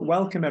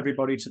welcome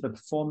everybody to the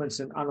Performance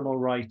and Animal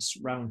Rights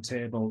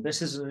Roundtable.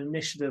 This is an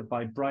initiative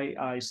by Bright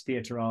Eyes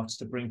Theatre Arts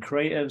to bring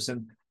creatives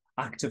and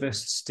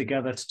activists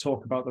together to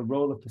talk about the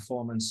role of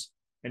performance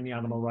in the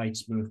animal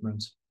rights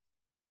movement.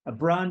 A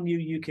brand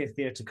new UK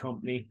theatre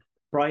company,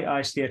 Bright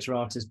Eyes Theatre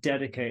Arts, is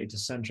dedicated to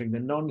centering the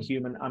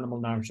non-human animal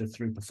narrative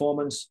through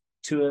performance,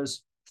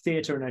 tours,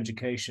 theatre and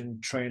education,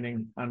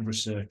 training and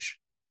research.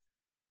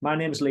 My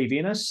name is Leigh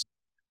Venus.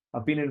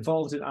 I've been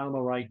involved in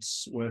animal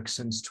rights work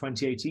since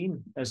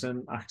 2018 as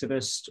an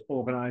activist,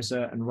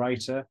 organiser and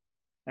writer,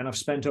 and I've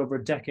spent over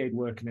a decade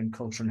working in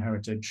culture and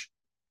heritage.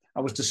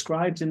 I was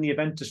described in the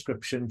event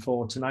description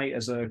for tonight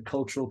as a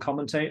cultural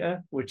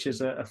commentator, which is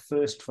a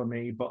first for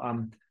me, but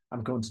I'm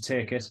going to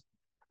take it.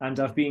 And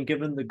I've been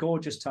given the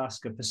gorgeous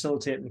task of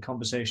facilitating the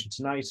conversation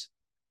tonight,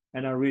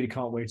 and I really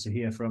can't wait to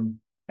hear from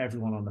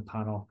everyone on the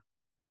panel.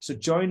 So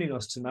joining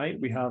us tonight,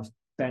 we have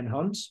Ben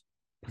Hunt,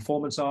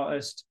 performance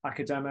artist,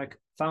 academic,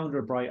 founder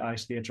of Bright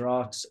Eyes Theatre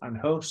Arts, and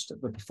host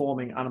of the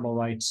Performing Animal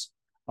Rights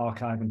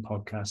Archive and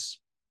Podcasts.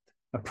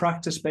 A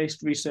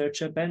practice-based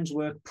researcher, Ben's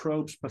work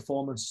probes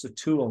performance as a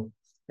tool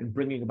in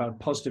bringing about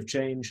positive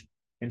change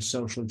in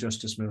social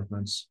justice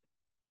movements.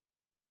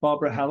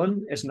 Barbara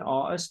Helen is an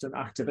artist and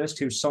activist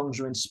whose songs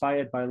are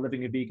inspired by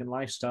living a vegan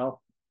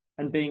lifestyle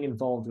and being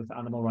involved with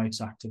animal rights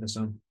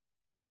activism.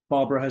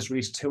 Barbara has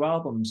released 2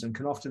 albums and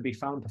can often be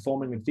found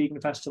performing at vegan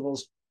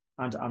festivals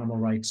and animal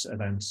rights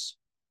events.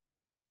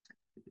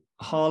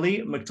 Harley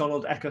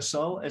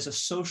McEckersal is a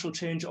social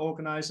change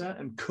organiser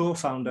and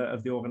co-founder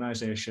of the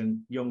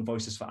organisation Young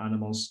Voices for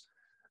Animals.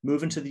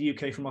 Moving to the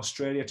UK from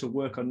Australia to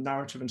work on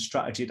narrative and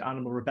strategy at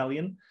Animal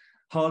Rebellion,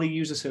 Harley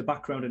uses her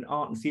background in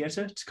art and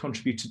theatre to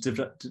contribute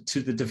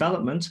to the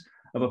development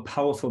of a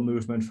powerful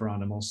movement for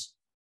animals.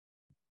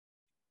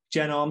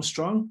 Jen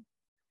Armstrong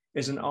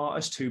is an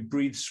artist who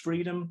breathes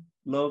freedom,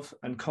 love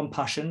and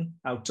compassion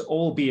out to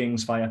all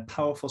beings via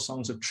powerful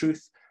songs of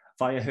truth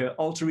via her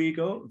alter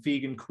ego,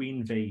 Vegan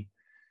Queen V.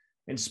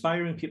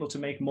 Inspiring people to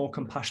make more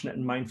compassionate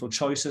and mindful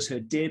choices, her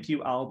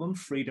debut album,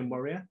 Freedom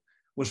Warrior,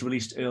 was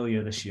released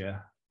earlier this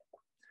year.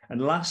 And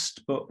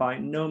last, but by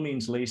no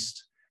means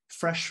least,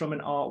 fresh from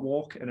an art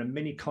walk and a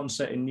mini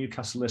concert in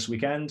Newcastle this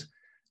weekend,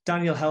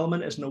 Daniel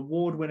Hellman is an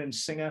award-winning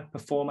singer,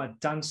 performer,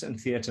 dancer and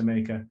theatre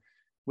maker.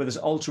 With his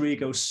alter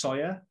ego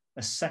Sawyer,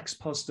 a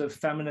sex-positive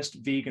feminist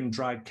vegan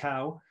drag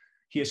cow,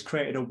 he has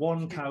created a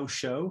one-cow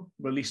show,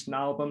 released an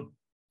album,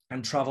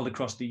 and travelled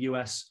across the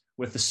US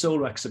with the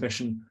solo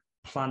exhibition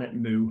Planet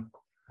Moo.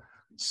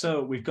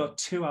 So we've got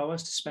 2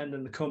 hours to spend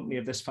in the company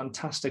of this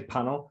fantastic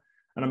panel,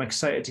 and I'm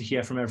excited to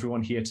hear from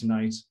everyone here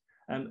tonight.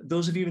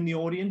 Those of you in the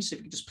audience, if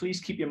you could just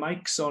please keep your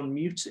mics on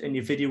mute and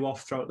your video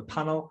off throughout the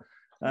panel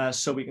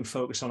so we can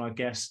focus on our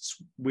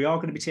guests. We are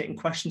going to be taking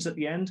questions at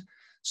the end.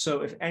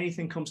 So if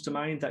anything comes to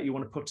mind that you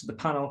want to put to the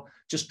panel,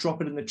 just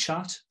drop it in the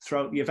chat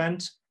throughout the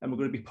event, and we're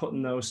going to be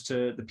putting those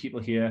to the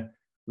people here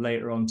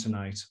later on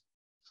tonight.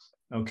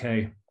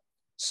 Okay,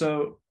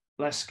 so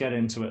let's get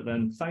into it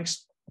then.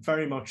 Thanks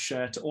very much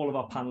to all of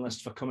our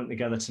panelists for coming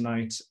together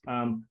tonight.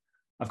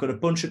 I've got a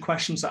bunch of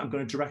questions that I'm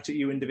going to direct at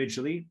you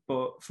individually,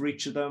 but for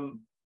each of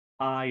them,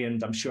 I,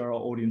 and I'm sure our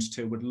audience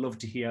too, would love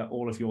to hear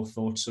all of your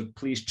thoughts. So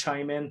please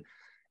chime in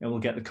and we'll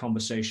get the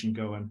conversation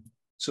going.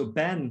 So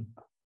Ben,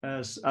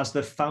 as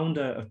the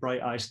founder of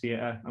Bright Eyes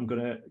Theatre, I'm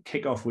going to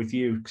kick off with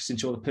you,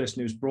 since you're the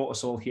person who's brought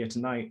us all here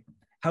tonight.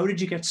 How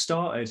did you get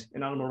started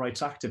in animal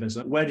rights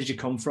activism? Where did you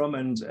come from,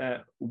 and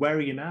where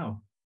are you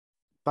now?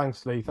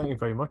 Thanks, Lee. Thank you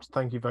very much.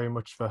 Thank you very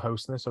much for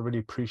hosting this. I really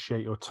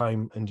appreciate your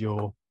time and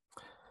your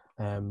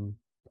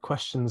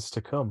questions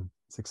to come.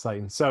 It's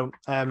exciting. So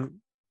my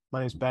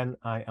name is Ben.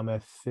 I am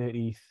a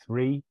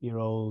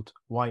 33-year-old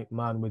white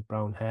man with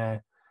brown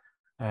hair,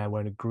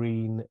 wearing a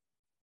green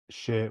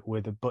shirt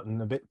with a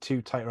button a bit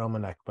too tight around my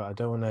neck, but I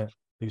don't want to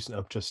loosen it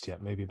up just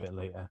yet, maybe a bit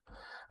later.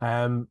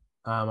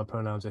 My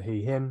pronouns are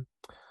he, him.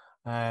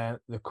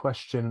 The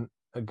question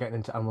of getting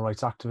into animal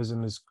rights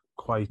activism is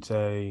quite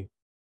a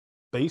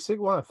basic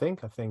one, I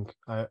think.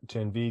 I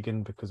turned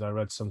vegan because I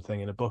read something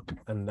in a book,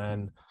 and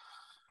then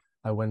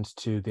I went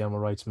to the Animal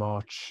Rights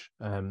March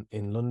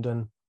in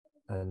London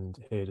and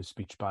heard a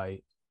speech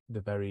by the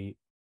very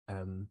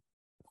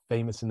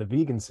famous in the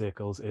vegan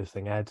circles,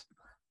 Earthling Ed,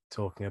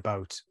 talking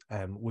about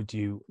would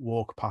you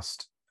walk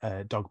past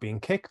a dog being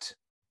kicked?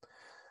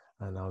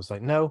 And I was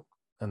like, no.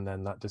 And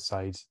then that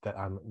decides that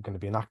I'm going to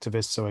be an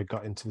activist. So I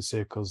got into the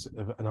circles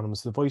of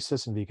Anonymous the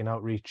Voiceless and vegan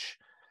outreach.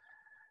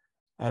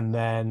 And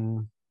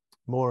then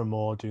more and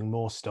more doing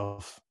more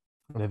stuff,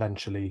 and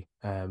eventually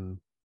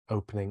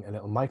opening a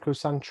little micro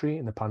sanctuary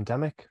in the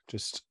pandemic,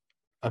 just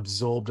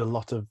absorbed a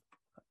lot of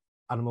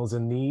animals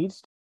in need.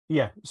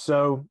 Yeah.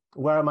 So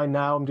where am I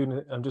now?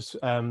 I'm just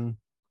at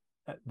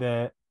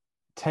the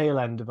tail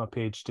end of my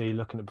PhD,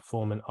 looking at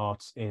performing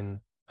arts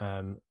in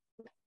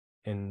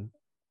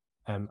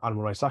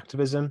animal rights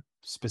activism,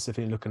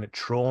 specifically looking at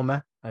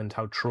trauma and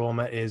how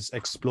trauma is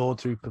explored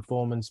through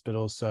performance, but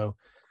also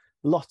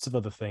lots of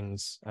other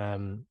things.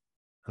 And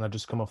I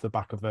just come off the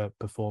back of a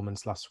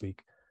performance last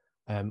week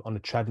on a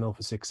treadmill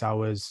for 6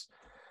 hours,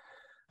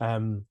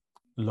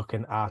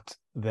 looking at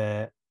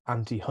the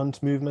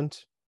anti-hunt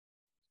movement.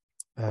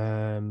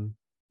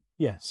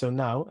 Yeah, so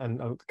now,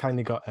 and I've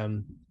kindly got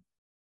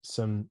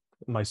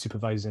my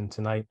supervising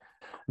tonight.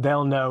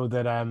 They'll know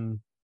that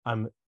I'm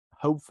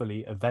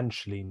hopefully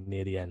eventually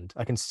near the end.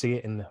 I can see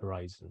it in the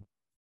horizon.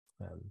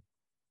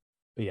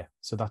 But yeah,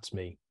 so that's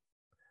me.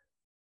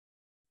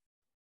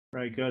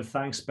 Very good.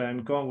 Thanks, Ben.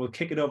 Go on, we'll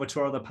kick it over to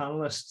our other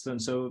panelists.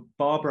 And so,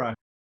 Barbara.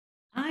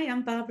 Hi,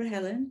 I'm Barbara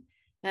Helen.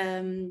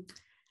 I'm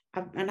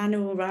an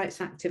animal rights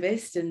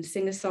activist and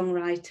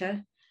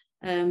singer-songwriter.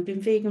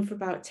 Been vegan for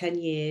about 10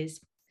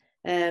 years.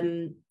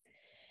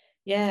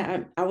 Yeah,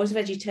 I was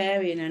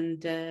vegetarian,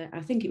 and I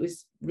think it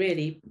was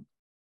really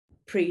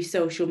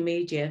pre-social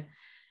media.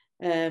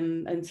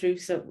 And through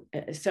so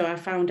I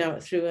found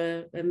out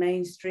through a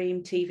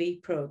mainstream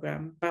TV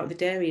program about the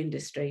dairy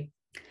industry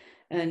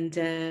and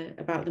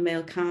about the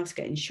male calves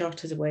getting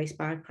shot as a waste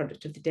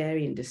byproduct of the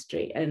dairy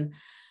industry. And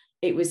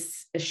it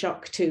was a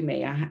shock to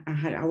me.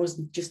 I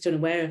wasn't just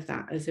unaware of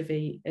that as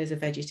a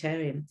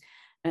vegetarian.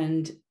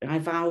 And I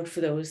vowed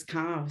for those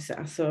calves that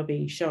I saw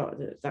being shot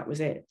that was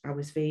it. I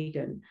was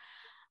vegan.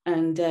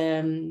 And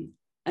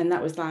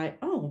that was like,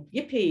 oh,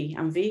 yippee,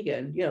 I'm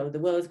vegan. You know, the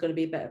world's going to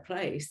be a better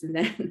place. And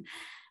then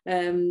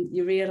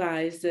you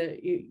realize that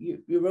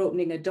you're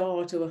opening a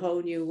door to a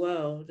whole new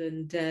world,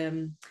 and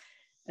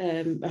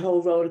a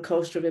whole roller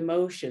coaster of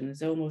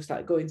emotions, almost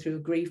like going through a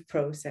grief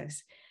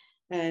process.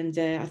 And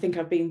I think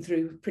I've been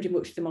through pretty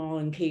much them all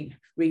and keep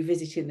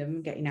revisiting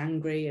them, getting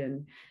angry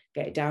and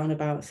get down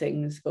about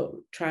things, but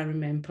try and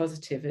remain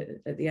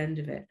positive at the end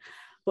of it.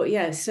 But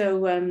yeah,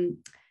 so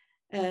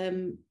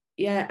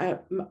yeah,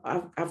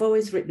 I've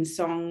always written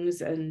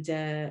songs, and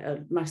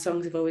my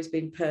songs have always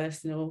been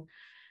personal,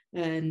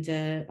 and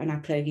I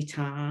play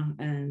guitar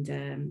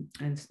and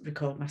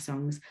record my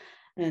songs,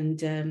 and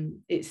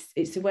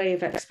it's a way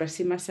of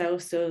expressing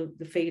myself. So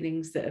the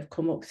feelings that have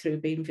come up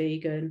through being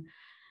vegan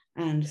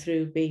and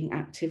through being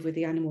active with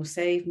the Animal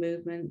Save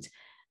movement,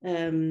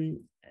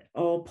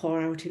 all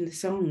pour out in the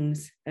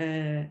songs,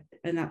 and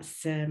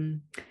that's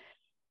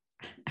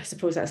I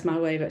suppose that's my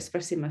way of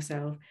expressing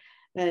myself.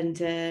 And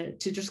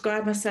to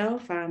describe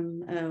myself,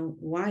 I'm a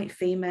white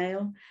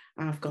female.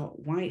 I've got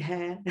white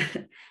hair.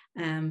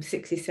 I'm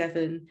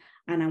 67,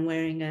 and I'm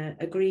wearing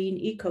a green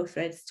Eco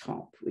Threads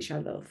top, which I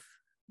love.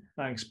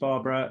 Thanks,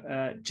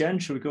 Barbara. Jen,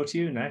 shall we go to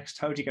you next?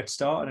 How did you get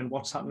started, and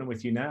what's happening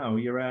with you now?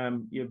 You're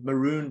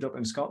marooned up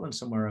in Scotland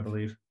somewhere, I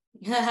believe.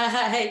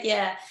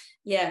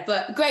 Yeah,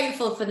 but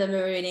grateful for the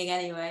marooning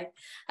anyway.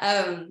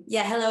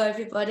 Yeah, hello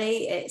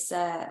everybody. It's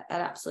an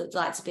absolute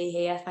delight to be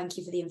here. Thank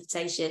you for the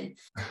invitation.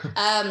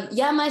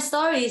 Yeah, my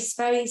story is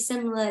very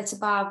similar to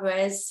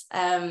Barbara's.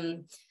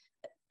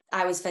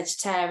 I was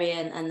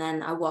vegetarian, and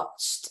then I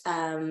watched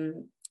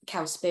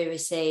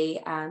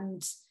Cowspiracy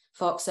and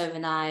Forks Over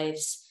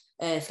Knives,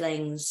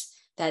 Earthlings.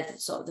 They're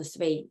sort of the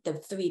three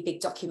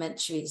big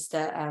documentaries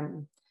that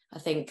I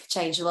think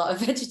change a lot of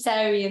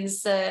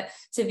vegetarians to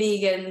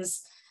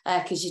vegans,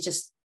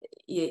 because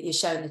you're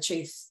showing the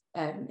truth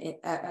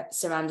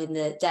surrounding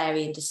the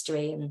dairy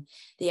industry and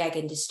the egg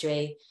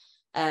industry.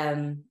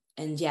 And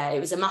yeah, it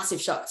was a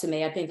massive shock to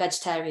me. I'd been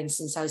vegetarian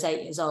since I was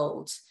 8 years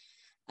old,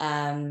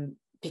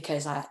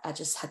 because I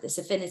just had this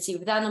affinity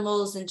with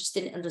animals and just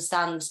didn't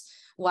understand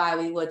why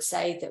we would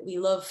say that we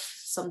love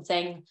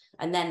something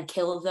and then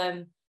kill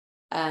them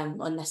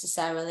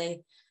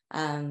unnecessarily.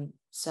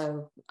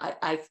 So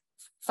I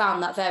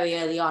found that very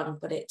early on,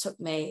 but it took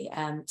me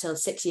till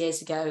 6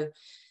 years ago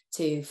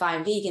to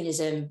find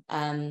veganism.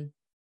 And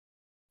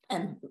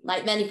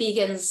like many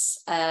vegans,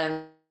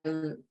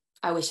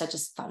 I wish I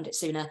just found it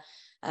sooner.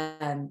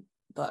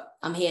 But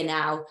I'm here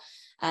now,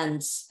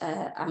 and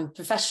I'm a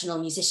professional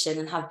musician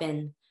and have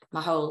been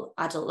my whole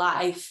adult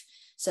life.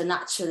 So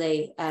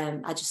naturally,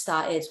 I just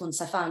started, once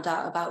I found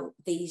out about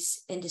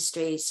these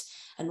industries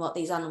and what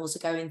these animals are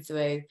going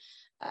through,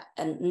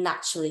 and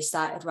naturally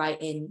started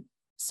writing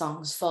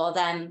songs for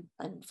them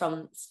and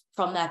from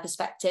their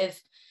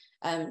perspective,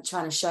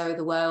 trying to show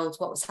the world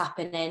what was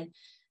happening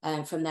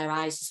from their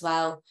eyes as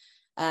well.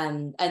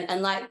 And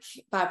like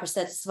Barbara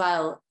said as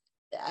well,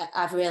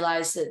 I've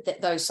realised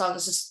that those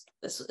songs,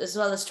 as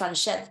well as trying to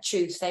share the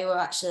truth, they were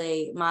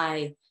actually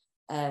my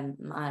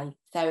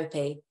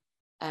therapy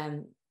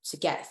to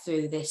get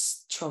through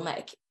this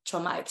traumatic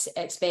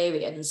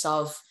experience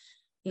of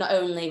not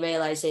only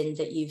realising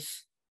that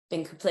you've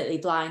been completely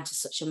blind to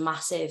such a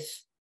massive,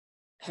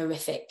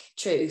 horrific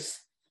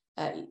truth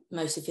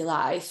most of your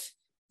life,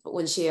 but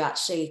once you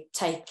actually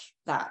take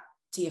that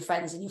to your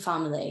friends and your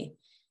family,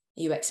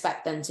 you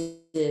expect them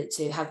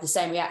to have the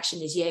same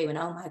reaction as you, and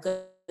oh my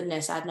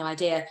goodness, I had no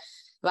idea.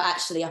 But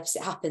actually the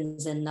opposite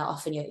happens, and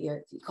often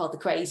you're called the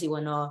crazy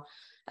one, or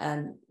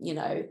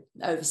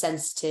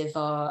oversensitive,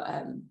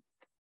 or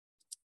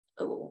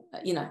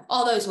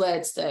all those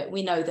words that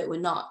we know that we're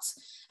not.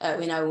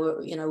 We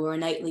know we're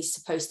innately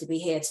supposed to be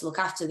here to look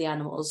after the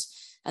animals,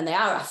 and they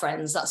are our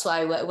friends. That's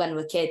why when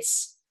we're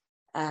kids,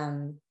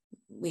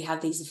 we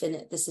have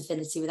this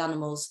affinity with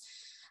animals.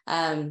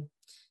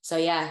 So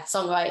yeah,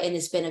 songwriting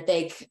has been a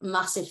big,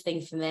 massive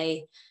thing for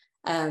me.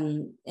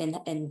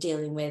 in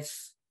dealing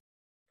with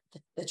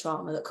the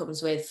trauma that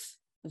comes with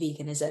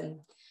veganism.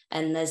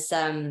 And there's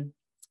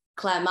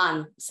Claire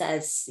Mann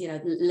says, you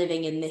know,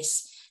 living in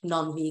this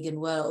non-vegan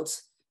world,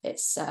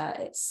 it's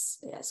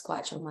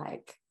quite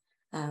traumatic.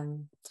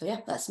 So yeah,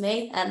 that's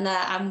me. And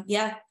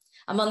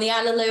I'm on the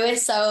Isle of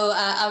Lewis, so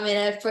I'm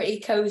in a pretty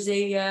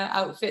cozy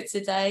outfit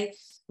today.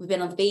 We've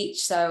been on the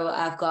beach, so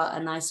I've got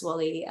a nice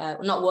woolly,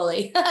 not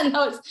woolly,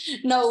 no,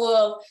 it's not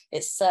wool.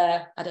 It's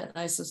I don't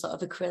know, some sort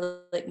of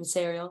acrylic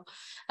material,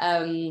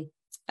 and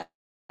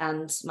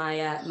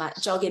my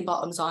jogging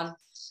bottoms on.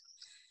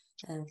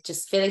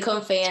 Just feeling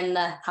comfy and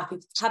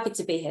happy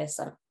to be here.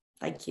 So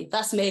thank you.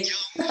 That's me.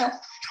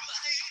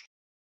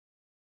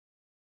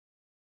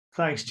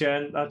 Thanks,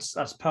 Jen.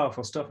 That's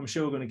powerful stuff. I'm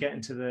sure we're going to get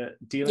into the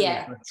dealing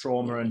with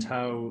trauma and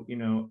how, you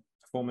know,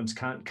 performance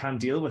can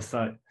deal with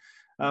that.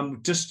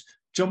 Just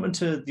jumping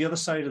to the other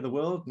side of the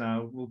world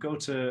now, we'll go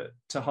to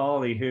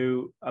Harley,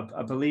 who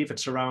I believe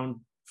it's around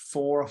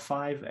 4 or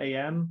 5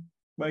 a.m.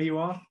 where you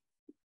are.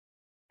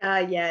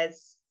 Yeah,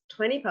 it's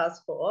 20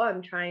 past 4.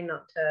 I'm trying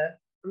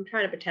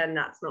to pretend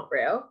that's not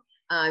real.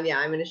 Yeah,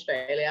 I'm in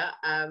Australia.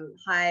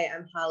 Hi,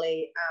 I'm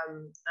Harley.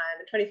 I'm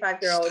a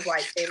 25-year-old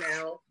white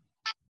female.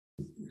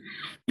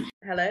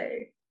 Hello.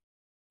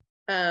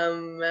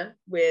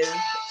 With,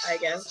 I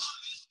guess.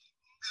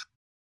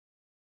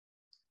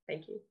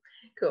 Thank you.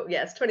 Cool.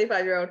 Yes,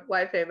 25-year-old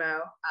white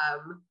female.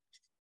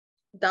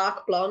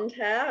 Dark blonde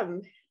hair.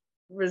 I'm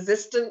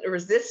resisting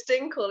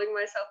calling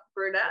myself a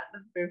brunette.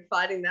 I've been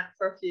fighting that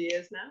for a few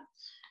years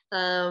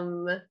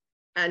now.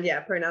 And yeah,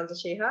 pronouns are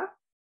she, her.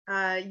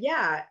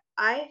 Yeah,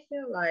 I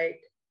feel like,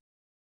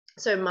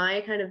 so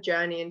my kind of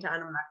journey into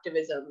animal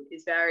activism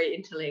is very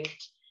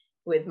interlinked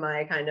with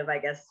my kind of, I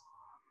guess,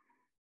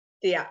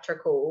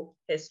 theatrical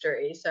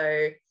history.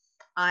 So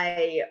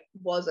I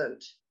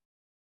wasn't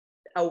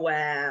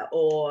aware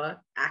or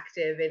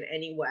active in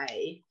any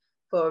way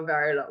for a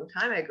very long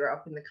time. I grew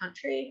up in the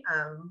country,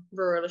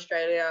 rural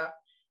Australia,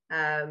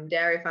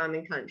 dairy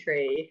farming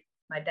country.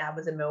 My dad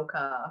was a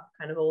milker,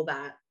 kind of all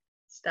that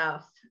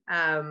stuff.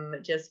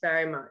 Just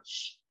very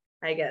much,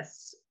 I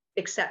guess,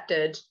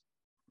 accepted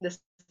the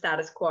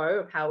status quo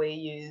of how we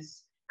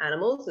use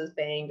animals as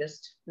being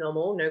just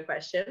normal, no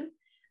question.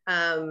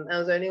 It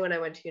was only when I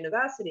went to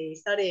university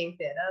studying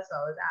theatre, so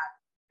I was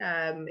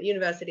at a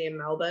university in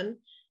Melbourne,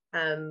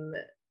 and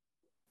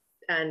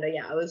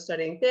yeah, I was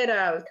studying theatre.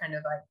 I was kind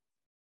of like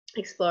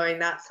exploring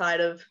that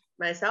side of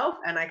myself,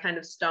 and I kind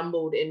of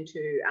stumbled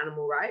into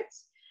animal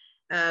rights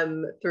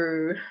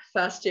through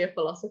first year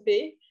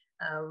philosophy,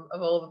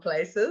 of all the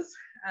places,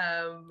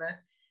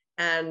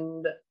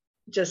 and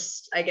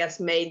just, I guess,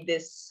 made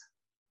this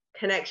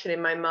connection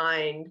in my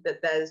mind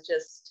that there's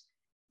just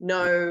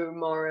no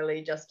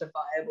morally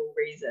justifiable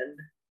reason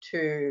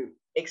to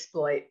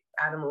exploit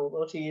animals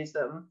or to use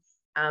them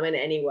in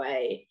any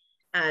way.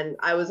 And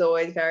I was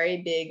always very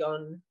big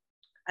on,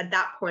 at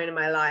that point in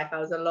my life, I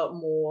was a lot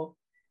more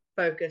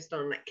focused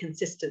on like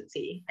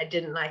consistency. I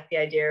didn't like the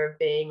idea of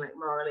being like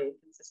morally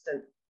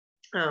inconsistent.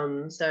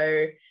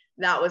 So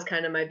that was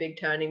kind of my big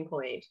turning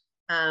point.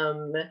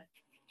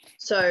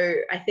 So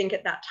I think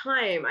at that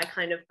time, I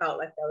kind of felt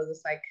like there was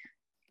this like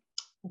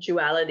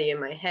duality in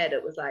my head.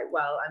 It was like,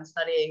 well, I'm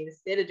studying this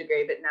theatre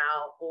degree, but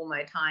now all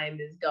my time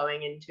is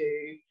going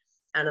into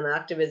animal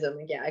activism.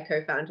 Yeah, I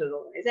co-founded an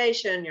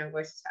organization, Young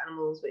Voices for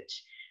Animals,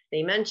 which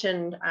they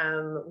mentioned,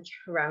 which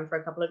ran for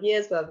a couple of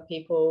years with other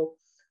people,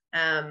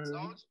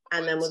 and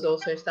then was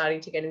also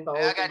starting to get involved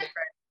in different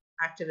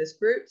activist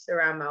groups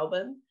around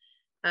Melbourne.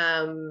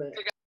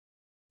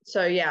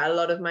 So yeah, a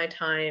lot of my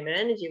time and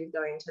energy was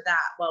going to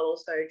that, while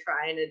also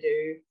trying to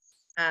do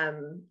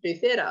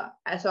theatre.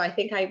 So I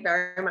think I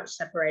very much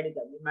separated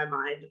them in my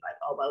mind, like,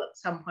 oh well, at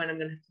some point I'm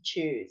going to have to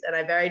choose. And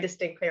I very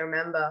distinctly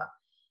remember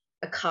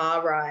a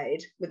car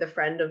ride with a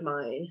friend of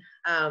mine,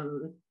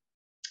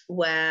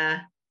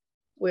 where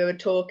we were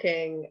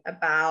talking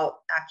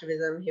about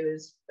activism. He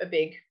was a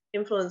big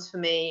influence for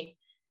me,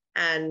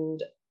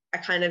 and I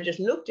kind of just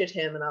looked at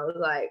him and I was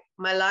like,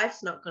 my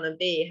life's not going to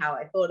be how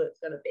I thought it's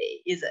going to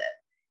be, is it?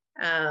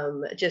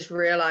 Just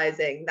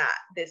realizing that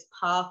this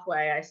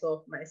pathway I saw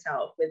for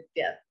myself with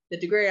the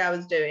degree I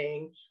was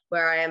doing,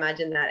 where I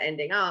imagined that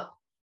ending up,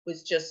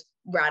 was just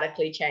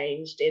radically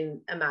changed in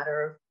a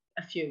matter of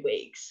a few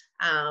weeks.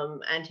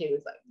 And he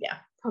was like, yeah,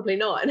 probably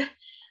not.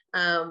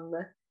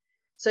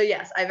 So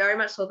yes, I very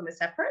much saw them as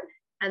separate.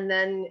 And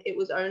then it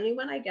was only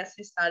when I guess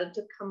I started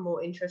to become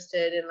more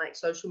interested in like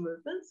social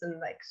movements and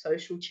like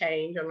social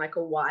change on like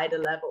a wider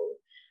level,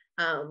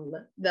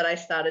 that I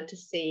started to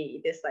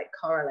see this like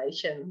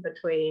correlation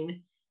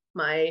between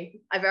I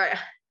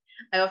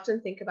often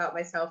think about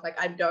myself like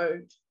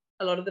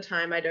a lot of the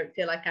time I don't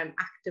feel like I'm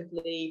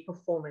actively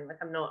performing. Like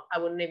I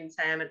wouldn't even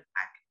say I'm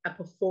a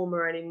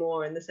performer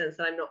anymore, in the sense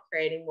that I'm not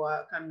creating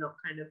work, I'm not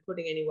kind of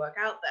putting any work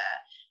out there,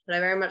 but I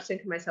very much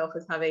think of myself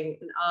as having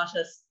an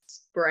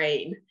artist's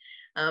brain.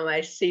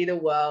 I see the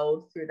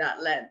world through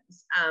that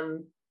lens,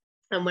 and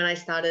when I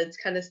started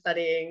kind of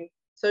studying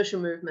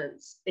social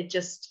movements, it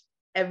just,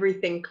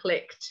 everything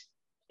clicked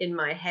in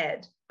my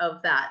head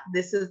of that.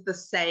 This is the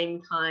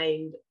same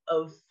kind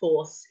of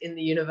force in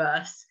the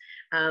universe.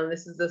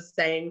 This is the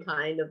same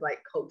kind of like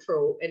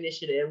cultural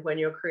initiative when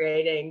you're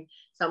creating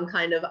some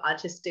kind of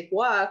artistic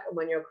work, and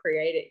when you're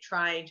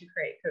trying to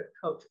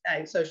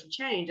create social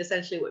change.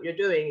 Essentially what you're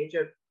doing is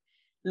you're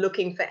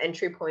looking for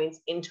entry points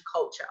into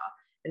culture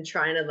and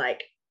trying to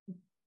like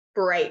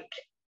break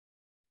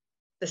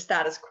the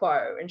status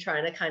quo and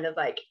trying to kind of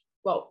like,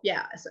 well,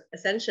 yeah,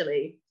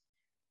 essentially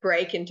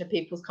break into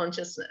people's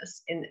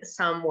consciousness in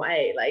some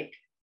way, like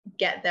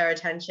get their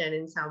attention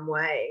in some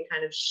way,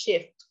 kind of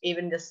shift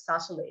even just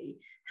subtly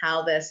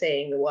how they're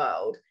seeing the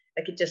world.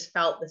 Like it just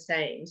felt the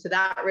same. So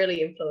that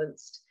really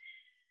influenced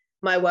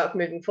my work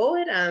moving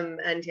forward.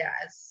 And yeah,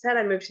 as I said,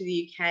 I moved to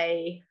the UK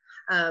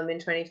in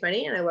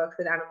 2020, and I worked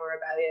with Animal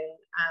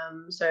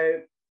Rebellion.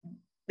 So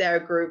they're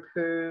a group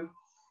who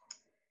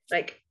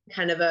like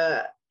kind of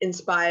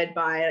inspired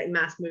by like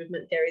mass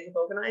movement theories of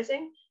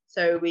organizing.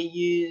 So we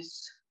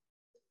use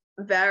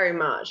very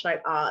much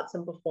like arts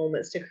and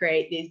performance to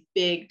create these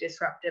big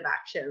disruptive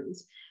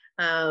actions,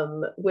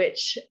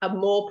 which are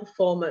more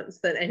performance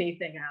than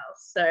anything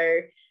else. So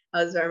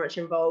I was very much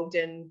involved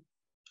in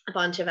a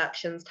bunch of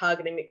actions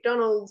targeting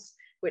McDonald's,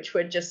 which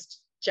were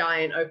just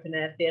giant open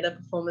air theatre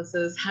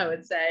performances, I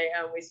would say.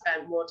 And we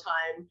spent more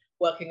time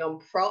working on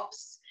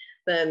props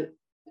than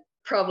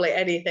probably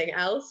anything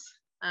else.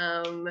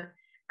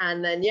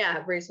 And then, yeah,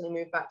 I've recently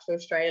moved back to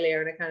Australia,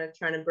 and I'm kind of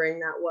trying to bring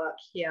that work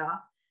here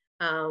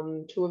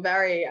to a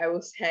very, I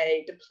will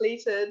say,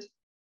 depleted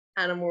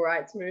animal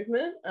rights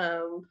movement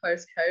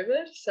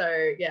post-COVID.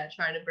 So yeah,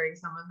 trying to bring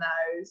some of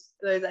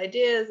those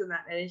ideas and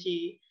that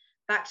energy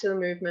back to the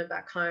movement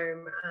back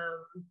home,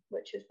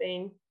 which has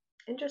been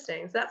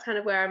interesting. So that's kind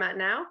of where I'm at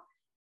now.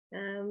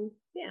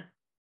 Yeah.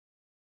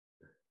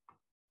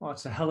 Well,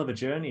 it's a hell of a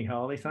journey,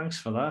 Harley. Thanks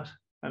for that.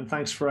 And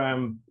thanks for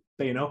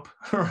being up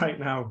right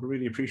now.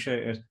 Really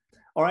appreciate it.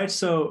 All right,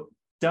 so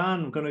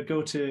Dan, I'm going to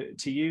go to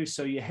you.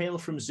 So you hail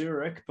from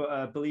Zurich, but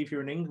I believe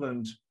you're in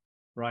England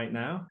right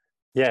now.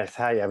 Yes,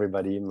 hi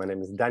everybody. My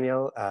name is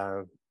Daniel.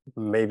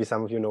 Maybe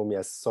some of you know me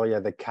as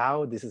Soya the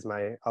cow. This is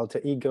my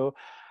alter ego.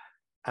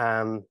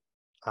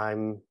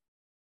 I'm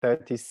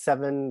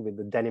 37 with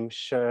a denim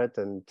shirt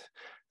and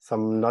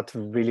some not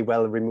really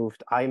well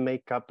removed eye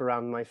makeup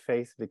around my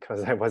face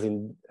because I was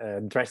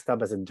dressed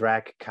up as a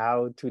drag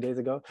cow 2 days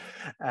ago.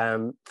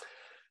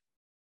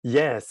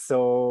 Yeah,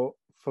 so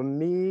for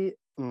me,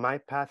 my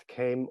path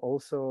came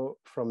also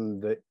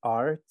from the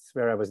arts,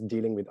 where I was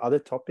dealing with other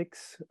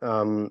topics,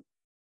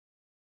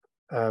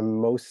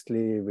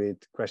 mostly with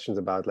questions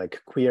about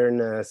like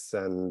queerness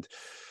and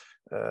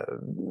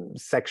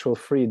sexual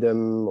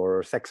freedom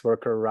or sex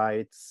worker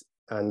rights.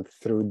 And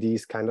through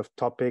these kind of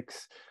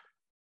topics,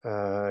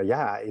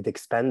 yeah, it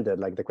expanded,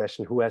 like the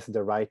question, who has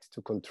the right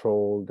to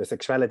control the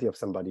sexuality of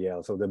somebody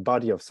else or the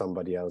body of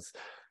somebody else?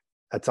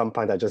 At some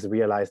point, I just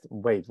realized,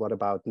 wait, what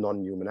about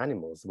non-human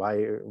animals?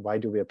 Why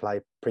do we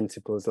apply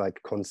principles like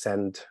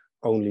consent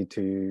only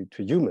to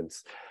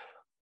humans?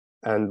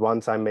 And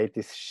once I made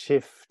this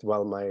shift,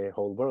 well, my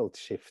whole world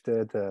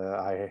shifted.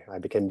 I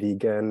became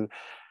vegan,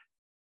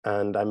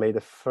 and I made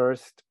the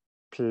first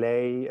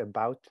play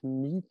about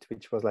meat,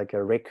 which was like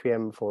a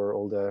requiem for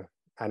all the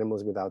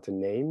animals without a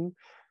name.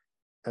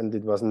 And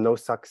it was no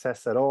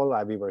success at all.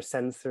 We were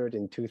censored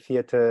in 2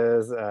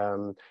 theaters.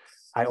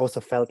 I also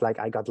felt like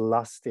I got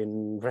lost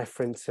in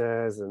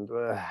references, and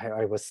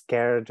I was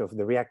scared of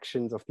the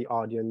reactions of the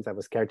audience. I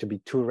was scared to be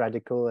too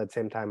radical. At the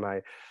same time,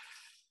 I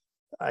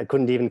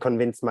couldn't even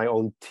convince my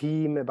own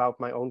team about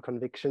my own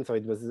conviction. So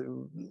it was,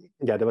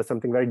 yeah, there was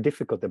something very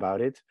difficult about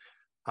it.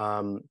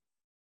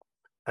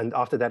 And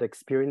after that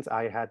experience,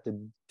 I had the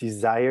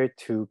desire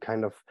to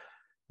kind of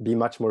be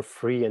much more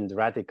free and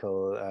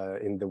radical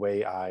in the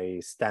way I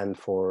stand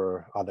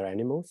for other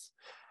animals.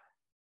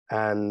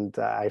 And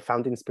I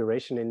found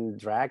inspiration in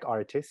drag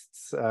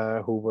artists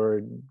who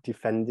were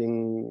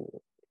defending,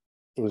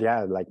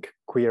 yeah, like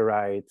queer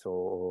rights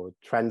or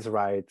trans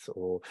rights,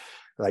 or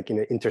like in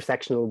an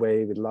intersectional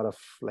way with a lot of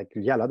like,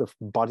 yeah, a lot of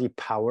body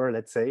power,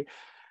 let's say.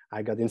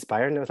 I got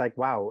inspired and I was like,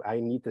 wow,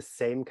 I need the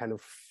same kind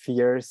of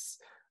fierce,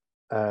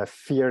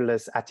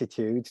 fearless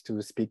attitude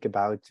to speak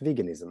about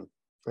veganism.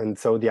 And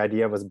so the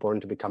idea was born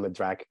to become a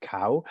drag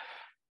cow.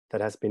 That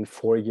has been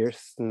 4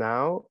 years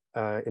now.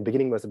 In the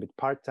beginning was a bit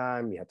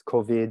part-time, we had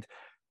COVID,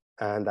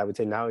 and I would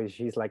say now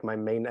she's like my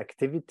main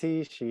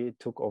activity. She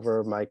took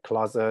over my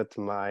closet,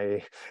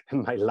 my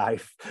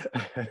life,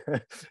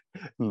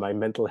 my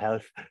mental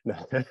health.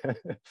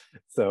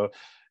 So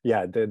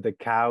yeah, the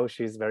cow,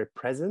 she's very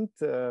present.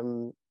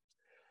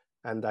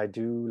 And I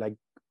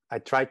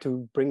try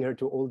to bring her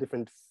to all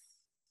different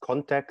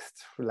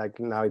contexts. Like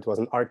now it was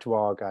an art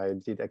walk, I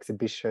did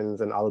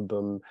exhibitions, an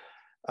album,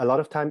 a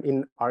lot of time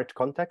in art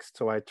context.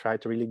 So I try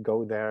to really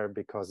go there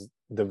because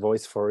the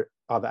voice for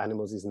other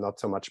animals is not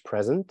so much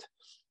present.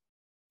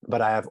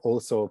 But I have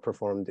also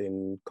performed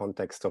in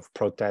context of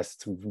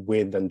protests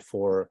with and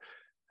for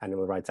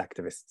animal rights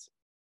activists.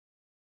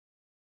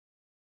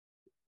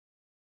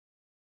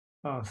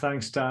 Oh,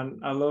 thanks, Dan.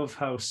 I love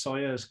how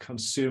Sawyer's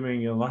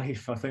consuming your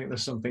life. I think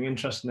there's something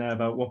interesting there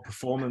about what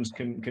performance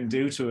can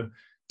do to an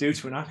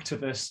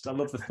activist. I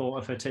love the thought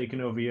of her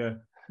taking over your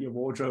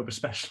wardrobe,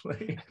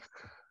 especially.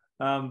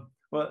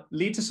 Well,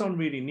 leads us on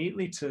really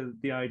neatly to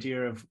the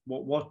idea of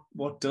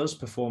what does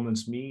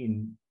performance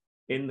mean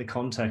in the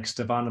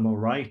context of animal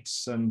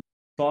rights. And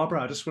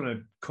Barbara, I just want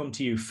to come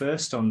to you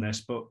first on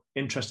this, but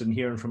interested in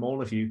hearing from all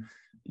of you.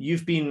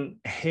 You've been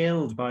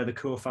hailed by the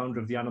co-founder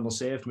of the Animal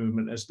Saved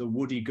movement as the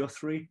Woody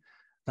Guthrie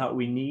that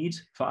we need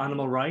for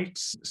animal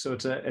rights. So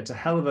it's a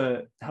hell of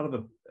a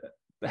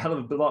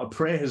lot of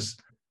praise.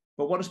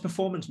 But what does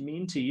performance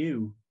mean to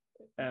you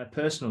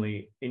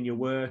personally in your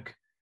work,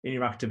 in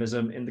your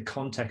activism, in the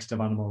context of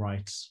animal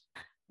rights?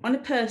 On a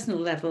personal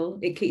level,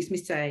 it keeps me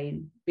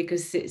sane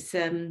because it's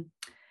a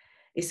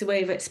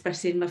way of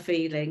expressing my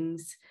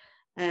feelings.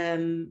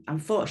 I'm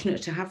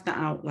fortunate to have that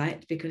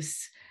outlet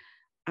because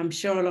I'm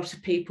sure a lot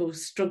of people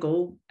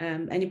struggle.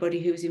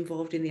 Anybody who's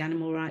involved in the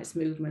animal rights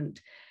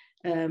movement,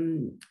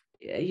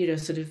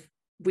 sort of,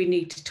 we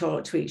need to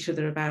talk to each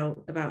other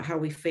about how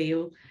we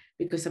feel,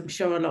 because I'm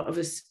sure a lot of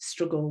us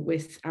struggle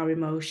with our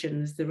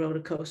emotions, the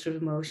roller coaster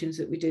of emotions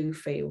that we do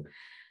feel.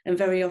 And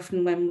very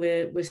often when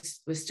we're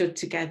stood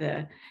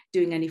together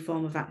doing any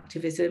form of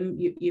activism,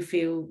 you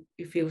feel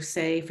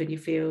safe and you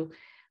feel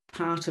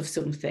part of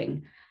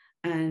something,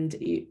 and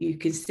you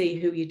can see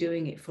who you're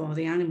doing it for,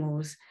 the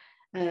animals.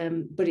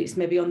 But it's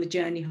maybe on the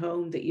journey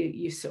home that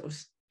you sort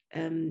of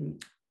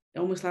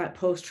almost like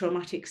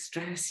post-traumatic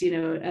stress,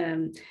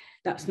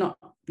 that's not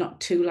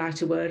too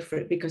light a word for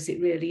it, because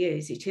it really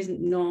is. It isn't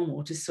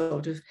normal to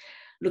sort of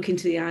look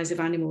into the eyes of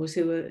animals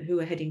who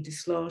are heading to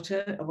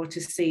slaughter, or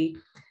to see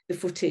the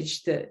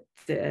footage that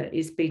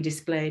is being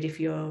displayed if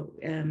you're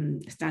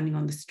standing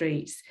on the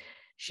streets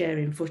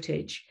sharing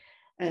footage,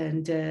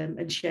 and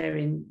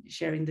sharing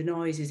the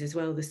noises as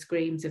well, the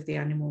screams of the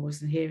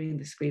animals, and hearing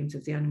the screams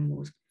of the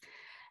animals.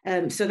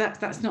 So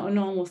that's not a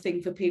normal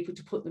thing for people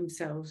to put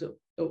themselves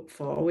up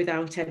for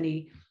without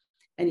any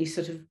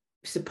sort of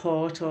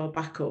support or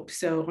backup.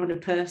 So on a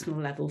personal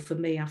level, for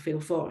me, I feel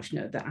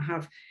fortunate that I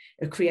have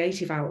a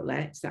creative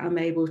outlet, that I'm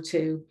able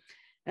to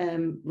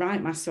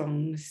write my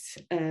songs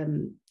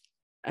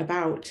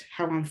about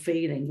how I'm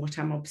feeling, what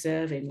I'm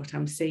observing, what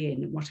I'm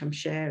seeing, what I'm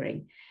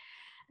sharing.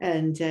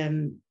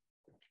 And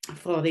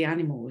for the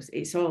animals,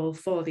 it's all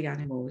for the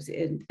animals.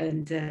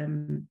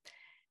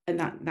 And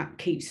that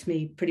keeps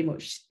me pretty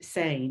much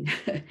sane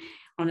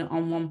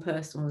on one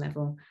personal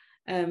level.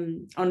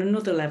 On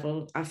another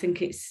level, I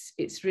think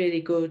it's really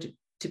good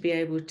to be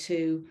able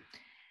to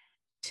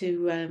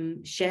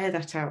share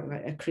that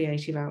outlet, a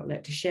creative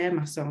outlet, to share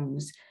my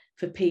songs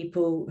for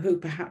people who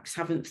perhaps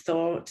haven't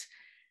thought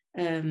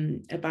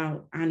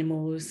about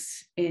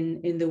animals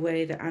in the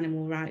way that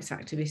animal rights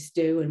activists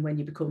do. And when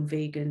you become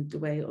vegan, the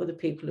way other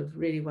people have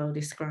really well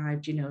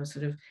described,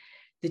 sort of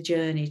the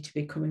journey to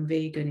becoming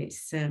vegan.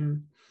 It's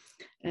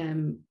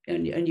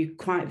and you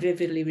quite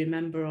vividly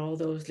remember all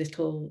those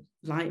little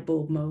light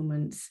bulb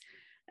moments,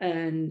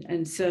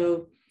 and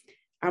so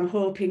I'm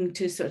hoping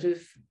to sort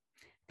of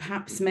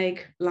perhaps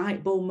make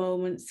light bulb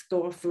moments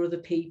go off for other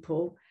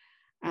people.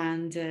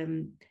 And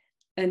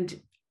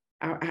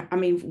I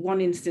mean,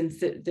 one instance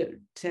that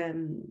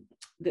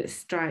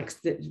strikes,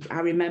 that I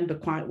remember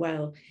quite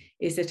well,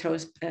 is that I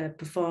was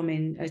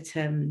performing at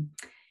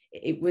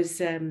it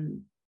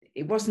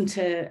wasn't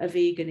a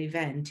vegan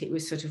event. It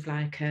was sort of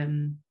like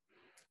an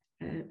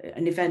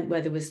event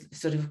where there was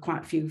sort of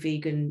quite a few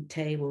vegan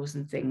tables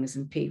and things,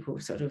 and people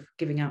sort of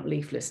giving out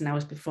leaflets, and I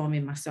was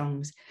performing my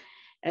songs.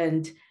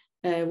 And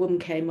a woman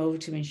came over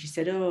to me and she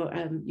said, "Oh,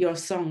 your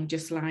song,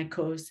 Just Like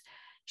Us."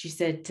 She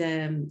said,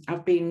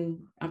 I've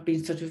been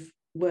sort of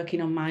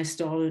working on my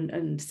stall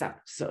and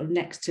sat sort of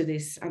next to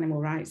this animal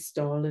rights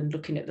stall and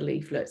looking at the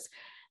leaflets,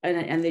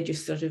 and they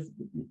just sort of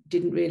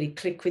didn't really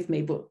click with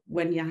me. But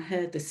when I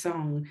heard the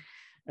song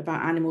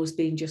about animals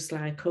being just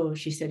like us,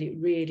 she said it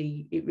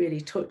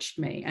really touched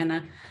me,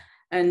 and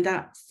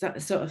that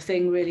sort of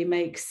thing really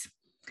makes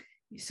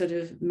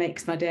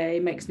my day,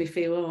 makes me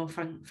feel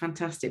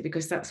fantastic,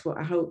 because that's what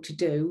I hope to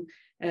do,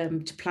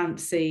 to plant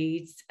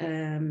seeds,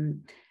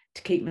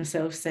 to keep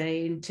myself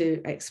sane,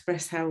 to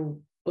express how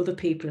other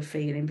people are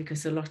feeling,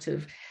 because a lot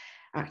of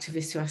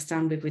activists who I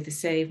stand with the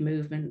Save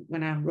movement,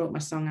 when I wrote my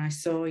song I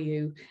Saw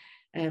You,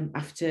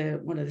 after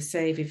one of the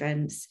Save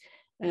events,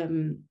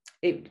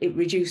 it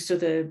reduced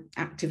other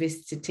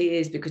activists to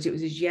tears, because it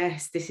was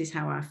yes, this is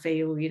how I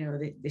feel,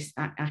 this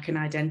I can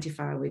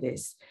identify with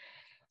this.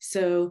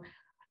 So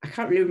I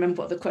can't really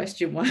remember what the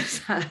question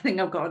was. I think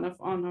I've gone off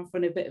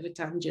on a bit of a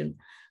tangent,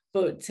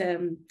 but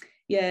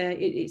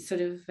it's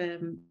sort of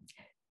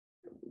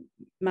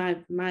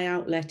my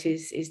outlet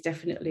is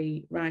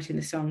definitely writing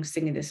the songs,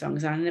 singing the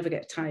songs. I never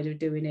get tired of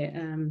doing it,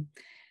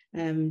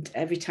 and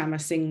every time I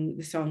sing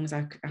the songs,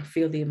 I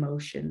feel the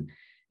emotion,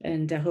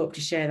 and I hope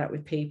to share that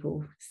with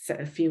people,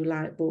 set a few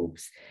light bulb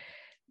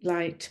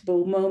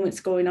moments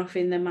going off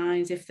in their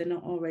minds if they're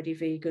not already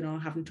vegan or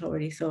haven't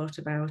already thought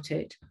about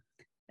it.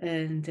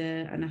 And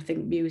I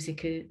think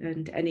music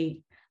and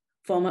any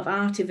form of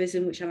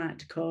artivism, which I like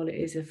to call it,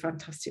 is a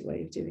fantastic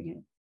way of doing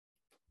it.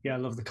 Yeah, I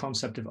love the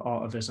concept of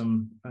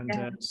artivism, and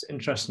it's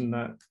interesting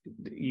that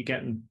you're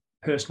getting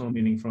personal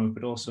meaning from it,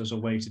 but also as a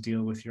way to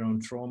deal with your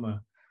own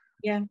trauma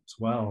as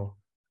well.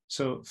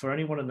 So for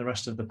anyone in the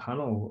rest of the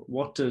panel,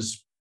 what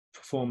does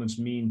performance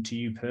mean to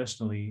you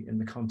personally in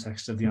the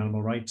context of the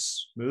animal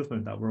rights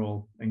movement that we're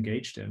all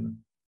engaged in?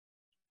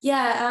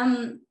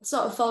 Yeah,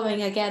 sort of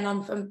following again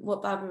on from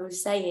what Barbara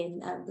was saying,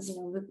 because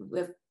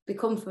we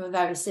come from a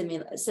very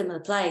similar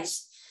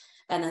place,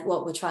 and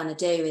what we're trying to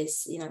do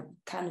is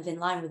kind of in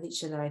line with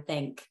each other. I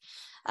think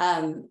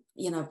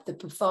the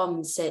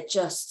performance, it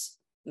just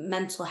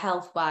mental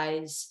health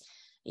wise,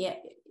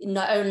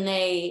 not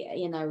only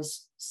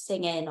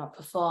singing or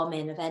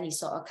performing of any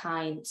sort of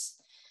kind,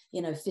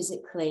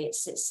 physically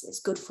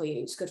it's good for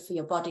you, it's good for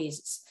your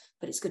bodies,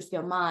 but it's good for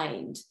your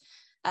mind.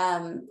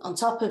 On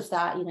top of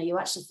that, you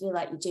actually feel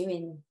like you're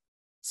doing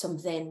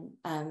something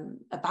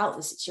about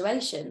the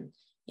situation.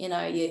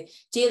 You're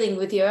dealing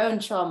with your own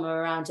trauma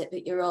around it,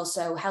 but you're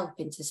also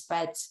helping to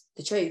spread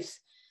the truth.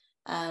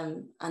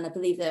 And I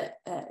believe that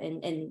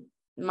in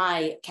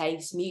my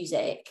case,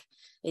 music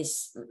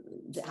is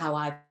how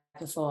I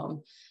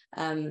perform.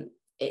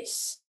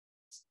 It's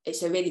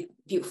a really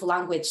beautiful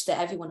language that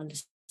everyone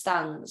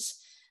understands.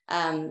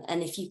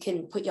 And if you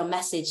can put your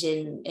message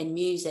in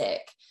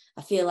music,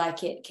 I feel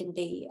like it can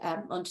be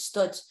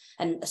understood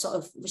and sort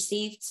of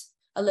received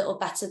a little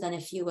better than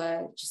if you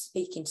were just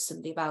speaking to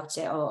somebody about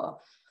it, or,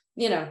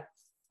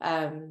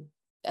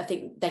 I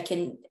think they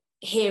can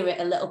hear it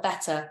a little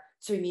better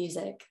through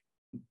music.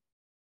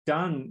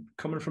 Dan,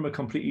 coming from a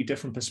completely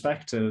different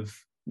perspective,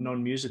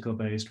 non-musical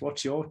based,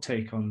 what's your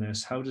take on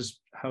this? What does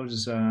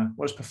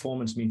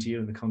performance mean to you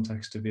in the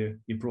context of your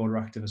broader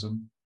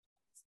activism?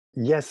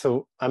 Yeah,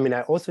 so I mean,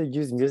 I also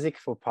use music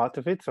for part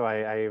of it. So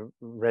I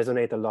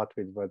resonate a lot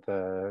with what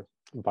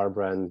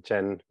Barbara and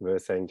Jen were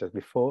saying just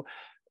before.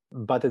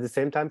 But at the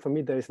same time, for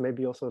me, there is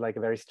maybe also like a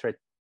very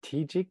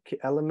strategic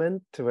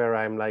element where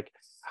I'm like,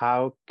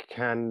 how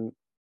can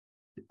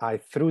I,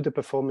 through the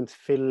performance,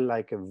 fill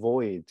like a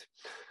void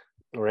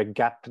or a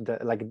gap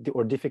that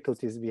or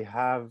difficulties we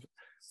have?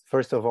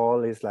 First of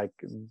all, is like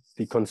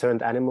the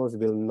concerned animals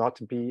will not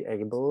be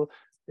able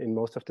in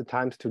most of the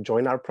times to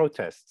join our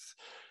protests.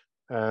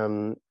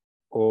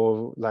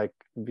 Or like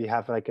we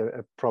have like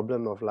a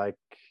problem of like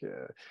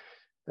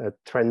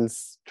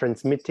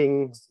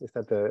transmitting, is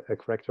that a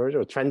correct word,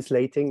 or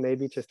translating,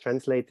 maybe just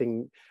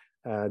translating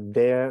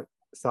their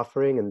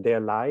suffering and their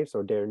lives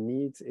or their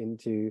needs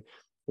into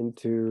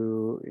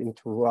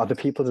other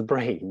people's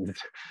brains.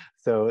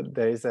 So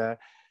there's a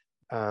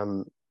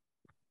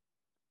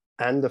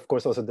and of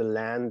course also the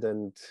land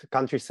and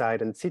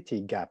countryside and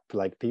city gap,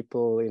 like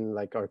people in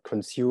like are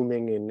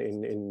consuming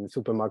in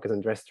supermarkets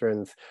and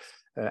restaurants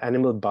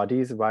animal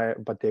bodies,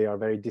 but they are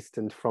very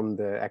distant from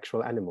the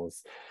actual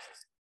animals.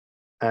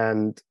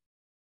 And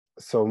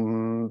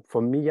so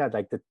for me,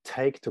 like the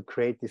take to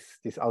create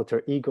this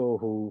alter ego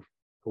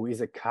who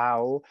is a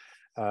cow,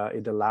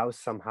 it allows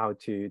somehow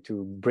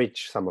to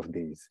bridge some of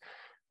these.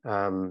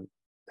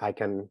 I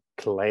can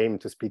claim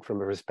to speak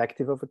from a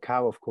perspective of a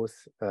cow. Of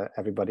course,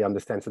 everybody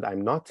understands that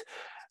I'm not.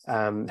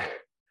 And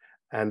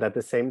at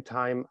the same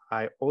time,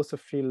 I also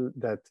feel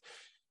that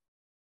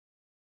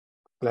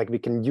like we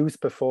can use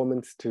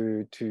performance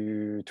to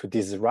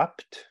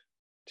disrupt,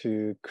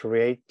 to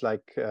create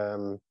like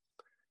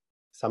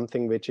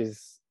something which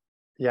is,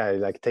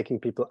 like taking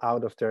people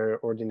out of their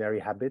ordinary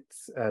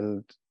habits.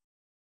 And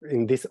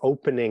in this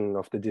opening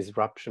of the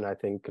disruption, I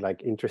think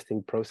like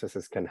interesting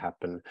processes can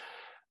happen.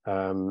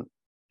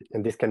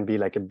 And this can be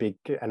like a big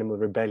animal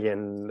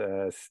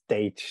rebellion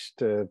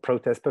staged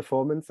protest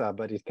performance,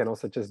 but it can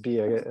also just be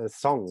a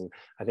song.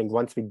 I think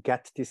once we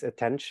get this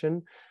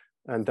attention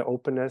and the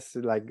openness,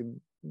 like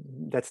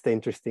that's the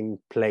interesting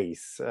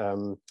place.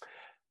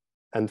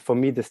 And for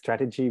me, the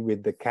strategy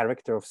with the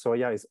character of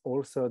Soya is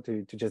also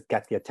to just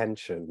get the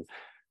attention.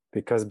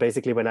 Because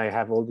basically when I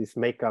have all this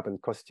makeup and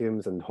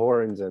costumes and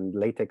horns and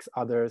latex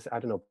others, I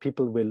don't know,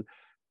 people will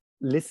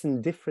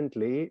listen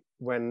differently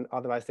when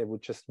otherwise they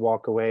would just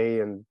walk away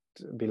and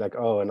be like,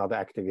 oh, another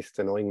activist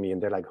annoying me.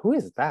 And they're like, who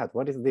is that?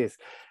 What is this?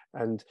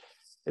 And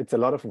it's a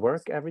lot of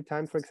work every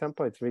time, for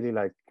example. It's really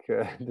like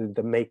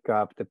the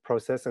makeup, the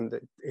process. And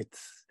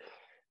it's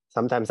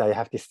sometimes I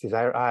have this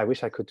desire, I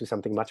wish I could do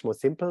something much more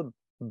simple,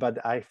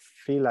 but I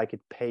feel like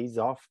it pays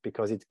off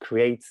because it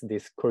creates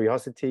this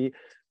curiosity,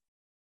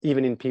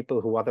 even in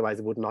people who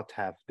otherwise would not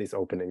have this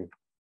opening.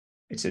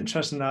 It's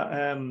interesting that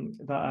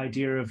that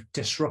idea of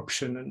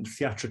disruption and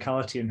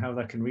theatricality and how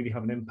that can really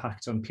have an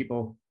impact on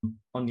people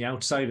on the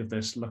outside of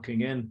this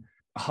looking in.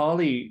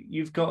 Harley,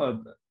 you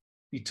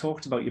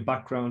talked about your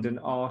background in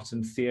art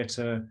and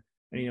theatre,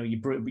 and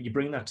you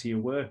bring that to your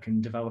work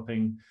and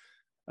developing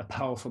a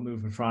powerful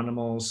movement for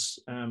animals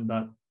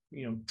that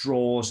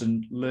draws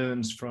and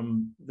learns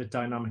from the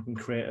dynamic and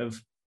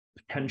creative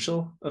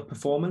potential of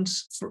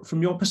performance.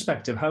 From your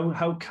perspective,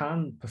 how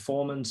can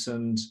performance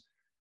and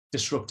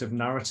disruptive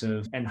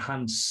narrative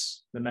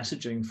enhance the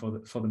messaging for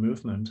the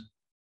movement?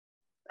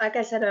 like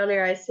I said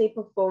earlier, I see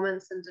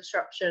performance and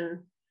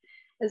disruption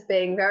as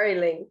being very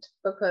linked,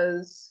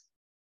 because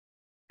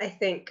I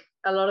think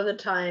a lot of the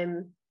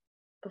time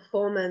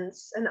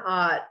performance and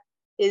art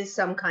is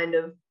some kind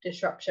of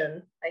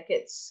disruption. Like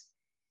it's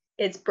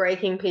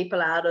breaking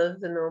people out of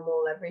the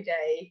normal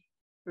everyday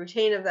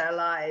routine of their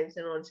lives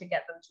in order to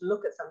get them to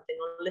look at something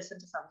or listen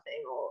to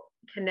something or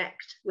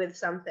connect with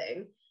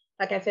something.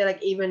 Like I feel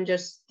like even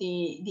just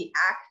the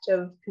act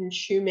of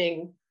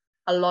consuming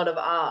a lot of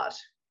art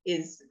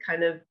is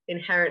kind of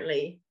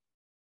inherently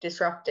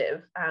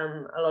disruptive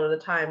a lot of the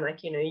time.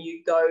 Like, you know,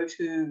 you go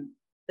to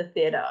the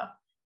theater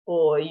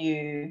or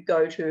you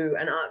go to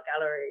an art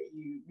gallery,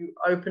 you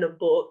open a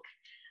book,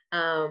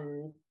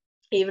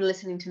 even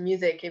listening to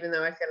music, even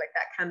though I feel like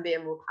that can be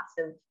a more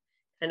passive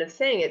kind of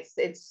thing,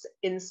 it's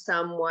in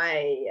some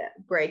way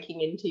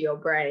breaking into your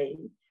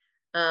brain.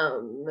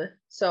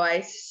 So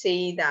I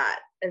see that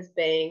as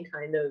being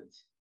kind of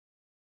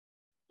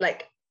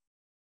like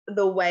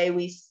the way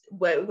we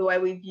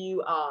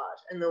view art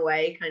and the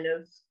way kind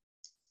of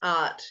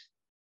art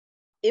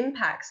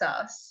impacts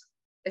us,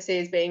 I see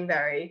as being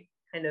very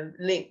kind of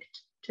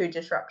linked to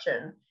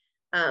disruption.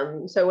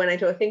 So when I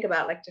think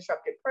about like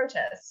disruptive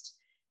protest,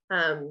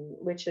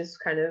 which is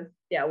kind of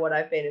what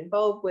I've been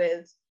involved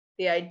with,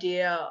 the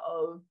idea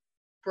of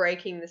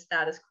breaking the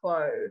status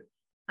quo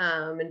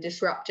and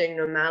disrupting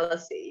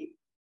normalcy,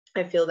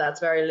 I feel that's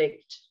very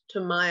linked to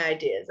my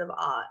ideas of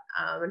art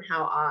and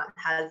how art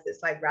has this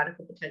like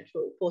radical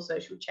potential for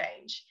social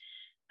change.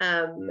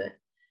 And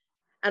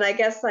I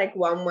guess like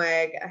one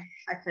way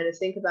I kind of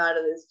think about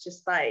it is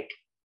just like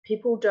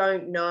people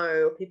can't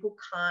know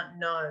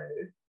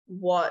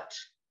what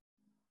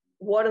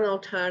an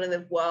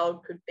alternative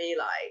world could be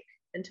like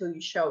until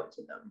you show it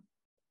to them.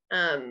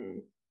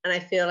 And I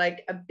feel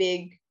like a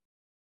big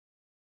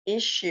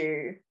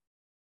issue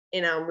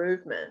in our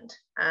movement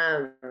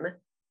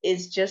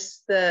is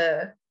just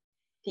the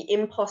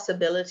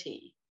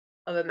impossibility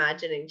of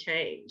imagining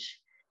change.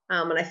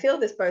 And I feel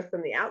this both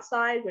from the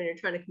outside when you're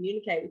trying to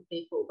communicate with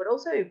people, but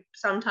also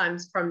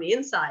sometimes from the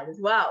inside as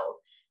well,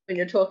 when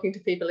you're talking to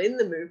people in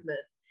the movement.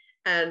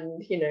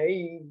 And, you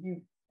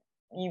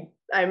know,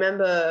 I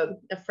remember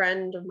a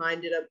friend of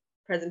mine did a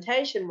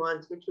presentation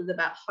once, which was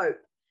about hope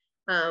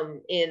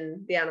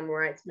in the animal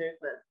rights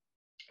movement,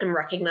 and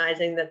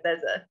recognizing that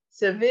there's a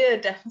severe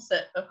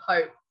deficit of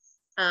hope,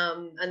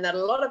 and that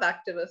a lot of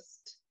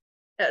activists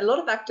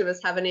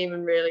haven't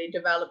even really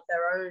developed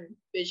their own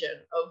vision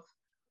of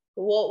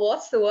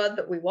what's the word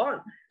that we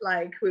want.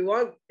 Like, we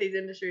want these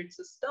industries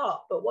to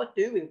stop, but what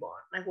do we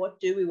want? Like, what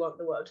do we want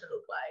the world to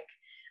look like?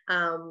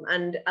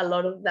 And a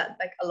lot of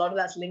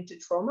that's linked to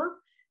trauma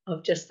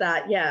of just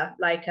that,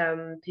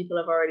 people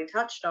have already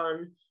touched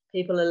on.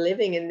 People are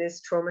living in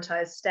this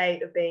traumatized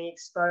state of being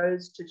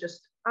exposed to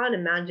just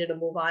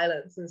unimaginable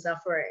violence and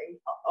suffering,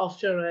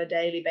 often on a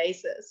daily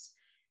basis.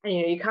 And,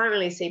 you know, you can't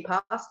really see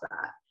past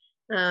that.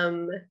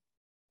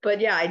 But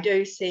yeah, I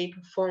do see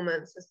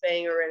performance as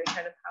being a really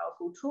kind of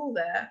powerful tool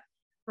there,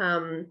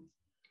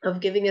 of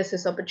giving us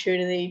this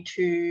opportunity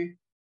to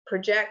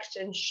project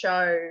and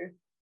show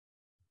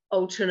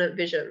alternate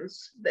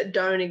visions that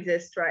don't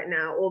exist right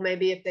now, or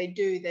maybe if they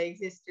do, they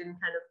exist in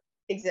kind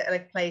of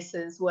like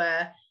places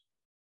where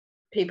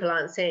people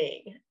aren't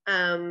seeing.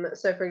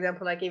 So for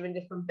example, like even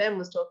just when Ben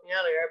was talking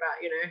earlier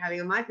about, you know,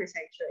 having a micro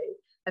sanctuary,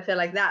 I feel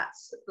like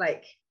that's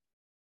like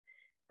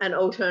an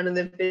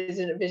alternative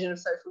vision of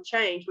social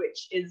change,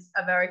 which is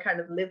a very kind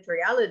of lived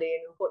reality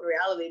and important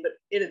reality, but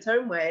in its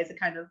own way is a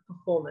kind of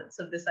performance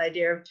of this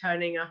idea of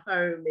turning a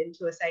home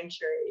into a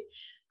sanctuary.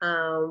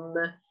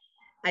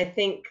 I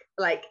think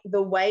like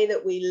the way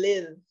that we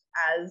live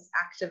as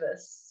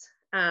activists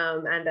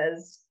and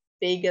as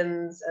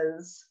vegans,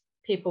 as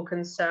people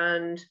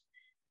concerned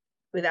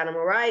with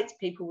animal rights,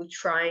 people with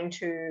trying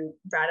to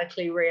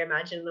radically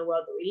reimagine the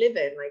world that we live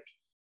in, like,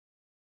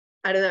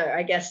 I don't know,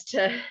 I guess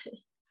to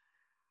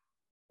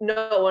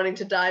not wanting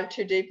to dive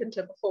too deep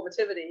into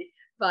performativity,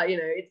 but, you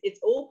know, it's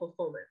all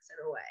performance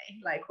in a way.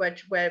 Like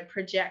we're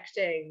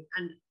projecting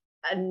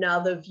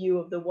another view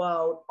of the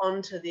world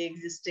onto the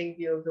existing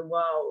view of the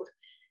world,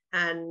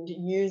 and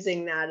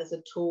using that as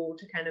a tool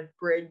to kind of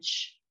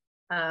bridge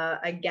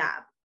a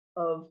gap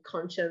of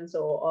conscience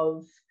or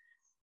of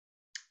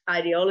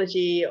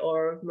ideology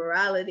or of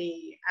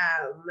morality.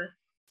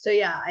 So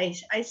yeah,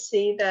 I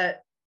see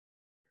that,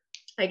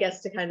 I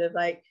guess, to kind of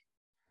like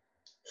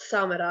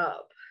sum it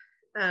up,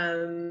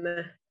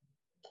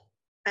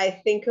 I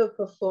think of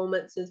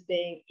performance as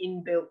being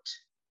inbuilt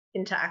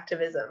into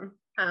activism,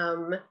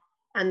 and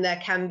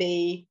there can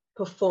be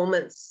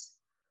performance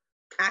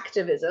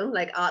activism,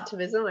 like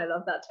artivism. I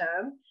love that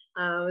term,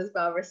 as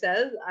Barbara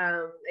says.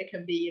 It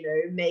can be, you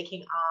know,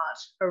 making art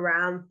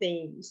around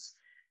themes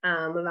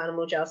of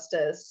animal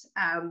justice,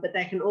 but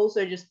there can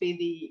also just be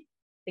the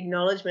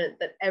acknowledgement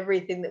that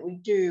everything that we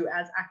do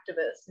as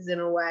activists is in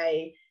a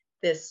way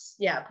this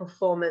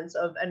performance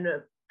of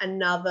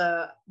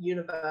another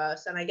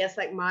universe. And I guess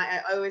like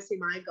I always see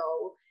my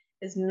goal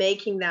is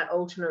making that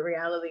alternate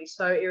reality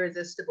so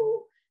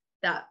irresistible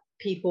that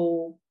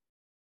people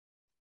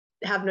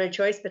have no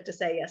choice but to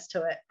say yes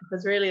to it,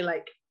 because really,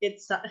 like,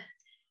 it's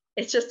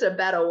just a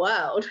better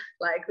world.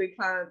 Like, we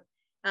can't,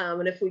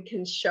 and if we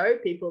can show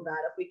people that,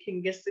 if we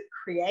can just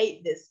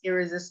create this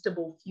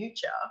irresistible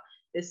future,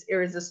 this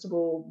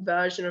irresistible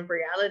version of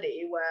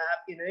reality where,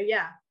 you know,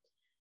 yeah,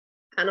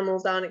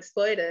 animals aren't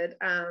exploited,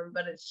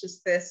 but it's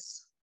just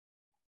this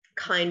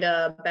kind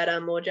of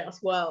better, more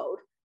just world,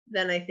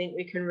 then I think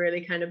we can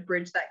really kind of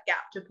bridge that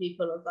gap to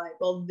people of like,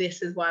 well,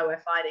 this is why we're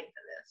fighting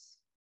for this.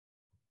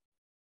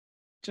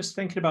 Just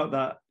thinking about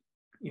that,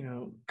 you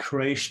know,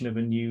 creation of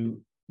a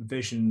new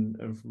vision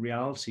of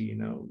reality, you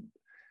know,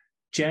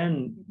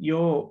 Jen,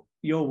 your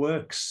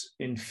work's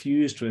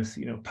infused with,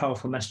 you know,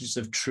 powerful messages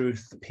of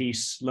truth,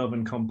 peace, love,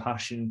 and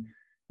compassion.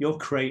 You're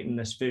creating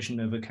this vision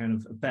of a kind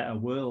of a better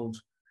world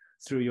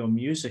through your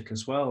music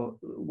as well.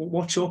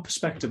 What's your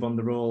perspective on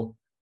the role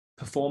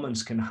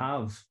performance can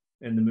have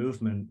in the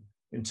movement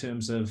in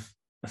terms of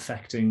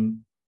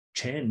affecting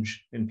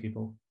change in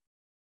people?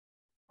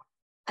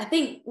 I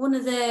think one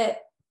of the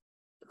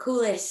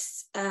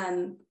coolest,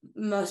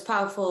 most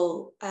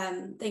powerful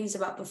things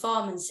about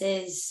performance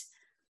is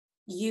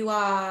you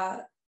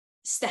are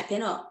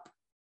stepping up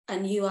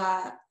and you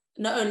are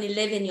not only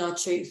living your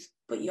truth,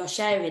 but you're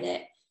sharing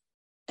it.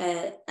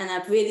 And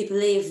I really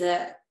believe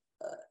that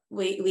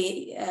we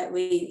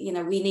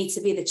need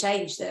to be the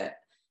change that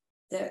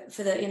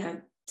for the, you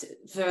know,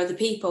 for other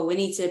people. We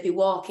need to be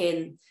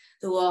walking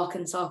the walk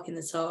and talking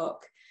the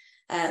talk,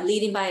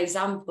 leading by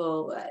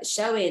example,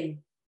 showing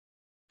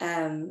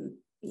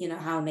you know,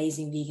 how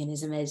amazing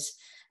veganism is,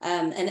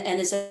 and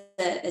as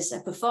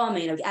a performer,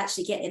 you know,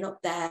 actually getting up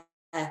there,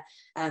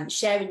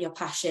 sharing your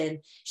passion,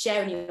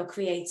 sharing your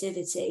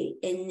creativity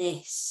in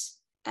this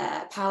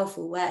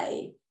powerful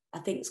way, I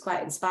think it's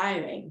quite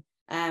inspiring,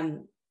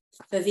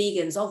 for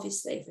vegans,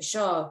 obviously, for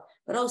sure,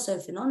 but also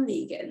for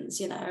non-vegans,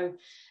 you know.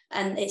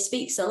 And it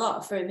speaks a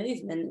lot for a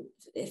movement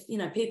if, you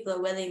know, people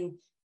are willing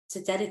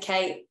to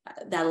dedicate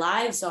their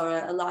lives or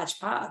a large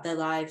part of their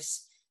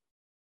lives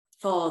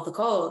for the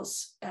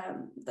cause.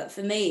 But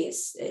for me,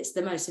 it's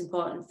the most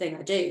important thing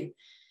I do.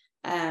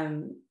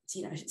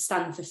 You know,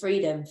 stand for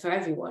freedom for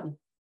everyone,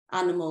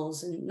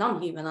 animals and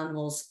non-human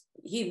animals,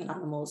 human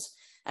animals,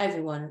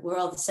 everyone. We're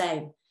all the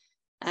same.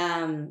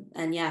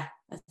 And yeah,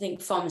 I think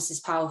performance is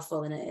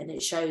powerful, and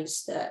it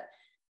shows that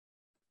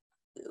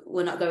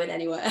we're not going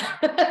anywhere.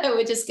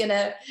 We're just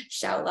gonna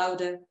shout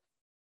louder.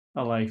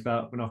 I like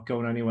that. We're not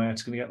going anywhere.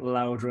 It's going to get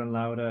louder and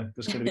louder.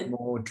 There's going to be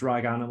more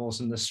drag animals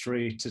in the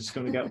street. It's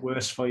going to get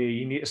worse for you.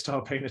 You need to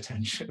start paying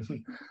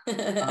attention.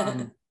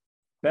 Ben,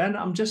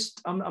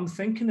 I'm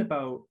thinking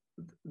about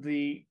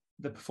the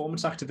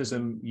performance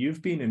activism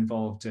you've been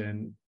involved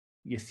in,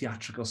 your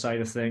theatrical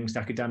side of things, the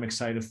academic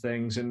side of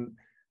things, and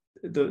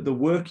the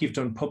work you've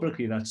done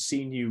publicly that's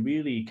seen you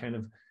really kind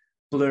of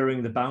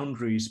blurring the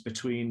boundaries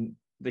between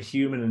the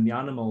human and the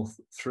animal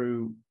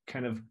through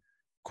kind of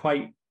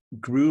quite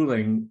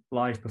grueling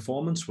live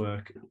performance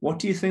work. What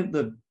do you think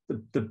the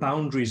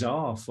boundaries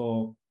are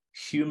for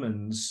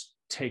humans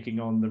taking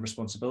on the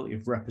responsibility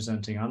of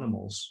representing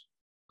animals?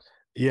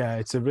 Yeah,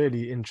 it's a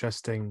really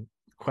interesting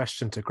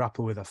question to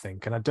grapple with, I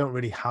think, and I don't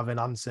really have an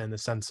answer in the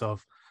sense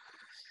of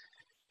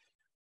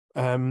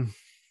I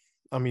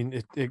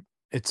mean,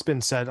 it's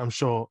been said, I'm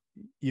sure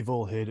you've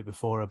all heard it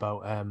before,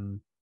 about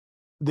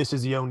this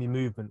is the only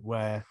movement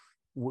where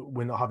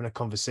we're not having a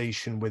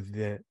conversation with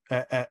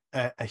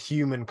a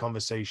human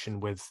conversation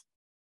with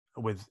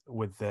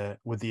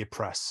the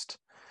oppressed,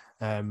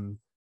 and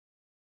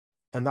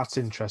that's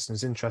interesting.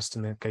 It's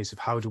interesting in the case of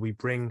how do we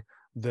bring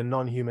the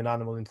non-human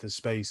animal into the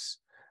space,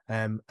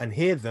 and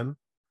hear them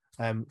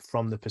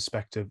from the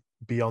perspective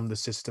beyond the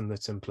system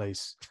that's in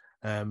place,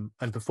 and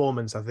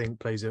performance, I think,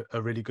 plays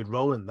a really good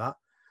role in that,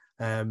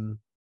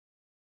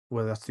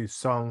 whether that's through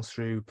songs,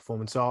 through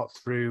performance art,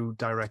 through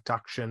direct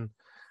action.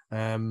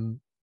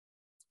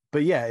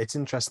 But yeah, it's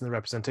interesting, the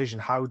representation.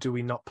 How do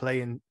we not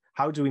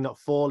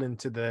fall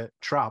into the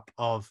trap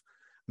of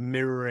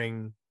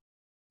mirroring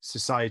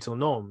societal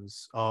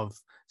norms of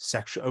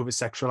over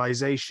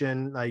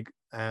sexualization, like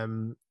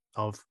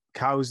of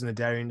cows in the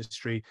dairy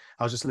industry?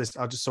 I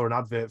just saw an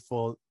advert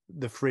for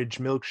the fridge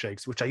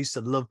milkshakes, which I used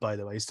to love, by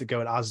the way. I used to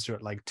go at Asda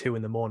at like 2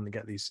 a.m. and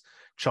get these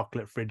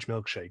chocolate fridge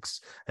milkshakes,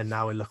 and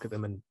now I look at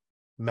them and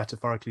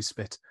metaphorically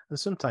spit, and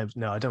sometimes,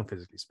 no, I don't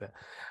physically spit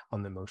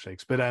on the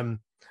milkshakes,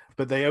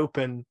 but they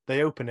open it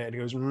and it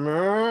goes and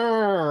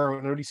a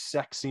really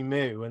sexy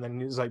moo, and then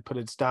it's like put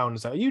it down.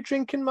 It's like, are you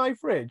drinking my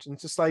fridge? And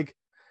it's just like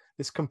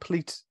this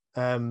complete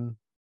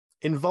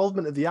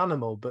involvement of the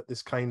animal, but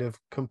this kind of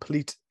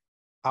complete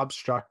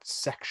abstract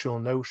sexual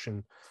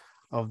notion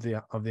of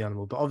the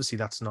animal. But obviously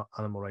that's not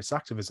animal rights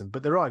activism,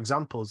 but there are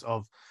examples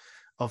of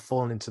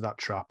falling into that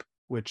trap,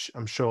 which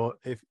I'm sure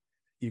if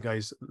you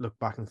guys look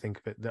back and think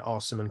of it, there are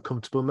some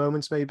uncomfortable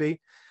moments maybe.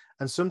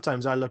 And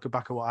sometimes I look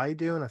back at what I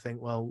do and I think,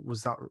 well,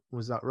 was that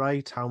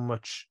right? How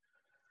much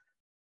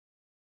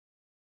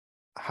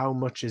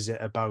is it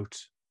about,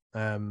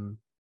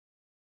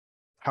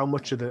 how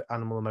much of the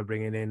animal am I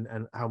bringing in,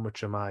 and how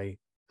much am I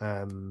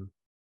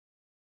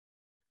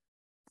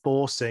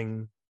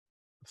forcing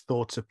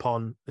thoughts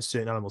upon a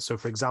certain animal. So,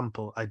 for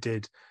example, I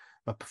did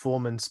a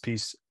performance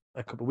piece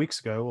a couple of weeks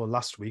ago or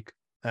last week,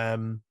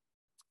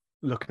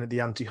 looking at the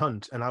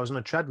anti-hunt, and I was on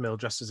a treadmill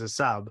dressed as a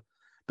sab,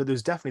 but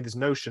there's definitely this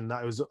notion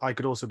that I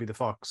could also be the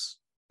fox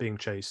being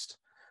chased.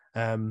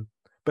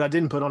 But I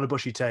didn't put on a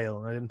bushy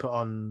tail. I didn't put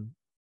on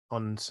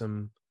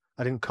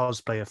I didn't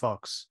cosplay a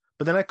fox,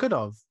 but then I could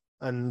have.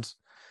 And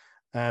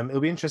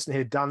it'll be interesting to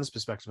hear Daniel's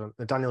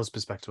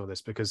perspective on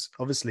this, because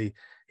obviously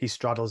he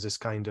straddles this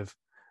kind of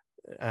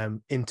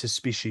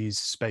interspecies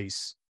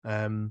space.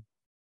 But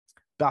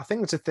I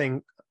think it's a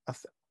thing.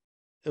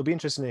 It'll be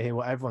interesting to hear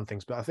what everyone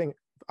thinks, but I think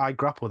I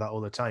grapple with that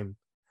all the time,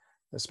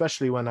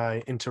 especially when I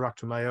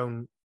interact with my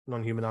own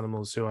non-human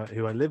animals who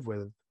I live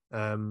with.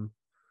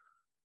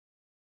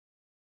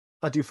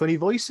 I do funny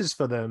voices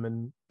for them,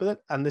 and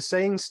they're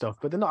saying stuff,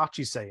 but they're not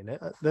actually saying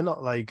it. They're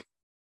not like,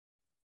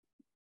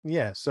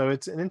 yeah. So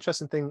it's an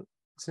interesting thing.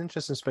 It's an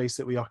interesting space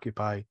that we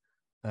occupy,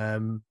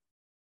 and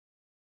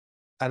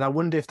I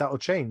wonder if that will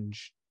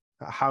change.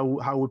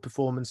 How would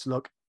performance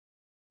look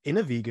in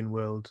a vegan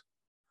world?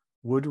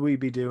 Would we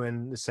be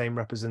doing the same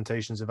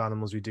representations of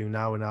animals we do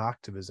now in our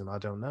activism? I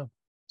don't know.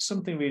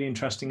 Something really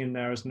interesting in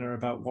there, isn't there,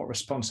 about what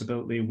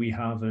responsibility we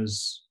have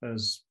as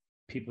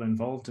people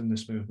involved in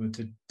this movement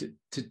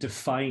to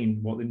define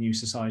what the new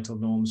societal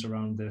norms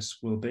around this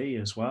will be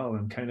as well,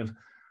 and kind of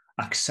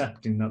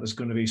accepting that there's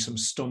going to be some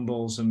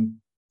stumbles and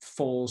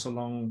falls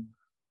along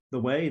the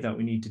way that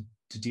we need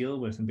to deal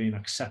with, and being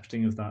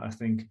accepting of that, I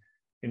think,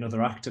 in other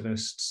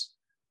activists.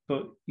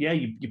 But yeah,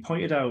 you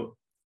pointed out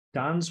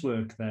Dan's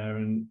work there,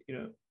 and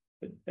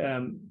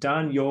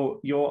Dan,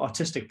 your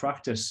artistic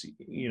practice,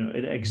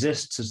 it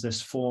exists as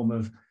this form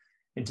of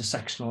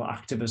intersectional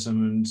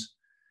activism, and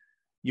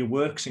your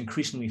work's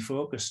increasingly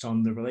focused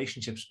on the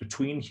relationships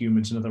between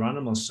humans and other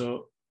animals.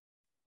 So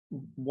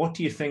what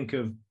do you think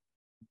of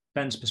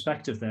Ben's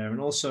perspective there?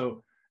 And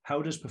also,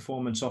 how does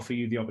performance offer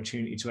you the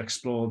opportunity to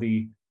explore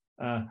the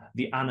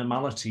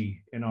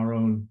animality in our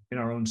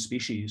own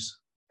species?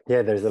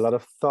 Yeah, there's a lot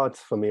of thoughts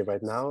for me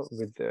right now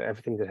with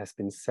everything that has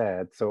been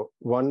said. So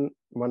one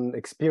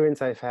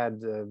experience I've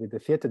had with the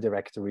theater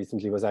director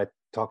recently was I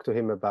talked to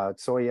him about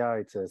Soya.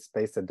 It's a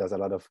space that does a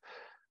lot of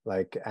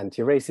like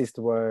anti-racist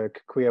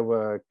work, queer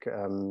work,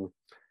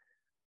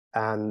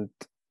 and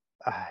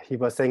he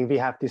was saying we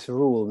have this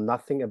rule: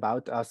 nothing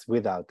about us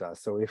without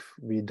us. So if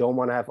we don't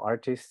want to have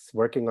artists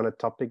working on a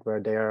topic where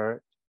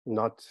they're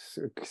not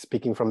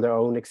speaking from their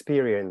own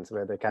experience,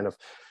 where they're kind of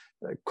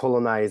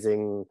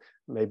colonizing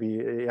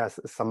maybe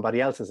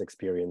somebody else's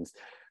experience,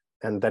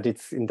 and that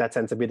it's in that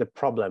sense a bit a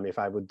problem if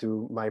I would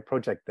do my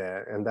project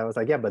there. And I was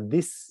like, yeah, but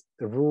this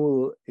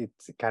rule, it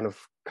kind of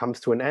comes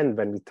to an end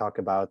when we talk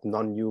about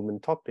non-human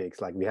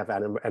topics. Like we have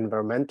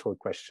environmental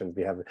questions,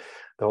 we have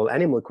the whole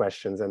animal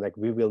questions, and like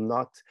we will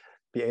not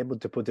be able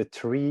to put a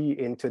tree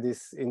into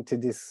this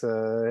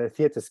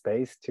theater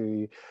space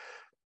to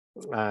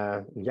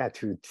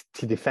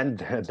defend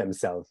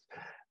themselves.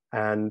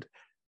 And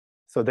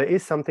so there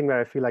is something where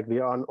I feel like we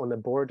are on a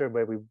border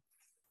where we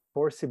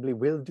forcibly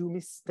will do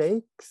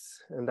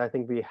mistakes. And I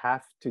think we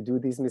have to do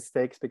these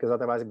mistakes, because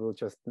otherwise we will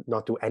just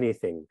not do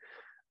anything.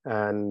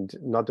 And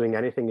not doing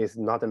anything is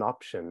not an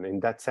option. In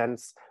that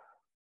sense,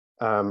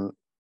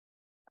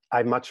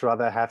 I'd much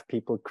rather have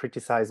people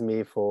criticize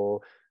me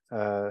for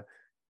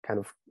kind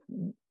of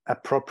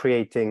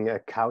appropriating a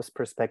cow's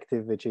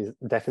perspective, which is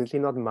definitely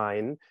not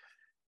mine.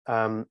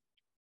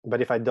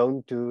 But if I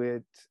don't do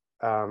it,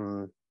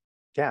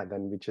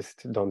 then we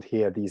just don't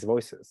hear these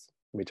voices,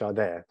 which are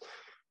there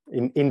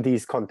in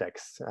these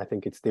contexts. I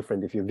think it's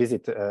different if you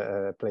visit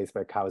a place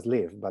where cows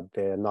live, but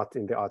they're not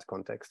in the art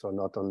context, or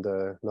not in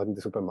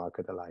the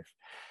supermarket alive.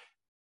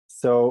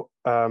 So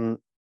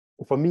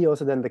for me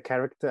also then the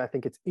character, I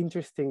think it's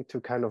interesting to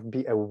kind of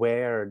be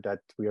aware that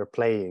we are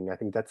playing. I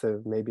think that's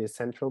maybe a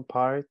central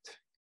part,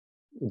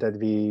 that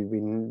we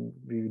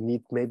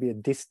need maybe a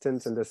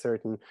distance and a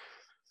certain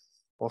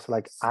also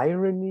like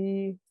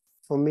irony.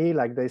 For me,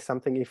 like there's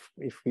something, if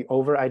we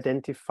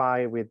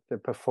over-identify with the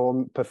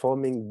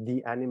performing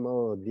the animal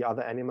or the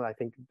other animal, I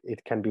think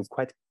it can be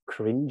quite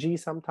cringy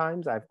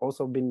sometimes. I've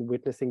also been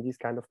witnessing these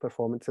kind of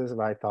performances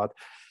where I thought,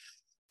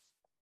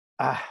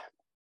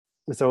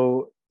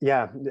 so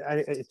yeah,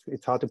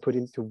 it's hard to put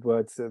into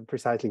words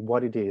precisely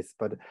what it is,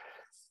 but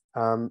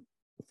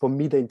for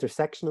me, the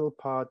intersectional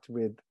part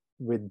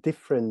with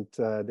different,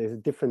 there's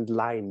different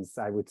lines,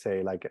 I would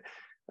say, like,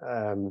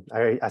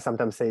 I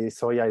sometimes say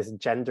Soya is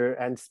gender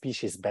and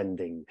species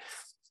bending,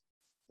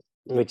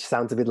 which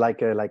sounds a bit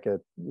like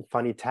a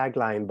funny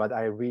tagline, but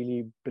I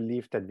really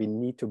believe that we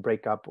need to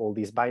break up all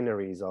these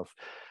binaries of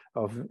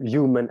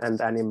human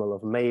and animal,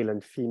 of male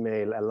and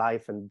female,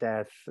 life and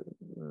death,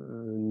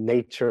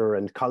 nature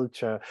and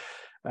culture,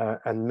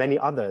 and many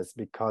others,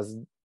 because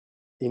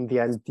in the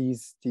end,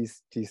 these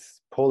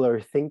polar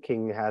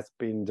thinking has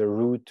been the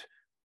root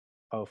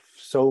of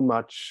so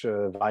much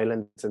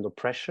violence and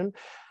oppression.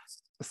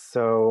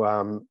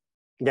 So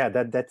yeah,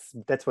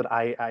 that's what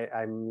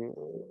I'm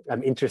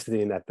interested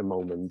in at the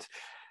moment.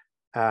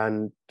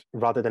 And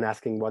rather than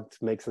asking what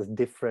makes us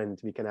different,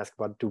 we can ask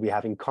what do we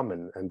have in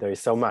common, and there is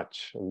so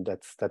much, and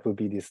that would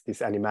be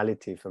this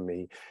animality for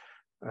me,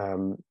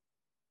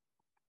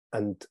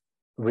 and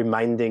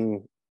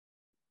reminding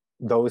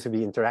those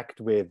we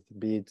interact with,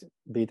 be it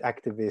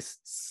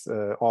activists,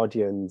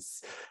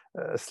 audience,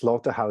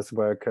 slaughterhouse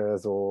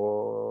workers,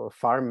 or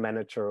farm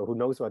manager, or who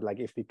knows what. Like,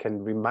 if we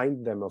can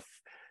remind them of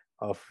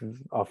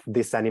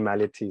this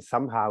animality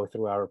somehow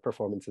through our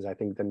performances, I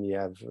think then we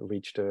have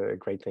reached a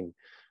great thing.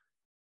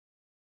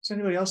 Does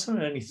anybody else have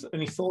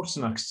any thoughts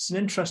on that? 'Cause it's an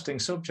interesting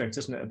subject,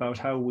 isn't it, about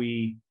how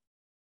we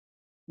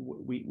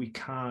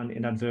can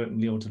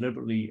inadvertently or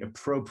deliberately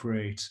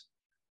appropriate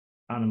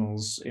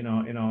animals in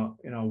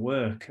our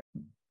work.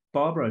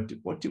 Barbara,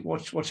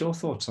 what's your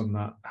thoughts on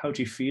that? How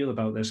do you feel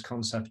about this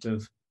concept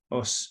of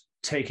us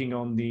taking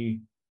on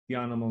the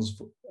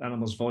animal's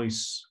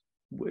voice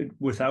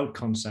without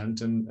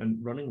consent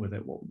and running with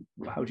it?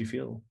 How do you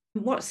feel?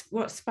 What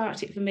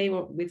sparked it for me,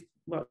 with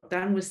what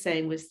Dan was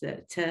saying, was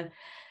that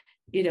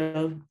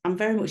I'm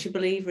very much a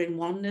believer in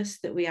oneness,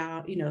 that we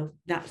are,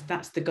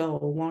 that's the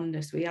goal,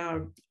 oneness.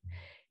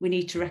 We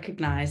need to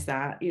recognize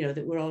that,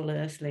 that we're all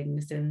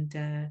earthlings,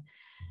 and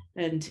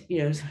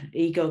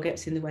ego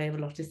gets in the way of a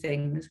lot of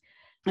things,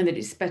 and that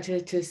it's better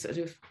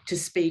to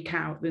speak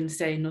out than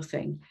say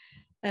nothing.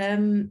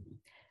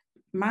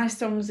 My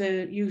songs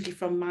are usually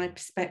from my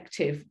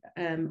perspective.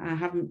 I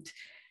haven't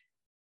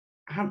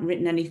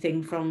written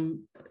anything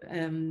from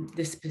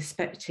this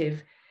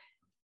perspective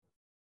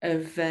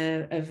of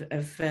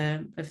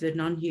the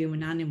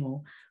non-human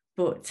animal,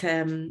 but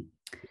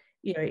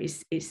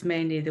it's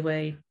mainly the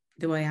way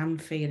I'm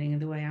feeling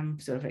and the way I'm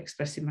sort of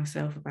expressing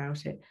myself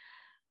about it.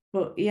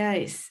 But yeah,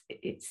 it's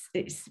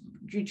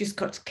you just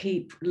got to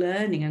keep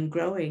learning and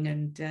growing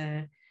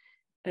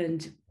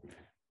and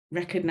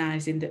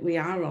recognizing that we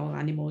are all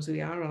animals,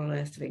 we are all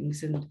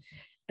earthlings, and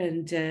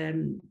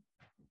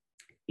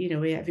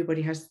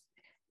everybody has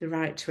the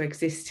right to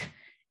exist,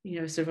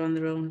 sort of on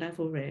their own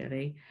level,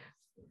 really.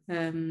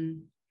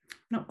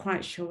 Not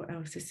quite sure what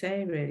else to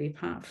say, really,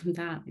 apart from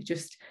that. It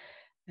just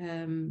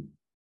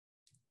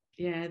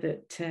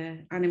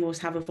that animals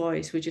have a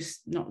voice, we're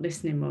just not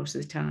listening most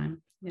of the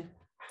time. Yeah.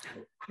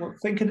 Well,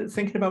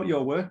 thinking about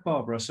your work,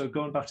 Barbara, so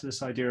going back to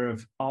this idea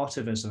of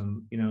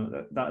artivism,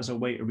 that is a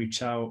way to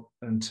reach out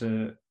and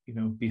to,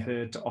 be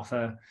heard, to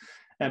offer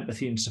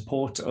empathy and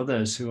support to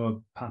others who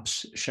are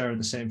perhaps sharing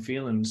the same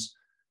feelings.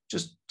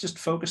 Just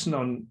focusing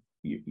on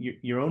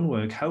your own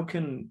work, how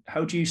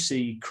do you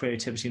see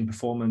creativity and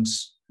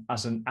performance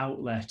as an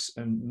outlet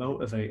and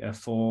motivator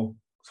for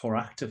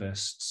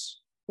activists?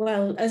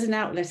 Well, as an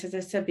outlet, as I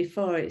said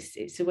before,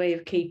 it's a way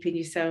of keeping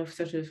yourself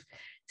sort of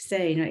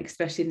sane,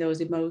 expressing those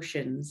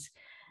emotions,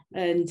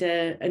 and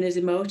as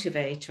a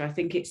motivator, I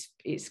think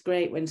it's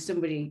great when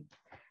somebody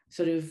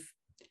sort of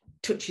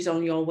touches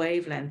on your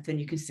wavelength and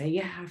you can say,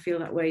 yeah, I feel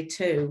that way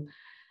too,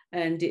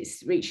 and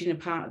it's reaching a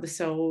part of the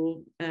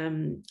soul.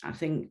 I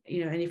think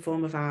any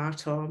form of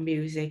art or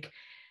music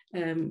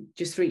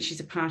just reaches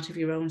a part of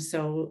your own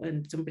soul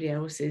and somebody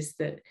else's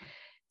that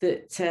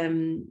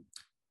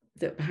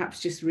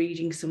perhaps just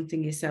reading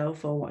something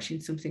yourself or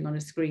watching something on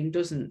a screen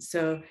doesn't.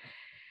 So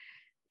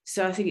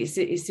I think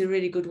it's a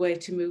really good way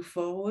to move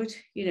forward,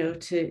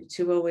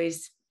 to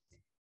always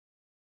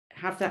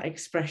have that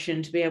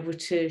expression, to be able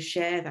to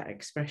share that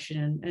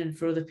expression, and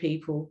for other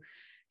people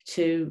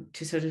to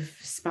sort of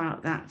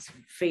spark that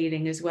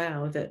feeling as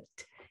well, that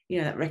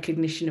that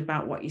recognition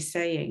about what you're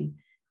saying.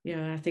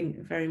 I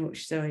think very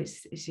much so.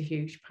 It's a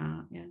huge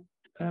part. Yeah.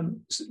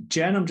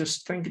 Jen, I'm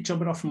just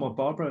jumping off from what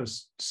Barbara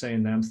was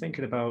saying there. I'm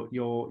thinking about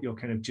your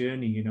kind of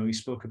journey. You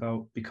spoke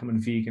about becoming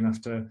vegan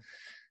after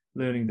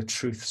learning the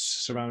truths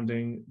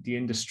surrounding the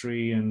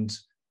industry and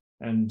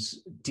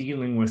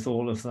dealing with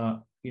all of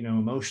that,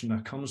 emotion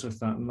that comes with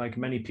that. And like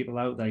many people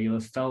out there, you'll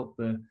have felt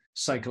the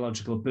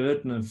psychological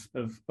burden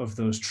of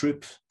those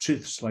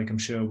truths, like I'm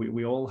sure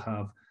we all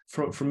have.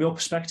 From your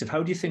perspective,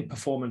 how do you think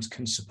performance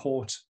can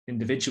support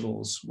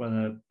individuals,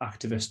 whether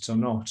activists or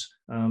not,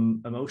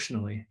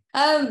 emotionally?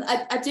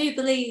 I do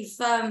believe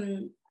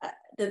that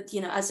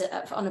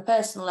on a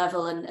personal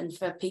level, and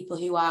for people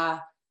who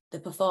are the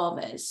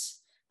performers,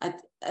 I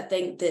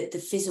think that the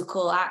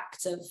physical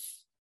act of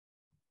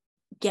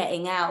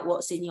getting out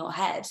what's in your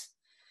head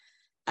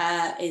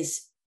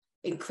is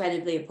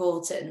incredibly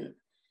important.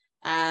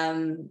 That's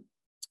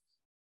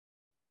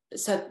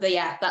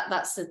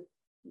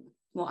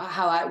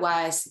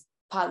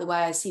partly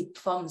why I see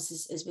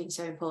performance as being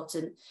so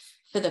important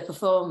for the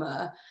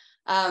performer.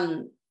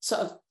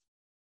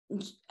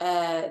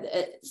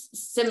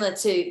 Similar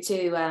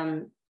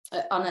to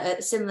on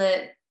a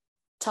similar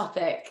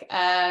topic,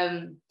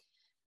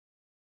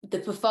 the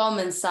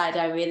performance side,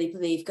 I really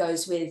believe,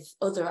 goes with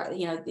other,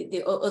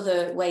 the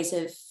other ways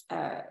of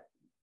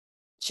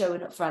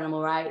showing up for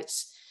animal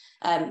rights.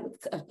 I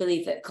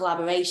believe that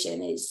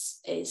collaboration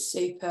is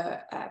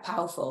super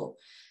powerful.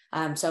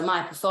 So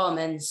my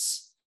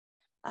performance,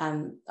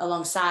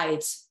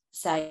 alongside,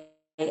 say,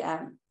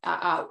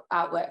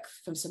 artwork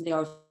from somebody,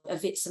 or a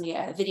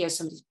video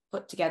somebody's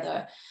put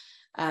together,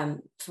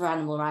 for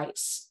animal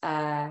rights.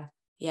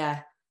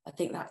 Yeah, I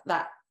think that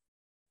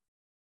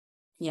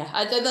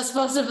that's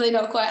possibly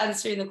not quite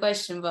answering the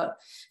question, but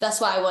that's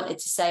what I wanted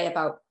to say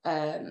about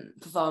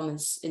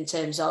performance in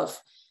terms of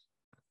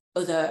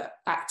other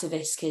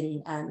activists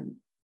can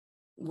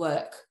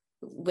work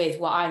with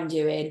what I'm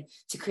doing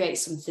to create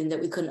something that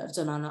we couldn't have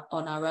done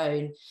on our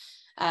own.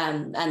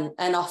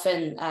 And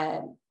often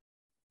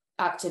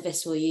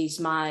activists will use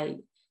my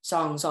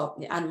songs or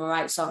animal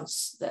rights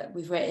songs that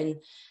we've written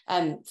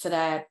for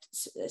their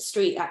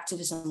street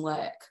activism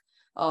work,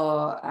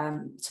 or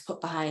to put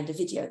behind a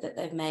video that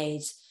they've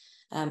made,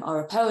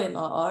 or a poem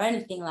or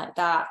anything like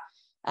that.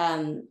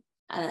 And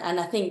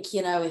I think,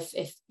 you know,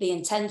 if the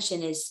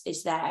intention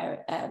is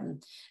there,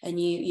 and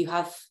you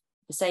have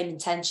the same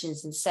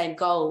intentions and the same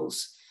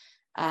goals,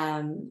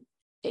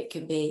 it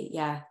can be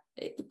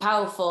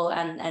powerful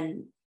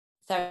and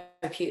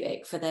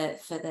therapeutic for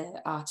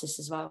the artists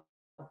as well,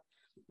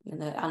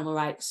 and the animal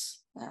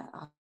rights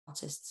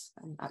artists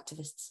and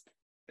activists.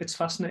 It's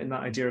fascinating,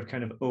 that idea of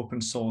kind of open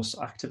source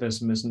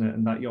activism, isn't it?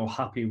 And that you're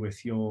happy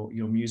with your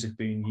music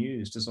being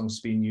used, as long as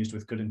it's being used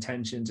with good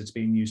intentions, it's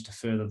being used to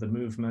further the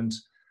movement.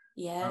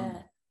 Yeah.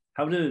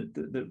 How do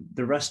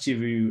the rest of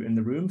you in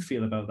the room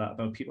feel about that,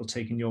 about people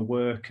taking your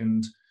work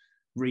and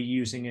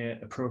reusing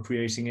it,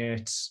 appropriating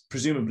it,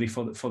 presumably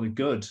for the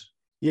good?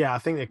 Yeah, I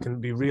think there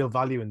can be real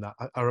value in that.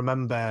 I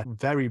remember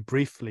very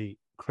briefly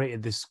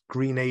created this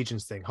green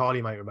agents thing.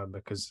 Harley might remember,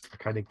 because I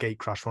kind of gate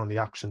crashed one of the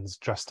actions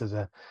dressed as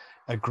a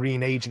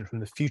green agent from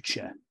the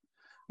future.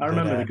 I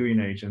remember the green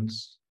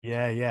agents.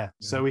 Yeah.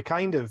 So we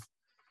kind of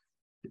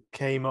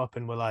came up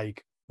and were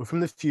like, we're from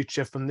the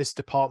future, from this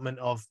department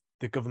of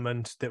the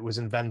government that was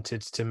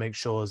invented to make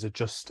sure there's a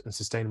just and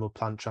sustainable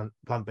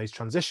plant-based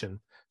transition.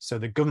 So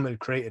the government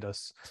created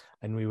us,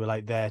 and we were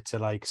like there to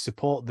like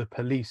support the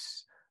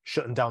police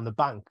shutting down the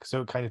bank.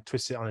 So it kind of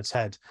twists it on its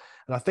head.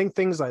 And I think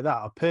things like that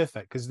are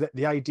perfect, because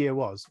the idea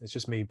was, it's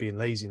just me being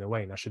lazy in a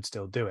way, and I should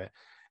still do it,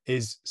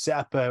 is set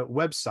up a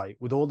website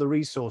with all the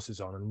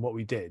resources on and what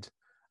we did,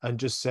 and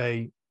just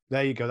say,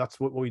 there you go, that's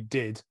what we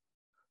did,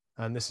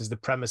 and this is the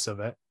premise of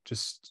it,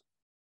 just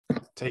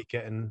take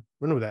it and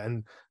run with it.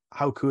 And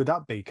how cool would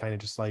that be? Kind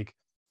of just like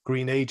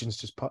green agents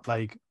just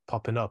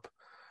popping up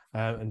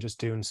and just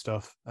doing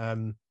stuff.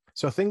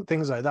 So I think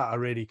things like that are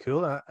really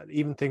cool.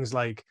 Even things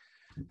like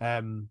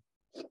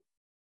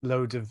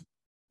loads of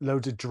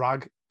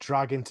drag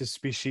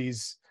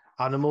interspecies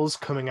animals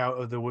coming out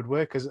of the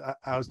woodwork. Because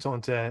I was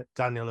talking to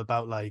Daniel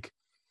about, like,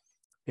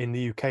 in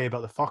the UK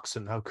about the fox,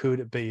 and how cool would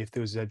it be if there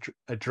was a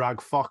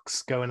drag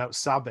fox going out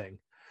sabbing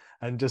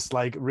and just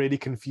like really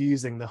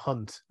confusing the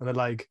hunt, and they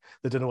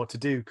don't know what to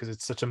do because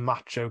it's such a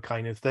macho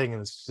kind of thing,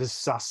 and it's this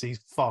sassy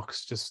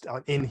fox just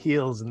in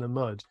heels in the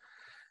mud.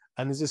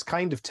 And there's this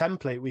kind of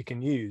template we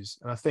can use,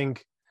 and I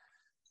think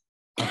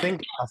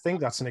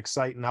that's an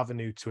exciting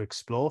avenue to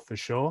explore for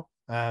sure.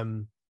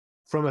 From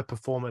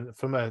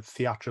a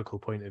theatrical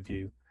point of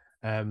view,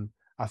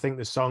 I think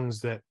the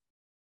songs that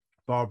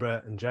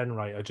Barbara and Jen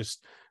write are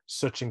just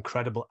such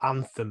incredible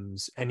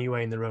anthems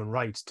anyway in their own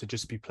right, to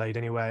just be played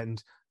anywhere,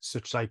 and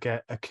such like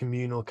a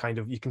communal kind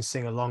of, you can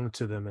sing along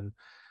to them,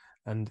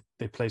 and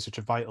they play such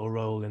a vital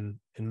role in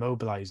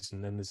mobilizing.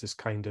 And then there's this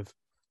kind of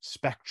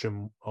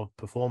spectrum of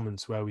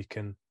performance where we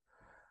can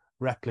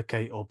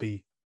replicate or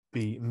be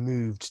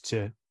moved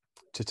to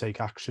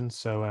take action.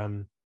 So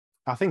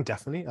I think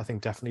definitely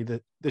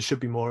that there should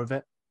be more of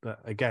it. But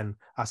again,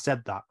 I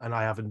said that and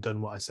I haven't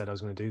done what I said I was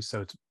going to do,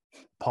 so it's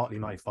partly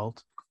my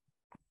fault.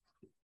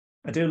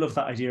 I do love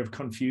that idea of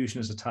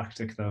confusion as a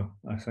tactic, though.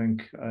 I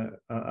think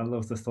I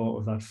love the thought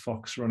of that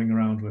fox running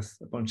around with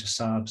a bunch of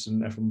sabs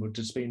and everyone would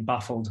just being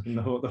baffled, and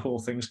the whole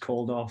thing's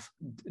called off.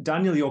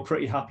 Daniel, you're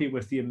pretty happy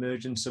with the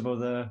emergence of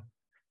other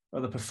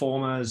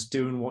performers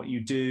doing what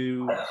you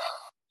do?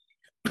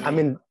 I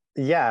mean,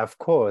 yeah, of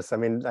course. I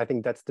mean, I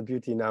think that's the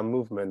beauty in our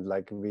movement.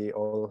 Like, we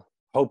all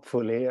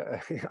hopefully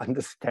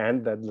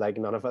understand that, like,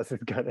 none of us is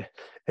gonna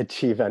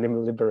achieve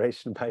animal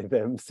liberation by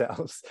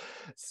themselves.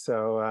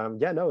 So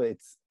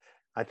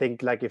I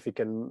think, like, if we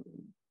can,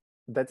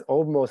 that's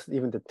almost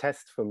even the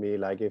test for me.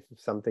 Like, if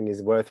something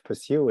is worth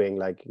pursuing,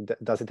 like,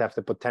 does it have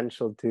the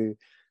potential to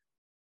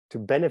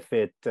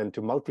benefit and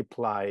to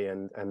multiply?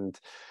 And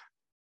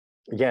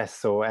yes,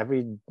 so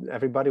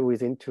everybody who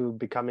is into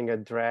becoming a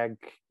drag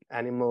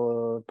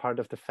animal part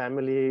of the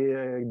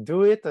family,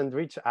 do it and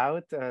reach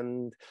out.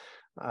 And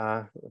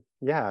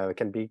it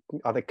can be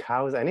other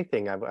cows,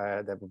 anything.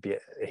 That would be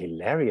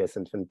hilarious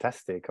and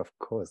fantastic, of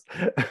course.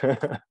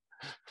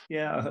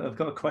 Yeah, I've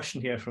got a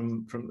question here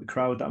from the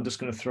crowd that I'm just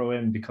going to throw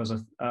in, because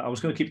I was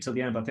going to keep it till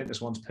the end, but I think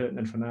this one's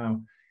pertinent for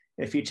now.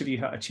 If each of you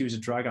had to choose a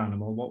drag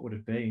animal, what would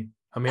it be?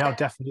 I mean, I'll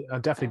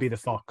definitely be the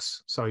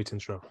fox. Sorry to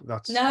interrupt.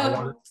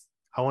 No.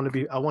 I want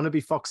to be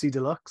Foxy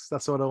Deluxe.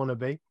 That's what I want to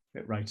be.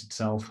 It writes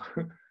itself.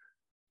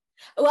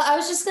 Well, I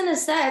was just going to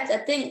say, I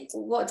think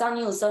what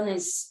Daniel's done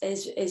is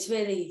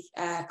really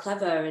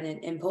clever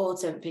and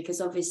important, because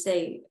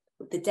obviously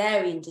the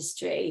dairy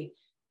industry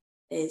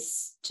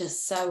is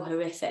just so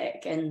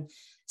horrific and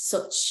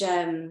such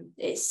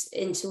it's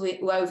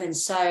interwoven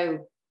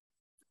so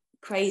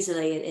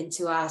crazily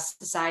into our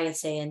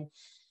society and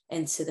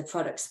into the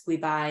products we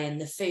buy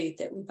and the food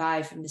that we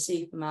buy from the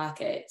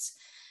supermarkets.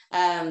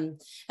 And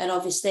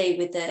obviously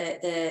with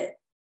the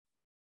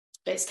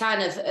it's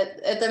kind of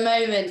at the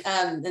moment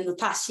in the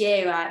past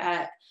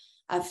year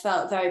I've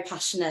felt very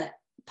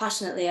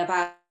passionately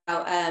about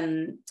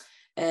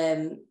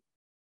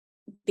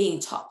being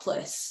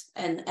topless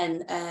and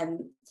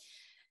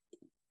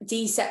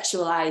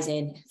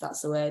desexualizing, if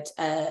that's the word,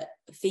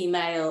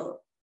 female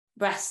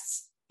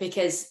breasts,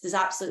 because there's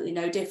absolutely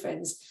no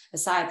difference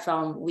aside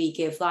from we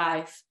give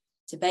life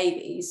to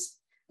babies.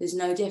 There's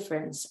no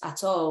difference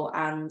at all,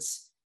 and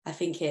I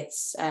think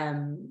it's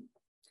how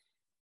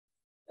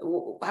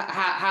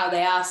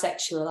they are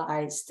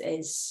sexualized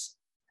is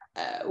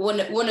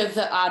one of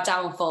our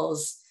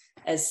downfalls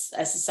as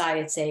a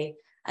society.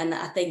 And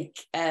I think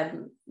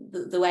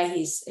the way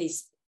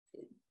he's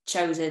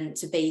chosen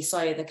to be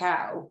Sawyer the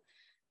cow,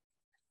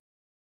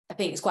 I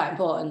think it's quite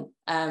important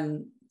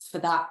for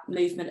that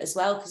movement as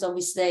well, because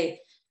obviously,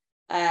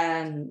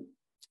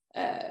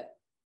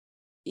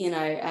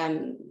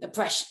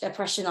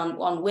 oppression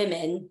on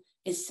women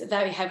is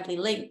very heavily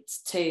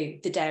linked to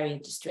the dairy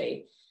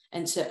industry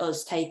and to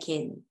us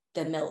taking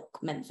the milk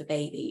meant for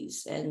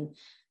babies and,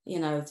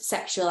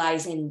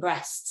 sexualizing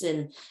breasts.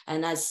 And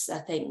as I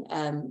think,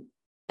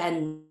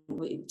 Ben,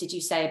 did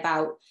you say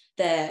about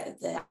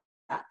the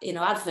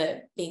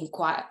advert being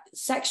quite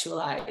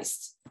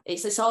sexualized?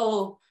 It's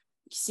all,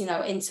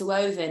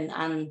 interwoven.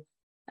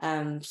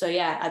 And so,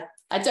 yeah,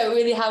 I don't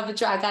really have a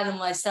drag animal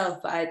myself,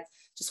 but I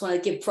just want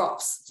to give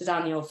props to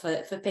Daniel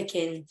for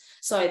picking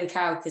Sawyer the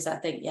cow, because I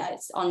think, yeah,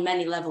 it's on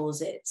many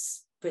levels,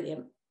 it's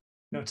brilliant.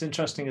 No, it's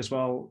interesting as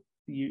well.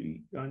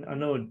 I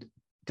know,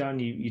 Dan,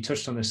 you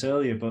touched on this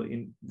earlier, but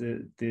in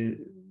the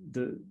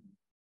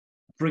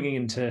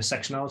bringing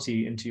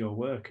intersectionality into your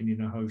work,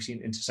 and how you've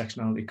seen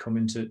intersectionality come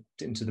into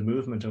the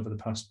movement over the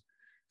past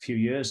few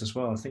years as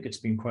well. I think it's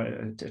been quite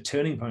a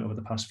turning point over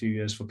the past few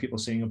years for people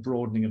seeing a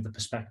broadening of the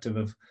perspective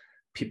of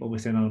people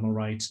within animal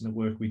rights and the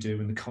work we do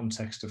in the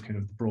context of kind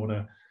of the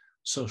broader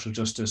social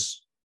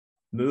justice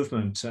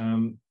movement.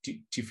 Do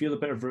you feel a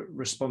bit of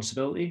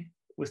responsibility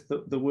with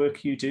the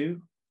work you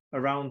do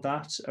around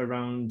that,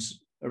 around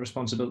a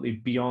responsibility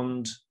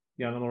beyond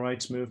the animal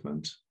rights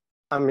movement?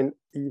 I mean,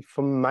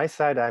 from my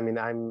side, I'm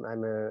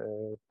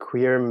a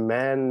queer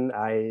man.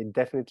 I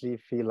definitely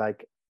feel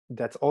like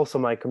that's also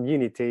my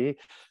community.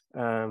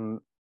 And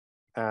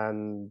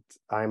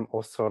I'm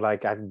also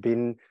like, I've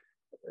been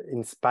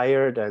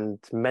inspired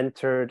and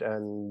mentored,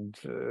 and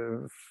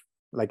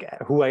like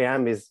who I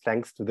am is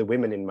thanks to the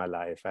women in my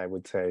life, I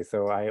would say.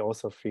 So I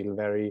also feel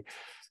very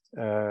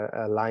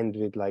aligned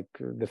with like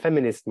the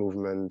feminist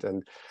movement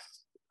and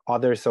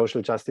other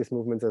social justice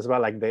movements as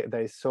well. Like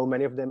there's so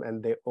many of them,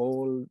 and they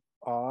all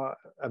are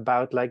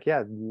about like,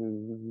 yeah,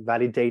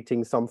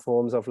 validating some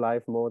forms of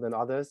life more than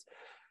others.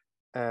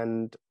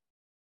 And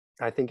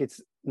I think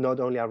it's not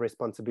only our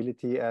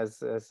responsibility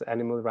as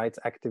animal rights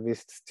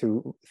activists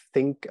to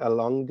think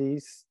along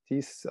these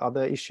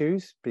other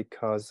issues,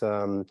 because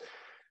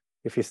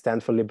if we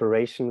stand for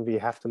liberation, we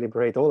have to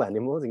liberate all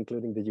animals,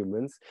 including the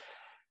humans.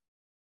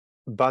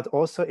 But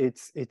also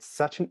it's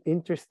such an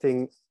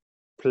interesting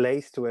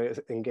place to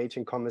engage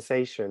in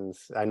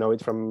conversations. I know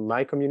it from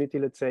my community.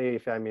 Let's say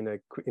if I'm in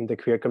the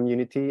queer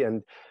community,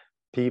 and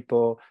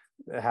people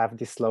have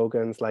these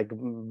slogans like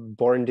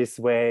 "born this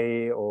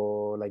way,"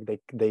 or like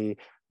the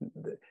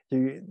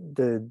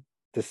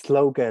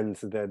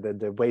slogans,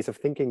 the ways of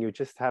thinking. You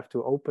just have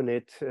to open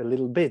it a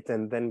little bit,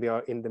 and then we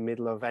are in the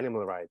middle of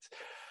animal rights.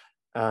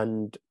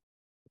 And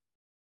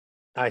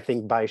I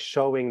think by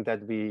showing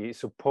that we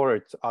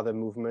support other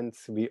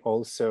movements, we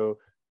also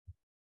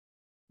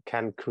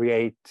can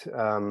create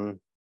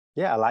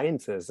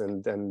alliances,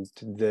 and I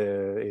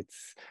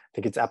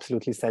think it's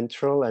absolutely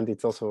central, and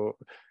it also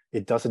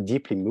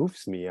deeply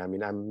moves me. I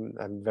mean,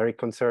 I'm very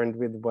concerned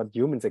with what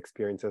humans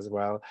experience as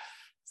well.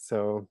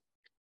 So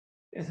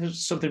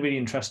there's something really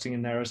interesting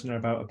in there, isn't there,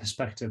 about a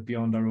perspective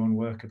beyond our own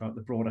work, about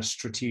the broader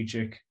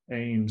strategic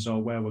aims or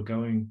where we're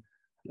going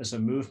as a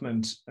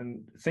movement.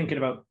 And thinking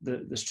about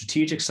the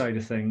strategic side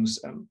of things,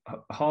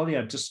 Harley,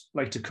 I'd just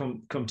like to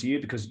come to you,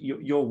 because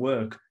your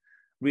work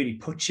really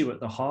puts you at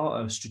the heart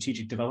of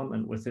strategic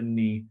development within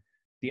the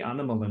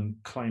animal and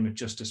climate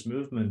justice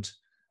movement.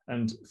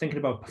 And thinking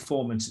about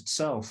performance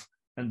itself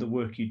and the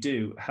work you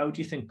do, how do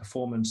you think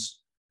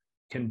performance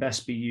can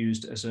best be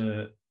used as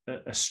a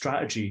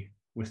strategy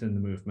within the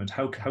movement?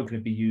 How can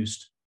it be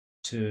used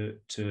to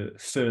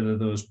further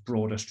those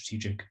broader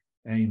strategic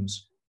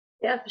aims?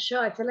 Yeah, for sure.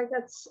 I feel like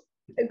that's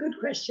a good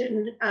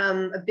question,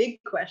 a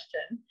big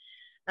question.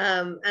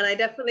 And I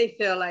definitely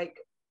feel like,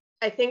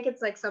 I think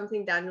it's like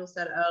something Daniel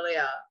said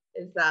earlier,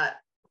 is that,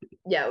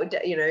 yeah,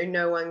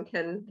 no one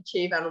can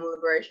achieve animal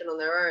liberation on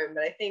their own.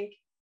 But I think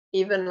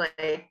even like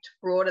to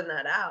broaden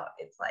that out,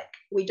 it's like,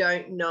 we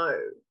don't know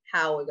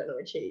how we're going to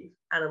achieve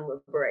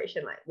animal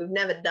liberation. Like, we've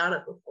never done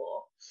it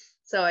before.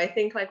 So I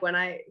think like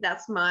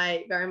that's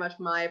very much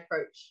my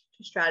approach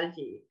to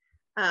strategy.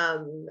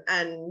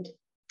 And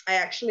I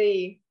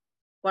actually,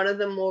 one of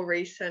the more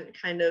recent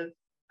kind of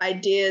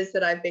ideas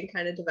that I've been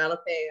kind of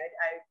developing,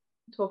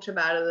 I talked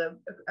about at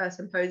a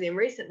symposium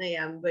recently,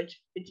 which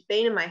it's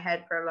been in my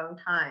head for a long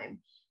time,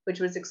 which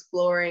was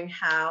exploring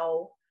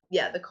how,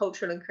 the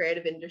cultural and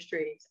creative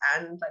industries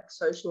and like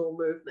social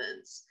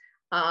movements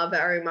are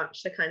very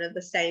much the kind of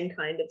the same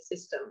kind of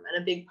system.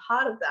 And a big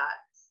part of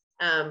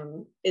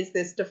that is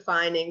this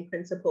defining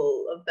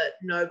principle of that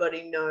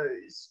nobody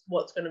knows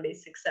what's going to be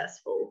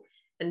successful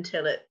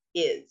until it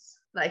is.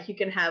 Like, you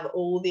can have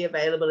all the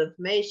available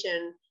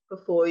information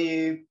before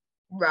you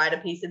write a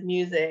piece of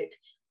music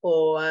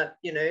or,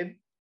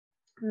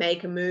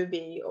 make a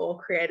movie or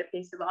create a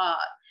piece of art.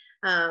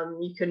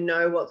 You can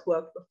know what's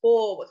worked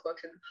before, what's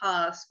worked in the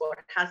past, what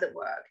hasn't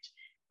worked.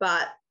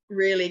 But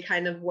really,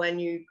 kind of when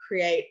you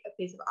create a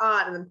piece of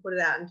art and then put it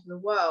out into the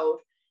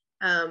world,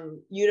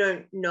 you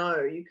don't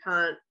know. You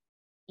can't.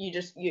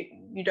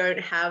 You don't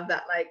have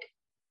that like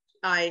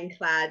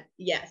ironclad,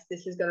 yes,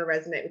 this is going to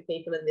resonate with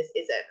people and this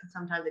isn't. And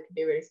sometimes it can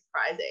be really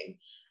surprising.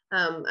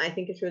 I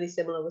think it's really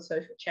similar with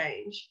social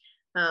change,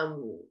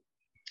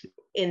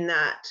 in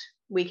that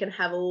we can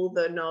have all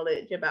the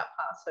knowledge about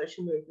past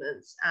social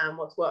movements,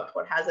 what's worked,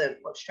 what hasn't,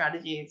 what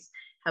strategies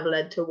have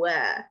led to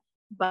where.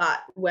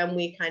 But when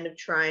we kind of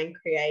try and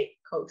create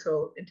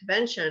cultural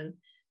intervention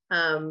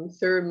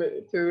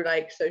through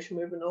like social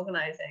movement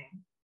organizing,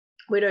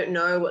 we don't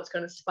know what's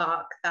going to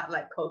spark that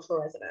like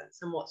cultural resonance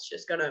and what's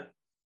just going to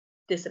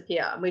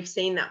disappear. And we've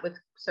seen that with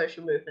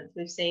social movements.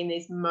 We've seen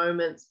these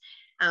moments,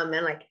 and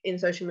like in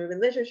social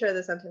movement literature,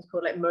 they're sometimes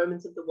called like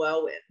moments of the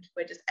whirlwind,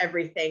 where just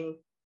everything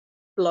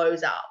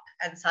blows up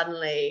and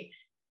suddenly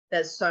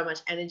there's so much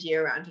energy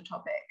around a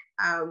topic.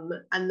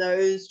 And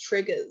those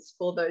triggers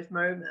for those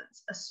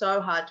moments are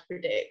so hard to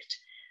predict.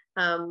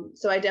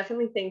 So I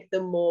definitely think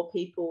the more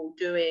people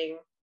doing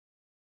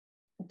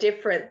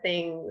different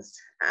things,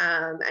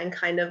 and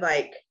kind of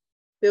like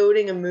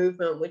building a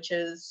movement which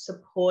is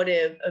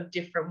supportive of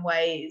different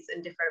ways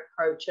and different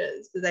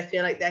approaches, because I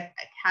feel like there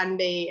can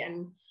be,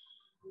 and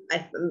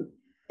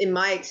in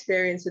my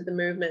experience with the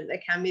movement,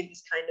 there can be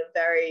this kind of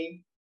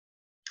very,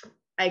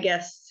 I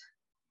guess,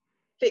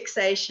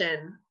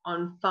 fixation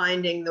on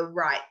finding the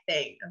right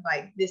thing of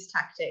like, this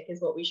tactic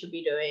is what we should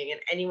be doing and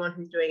anyone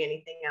who's doing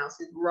anything else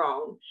is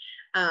wrong.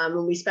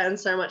 And we spend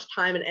so much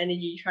time and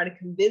energy trying to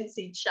convince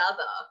each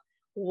other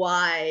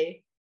why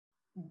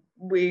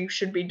we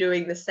should be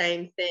doing the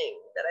same thing,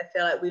 that I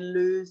feel like we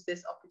lose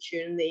this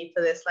opportunity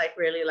for this like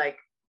really like,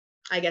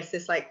 I guess,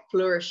 this like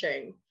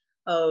flourishing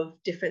of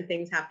different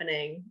things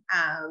happening,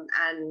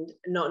 and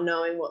not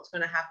knowing what's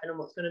going to happen and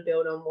what's going to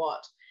build on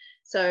what.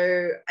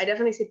 So I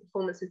definitely see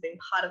performance as being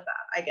part of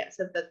that, I guess,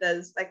 of that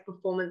there's like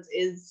performance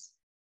is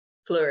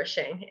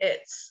flourishing.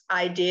 It's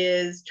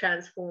ideas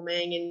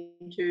transforming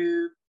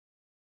into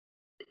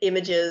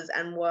images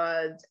and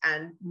words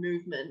and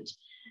movement.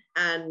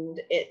 And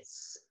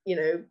it's,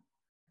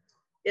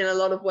 in a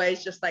lot of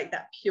ways, just like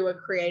that pure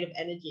creative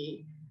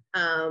energy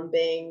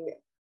being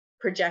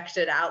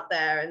projected out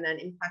there and then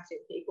impacting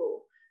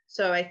people.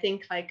 So I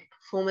think like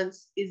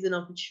performance is an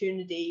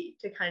opportunity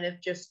to kind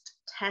of just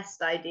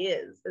test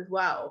ideas as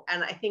well.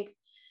 And I think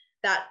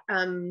that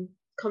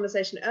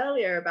conversation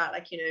earlier about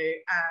like,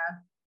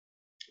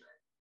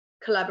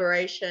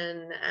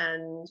 collaboration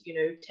and,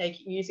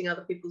 using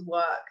other people's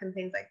work and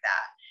things like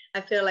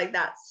that, I feel like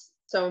that's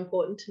so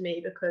important to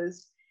me,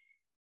 because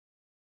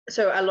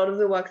so a lot of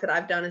the work that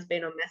I've done has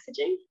been on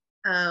messaging,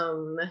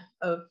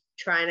 of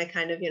trying to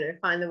kind of,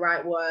 find the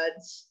right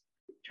words,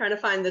 trying to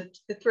find the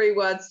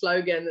 3-word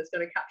slogan that's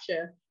going to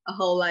capture a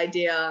whole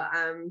idea,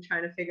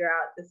 trying to figure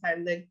out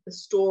the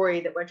story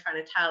that we're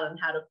trying to tell and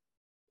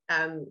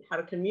how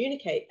to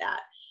communicate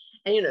that.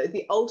 And,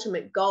 the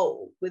ultimate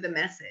goal with a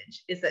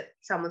message is that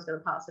someone's going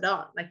to pass it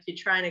on. Like, you're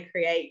trying to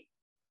create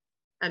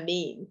a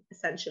meme,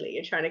 essentially.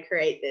 You're trying to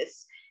create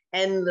this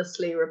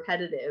endlessly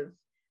repetitive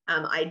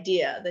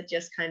idea that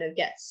just kind of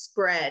gets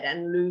spread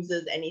and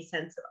loses any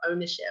sense of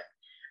ownership.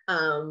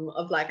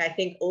 Of like, I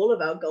think all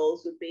of our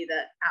goals would be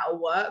that our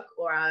work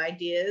or our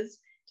ideas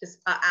just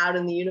are out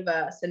in the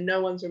universe and no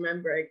one's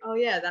remembering, oh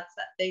yeah, that's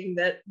that thing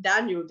that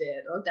Daniel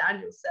did or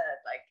Daniel said.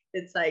 Like,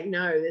 it's like,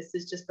 no, this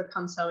has just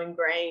become so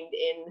ingrained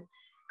in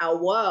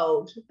our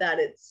world that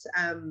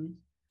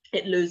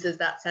it loses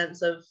that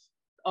sense of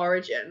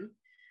origin.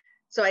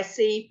 So I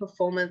see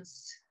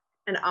performance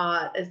and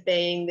art as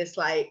being this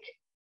like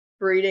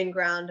breeding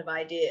ground of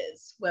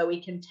ideas where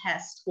we can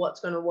test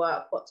what's going to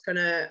work, what's going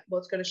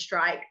to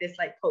strike this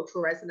like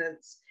cultural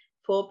resonance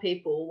for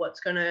people, what's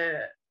going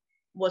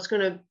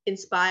to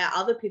inspire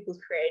other people's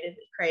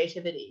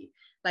creativity.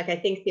 Like, I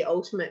think the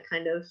ultimate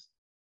kind of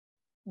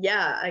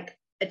like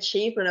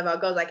achievement of our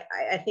goals, like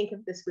I think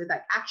of this with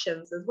like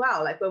actions as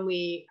well. Like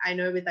I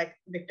know with like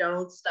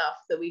McDonald's stuff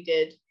that we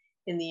did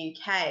in the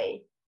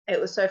UK, it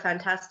was so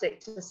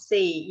fantastic to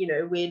see,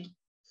 we'd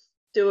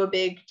do a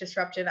big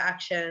disruptive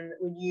action,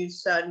 would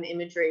use certain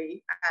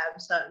imagery,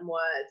 certain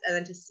words, and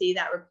then to see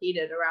that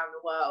repeated around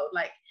the world,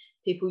 like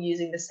people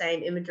using the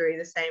same imagery,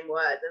 the same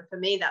words. And for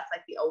me, that's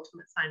like the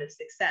ultimate sign of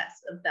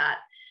success, of that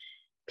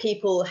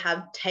people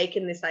have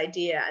taken this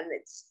idea and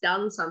it's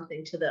done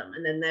something to them,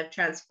 and then they've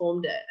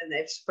transformed it and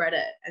they've spread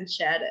it and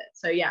shared it.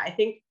 So yeah, I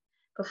think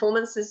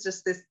performance is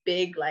just this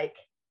big, like,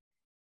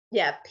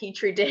 yeah,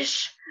 petri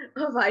dish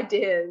of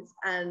ideas,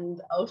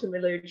 and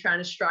ultimately trying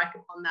to strike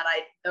upon that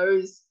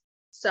those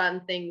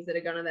certain things that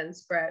are going to then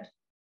spread.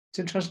 It's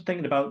interesting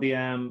thinking about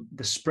the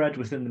spread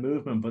within the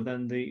movement, but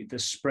then the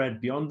spread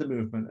beyond the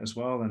movement as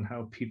well, and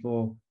how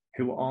people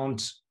who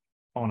aren't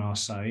on our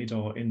side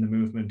or in the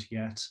movement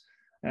yet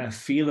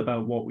feel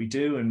about what we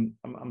do. And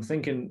I'm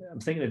thinking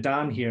of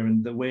Dan here,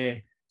 and the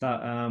way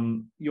that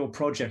your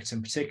projects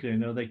in particular, you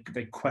know,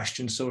 they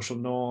question social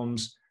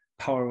norms,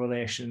 power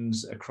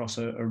relations across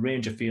a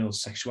range of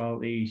fields: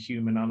 sexuality,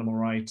 human, animal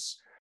rights.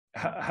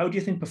 How do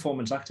you think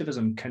performance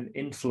activism can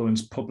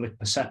influence public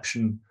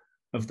perception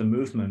of the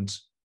movement?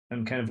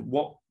 And kind of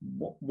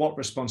what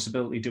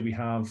responsibility do we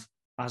have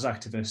as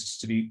activists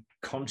to be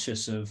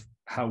conscious of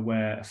how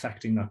we're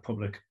affecting that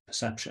public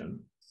perception?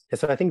 Yeah,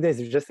 so I think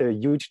there's just a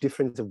huge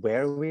difference of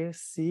where we're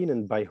seen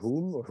and by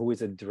whom or who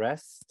is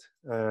addressed.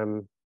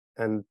 And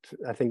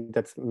I think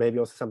that's maybe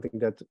also something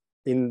that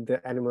in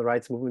the animal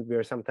rights movement, we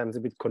are sometimes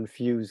a bit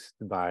confused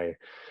by.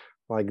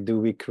 Like, do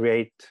we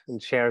create and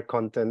share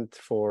content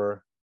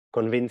for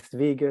convinced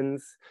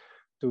vegans?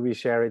 Do we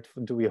share it?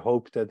 Do we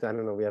hope that, I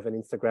don't know, we have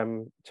an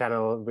Instagram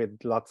channel with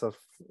lots of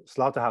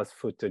slaughterhouse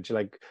footage,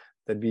 like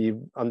that we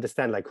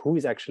understand like who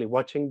is actually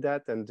watching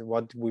that and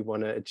what we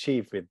want to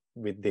achieve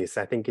with this?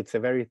 I think it's a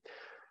very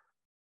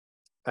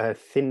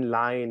thin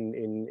line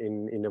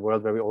in a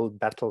world where we all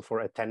battle for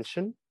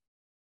attention.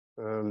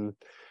 I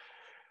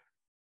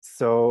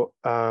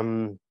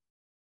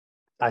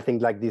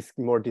think like these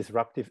more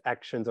disruptive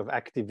actions of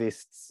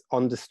activists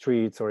on the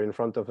streets or in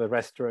front of a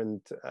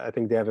restaurant, I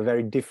think they have a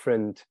very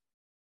different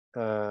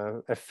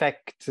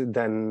effect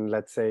than,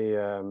 let's say,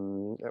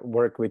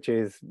 work which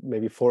is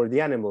maybe for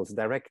the animals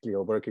directly,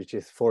 or work which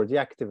is for the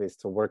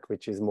activists, or work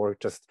which is more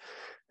just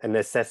a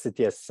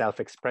necessity as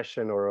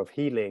self-expression or of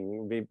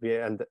healing.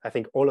 And I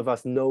think all of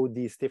us know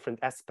these different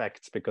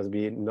aspects because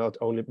we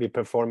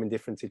perform in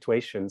different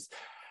situations.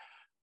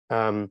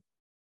 For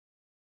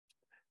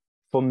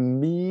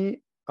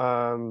me,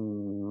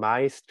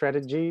 my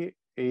strategy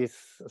is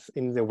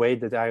in the way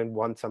that I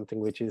want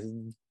something which is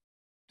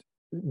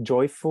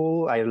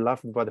joyful. I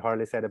loved what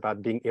Harley said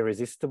about being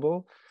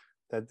irresistible.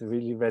 That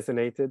really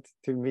resonated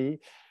to me,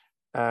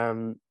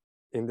 in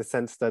the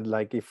sense that,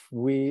 like, if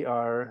we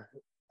are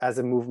as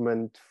a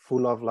movement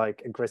full of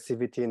like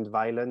aggressivity and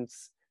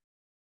violence,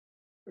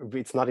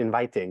 it's not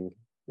inviting.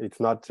 It's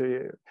not.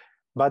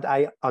 But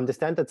I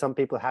understand that some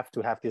people have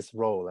to have this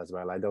role as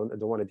well. I don't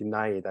want to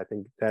deny it. I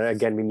think there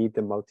again we need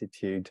the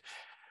multitude.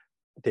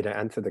 Did I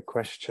answer the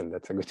question?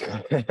 That's a good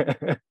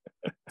one.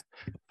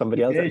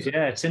 Somebody else?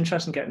 Yeah, it's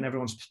interesting getting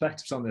everyone's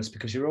perspectives on this,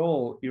 because you're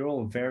all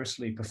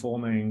variously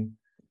performing,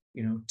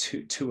 you know,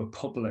 to a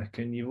public,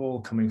 and you're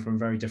all coming from a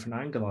very different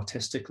angle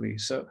artistically.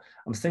 So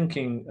I'm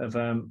thinking of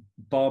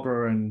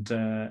Barbara and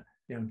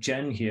you know,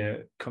 Jen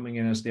here coming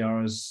in as they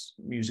are as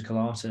musical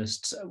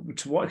artists.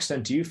 To what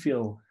extent do you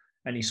feel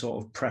any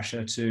sort of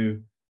pressure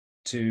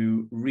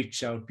to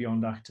reach out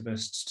beyond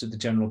activists to the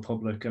general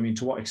public? I mean,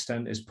 to what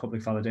extent is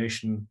public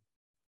validation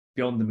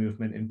beyond the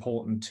movement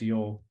important to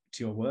your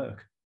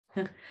work?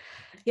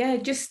 Yeah,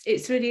 just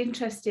it's really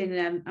interesting.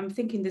 I'm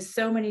thinking there's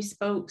so many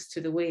spokes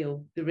to the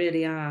wheel, there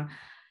really are.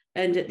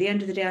 And at the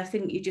end of the day, I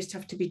think you just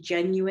have to be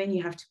genuine.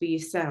 You have to be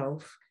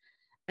yourself,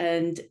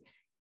 and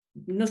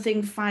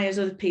nothing fires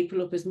other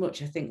people up as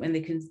much, I think, when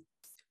they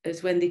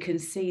can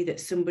see that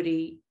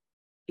somebody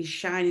is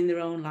shining their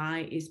own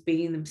light, is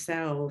being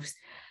themselves,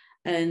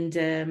 and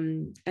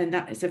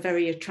that is a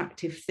very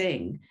attractive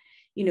thing.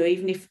 You know,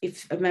 even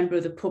if a member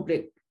of the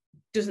public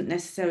doesn't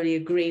necessarily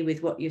agree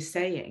with what you're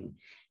saying,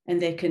 and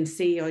they can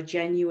see you're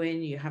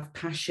genuine, you have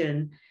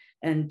passion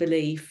and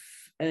belief,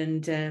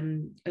 and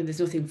there's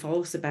nothing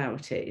false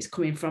about it. It's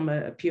coming from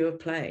a pure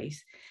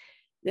place.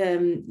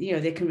 You know,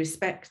 they can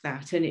respect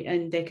that,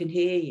 and they can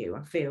hear you,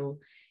 I feel.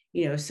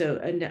 You know, so,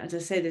 and as I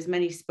say, there's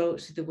many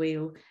spokes to the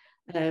wheel.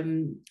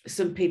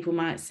 Some people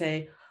might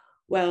say,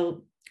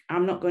 well,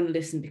 I'm not going to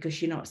listen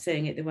because you're not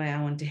saying it the way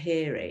I want to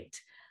hear it.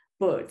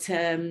 But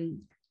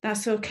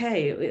that's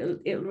okay.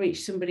 It'll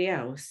reach somebody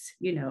else,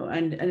 you know,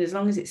 and as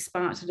long as it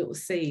sparks a little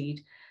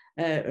seed,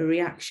 a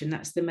reaction,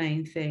 that's the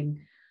main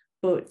thing.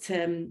 But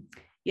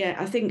yeah,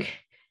 I think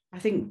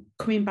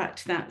coming back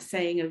to that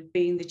saying of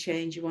being the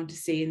change you want to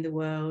see in the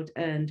world,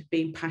 and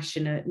being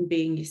passionate and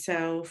being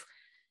yourself,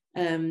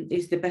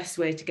 is the best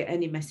way to get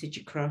any message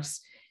across,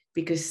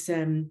 because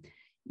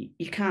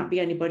you can't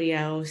be anybody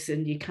else,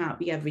 and you can't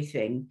be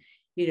everything.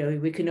 You know,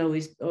 we can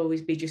always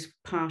be just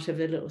part of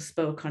a little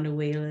spoke on a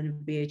wheel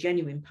and be a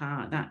genuine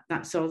part.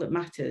 That's all that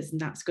matters,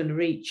 and that's going to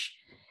reach.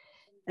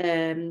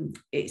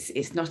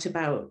 It's not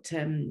about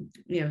you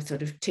know,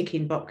 sort of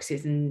ticking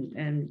boxes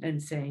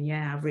and saying,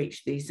 yeah, I've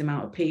reached these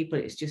amount of people.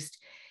 It's just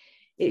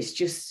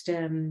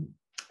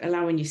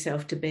allowing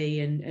yourself to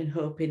be, and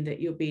hoping that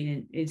you're being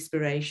an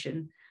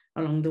inspiration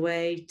along the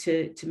way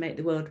to make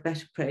the world a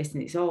better place.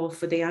 And it's all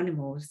for the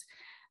animals,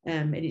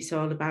 and it's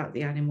all about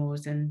the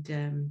animals,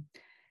 and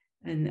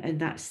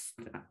that's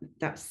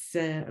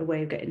a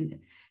way of getting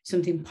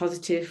something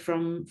positive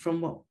from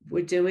what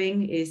we're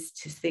doing, is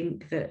to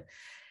think that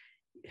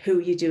who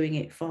you're doing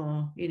it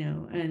for, you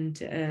know,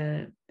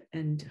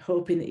 and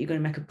hoping that you're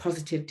going to make a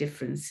positive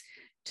difference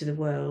to the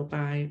world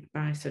by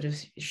sort of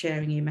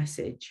sharing your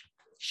message,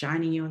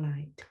 shining your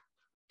light.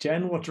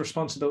 Jen, what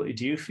responsibility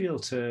do you feel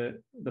to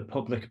the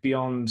public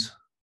beyond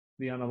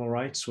the animal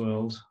rights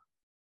world?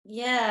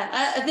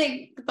 Yeah, I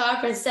think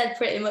Barbara said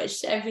pretty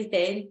much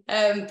everything,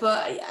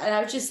 but I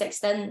would just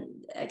extend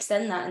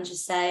that and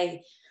just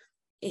say,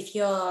 if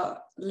you're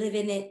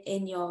living it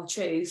in your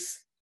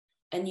truth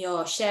and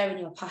you're sharing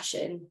your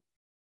passion,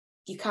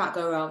 you can't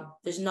go wrong.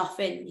 There's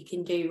nothing you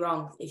can do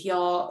wrong. If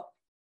you're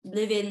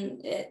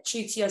living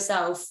true to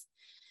yourself,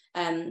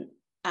 and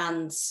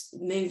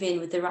moving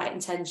with the right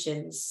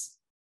intentions,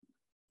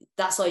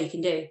 that's all you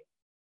can do.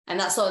 And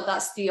that's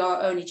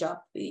your only job.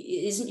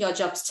 It isn't your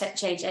job to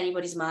change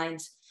anybody's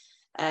mind.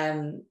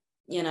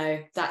 You know,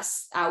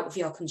 that's out of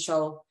your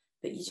control,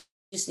 but you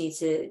just need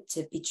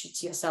to be true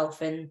to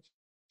yourself, and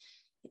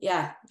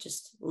yeah,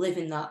 just live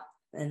in that,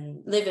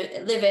 and live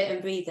it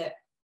and breathe it.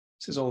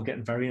 This is all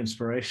getting very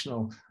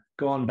inspirational.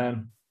 Go on,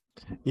 Ben.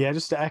 Yeah,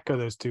 just to echo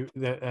those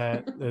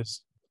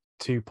those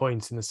 2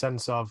 points, in the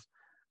sense of,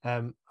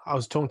 I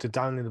was talking to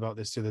Daniel about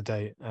this the other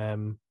day. I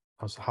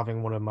was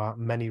having one of my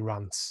many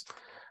rants,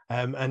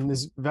 and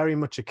there's very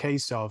much a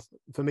case of,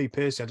 for me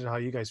personally, I don't know how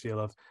you guys feel,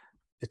 of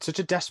it's such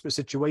a desperate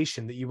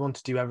situation that you want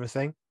to do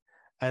everything,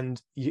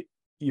 and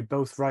you're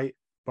both right,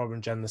 Barbara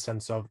and Jen, in the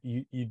sense of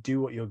you do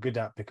what you're good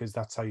at because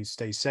that's how you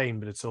stay sane,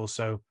 but it's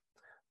also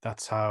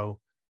that's how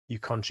you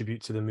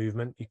contribute to the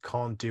movement. You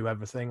can't do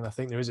everything. And I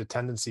think there is a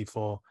tendency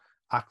for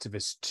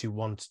activists to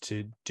want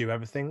to do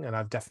everything, and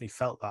I've definitely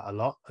felt that a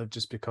lot, of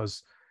just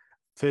because,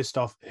 first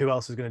off, who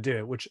else is going to do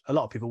it? Which a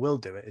lot of people will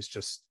do it. It's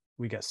just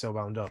we get so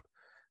wound up,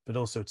 but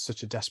also it's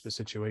such a desperate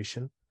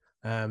situation.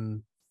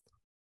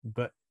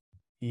 But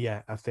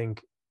yeah, I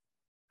think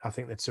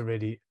that's a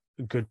really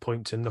good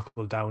point to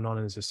knuckle down on,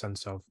 is a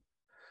sense of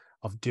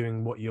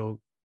doing what you're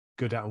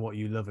good at and what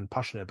you love and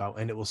passionate about,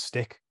 and it will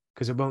stick,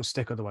 because it won't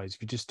stick otherwise.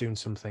 If you're just doing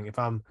something, if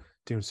I'm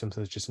doing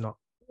something that's just not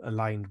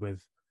aligned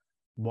with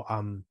what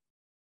I'm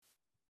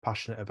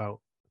passionate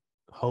about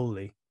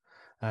wholly,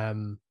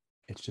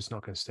 it's just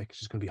not going to stick. It's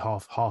just going to be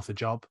half a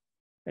job.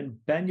 And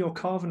Ben, you're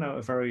carving out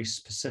a very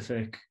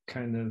specific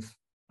kind of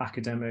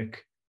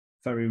academic,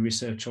 very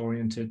research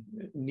oriented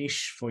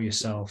niche for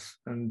yourself,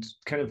 and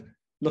kind of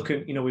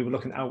looking, you know, we were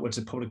looking outwards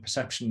at public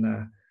perception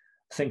there,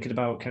 thinking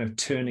about kind of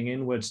turning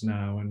inwards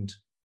now and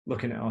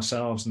looking at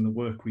ourselves and the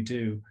work we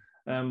do.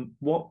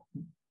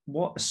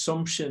 What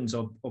assumptions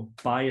or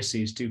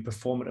biases do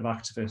performative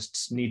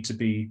activists need to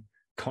be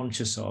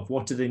conscious of?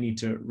 What do they need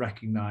to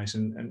recognize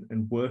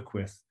and work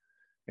with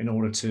in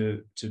order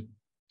to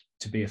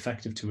be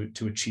effective,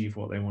 to achieve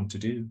what they want to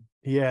do?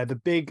 Yeah, the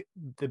big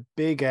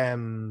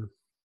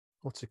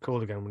what's it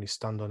called again when you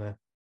stand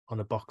on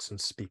a box and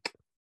speak?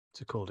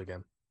 What's it called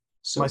again?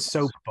 My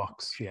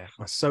soapbox. Yeah,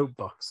 my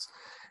soapbox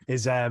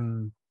is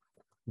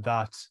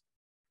that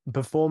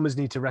performers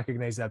need to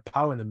recognize their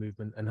power in the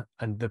movement,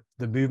 and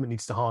the movement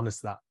needs to harness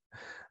that.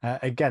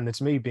 Again,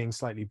 it's me being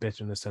slightly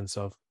bitter in the sense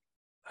of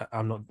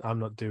I'm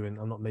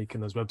not making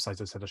those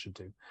websites I said I should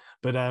do,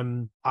 but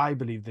I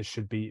believe this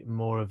should be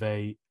more of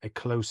a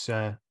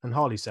closer, and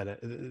Harley said it,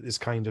 this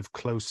kind of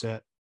closer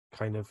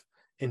kind of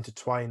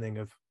intertwining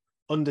of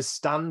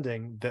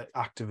understanding that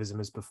activism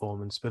is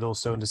performance, but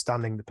also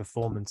understanding that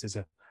performance is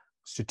a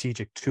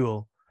strategic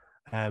tool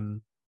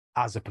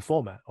as a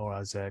performer or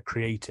as a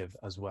creative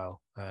as well.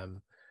 I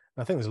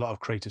think there's a lot of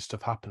creative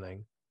stuff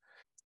happening.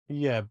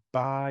 Yeah,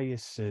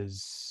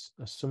 biases,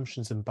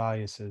 assumptions and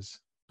biases.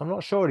 I'm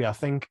not sure yet. I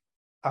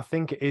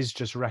think it is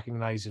just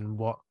recognizing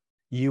what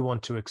you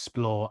want to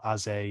explore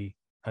as a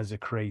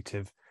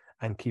creative,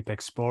 and keep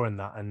exploring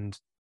that. And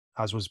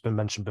as was been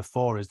mentioned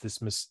before, is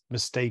this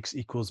mistakes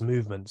equals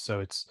movement.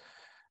 So it's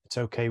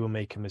okay, we're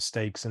making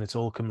mistakes, and it's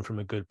all coming from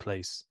a good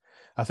place.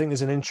 I think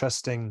there's an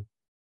interesting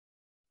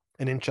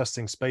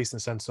space in the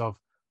sense of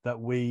that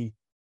we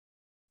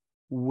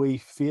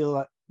feel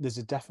that there's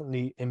a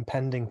definitely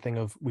impending thing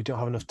of we don't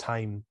have enough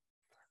time.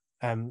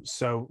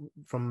 So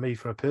from a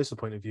personal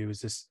point of view,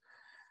 is this,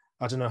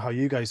 I don't know how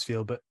you guys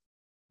feel, but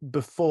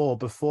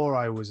before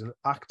I was an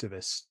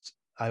activist,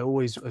 I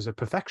always was a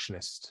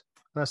perfectionist,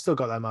 and I still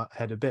got that in my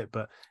head a bit,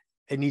 but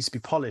it needs to be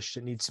polished,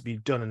 it needs to be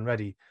done and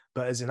ready.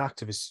 But as an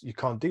activist, you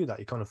can't do that.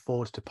 You can't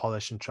afford to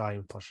polish and try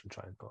and polish and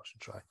try and polish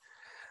and try.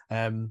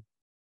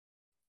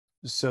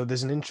 So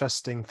there's an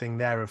interesting thing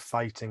there of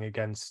fighting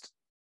against,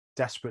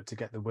 desperate to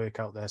get the work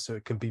out there so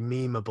it can be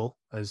memeable,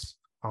 as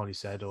Harley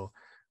said, or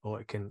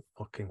it can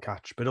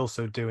catch, but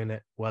also doing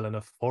it well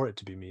enough for it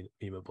to be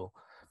memeable.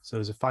 So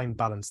there's a fine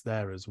balance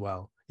there as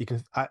well.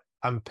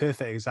 I'm a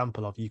perfect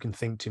example of, you can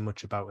think too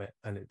much about it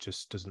and it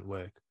just doesn't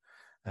work.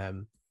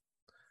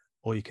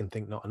 or you can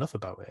think not enough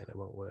about it and it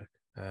won't work.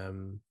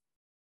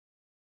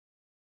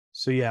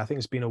 So yeah, I think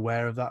it's being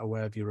aware of that,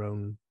 aware of your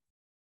own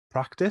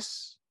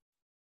practice,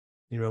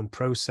 your own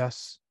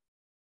process.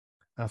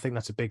 And I think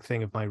that's a big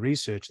thing of my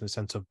research, in the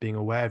sense of being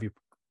aware of your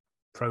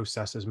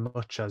process as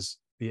much as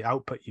the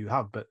output you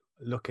have, but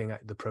looking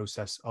at the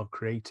process of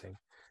creating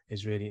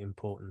is really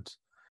important.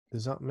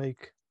 Does that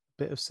make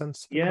a bit of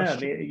sense? Yeah, I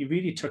mean, you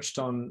really touched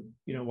on,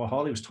 what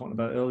Harley was talking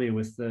about earlier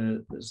with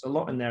there's a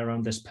lot in there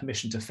around this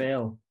permission to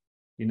fail,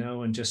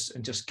 and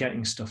just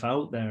getting stuff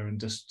out there and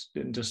just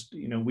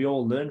we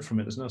all learn from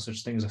it. There's no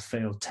such thing as a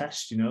failed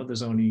test,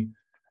 there's only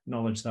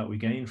knowledge that we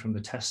gain from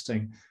the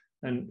testing.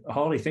 And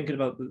Harley, thinking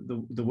about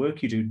the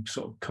work you do,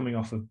 sort of coming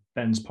off of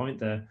Ben's point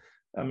there,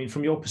 I mean,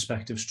 from your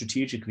perspective,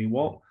 strategically,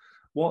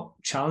 what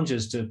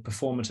challenges do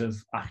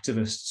performative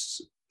activists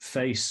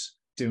face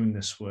doing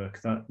this work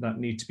that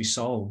need to be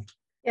solved?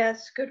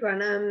 Yes, good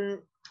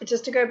one.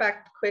 Just to go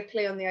back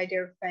quickly on the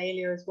idea of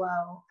failure as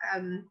well.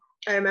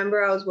 I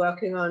remember I was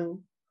working on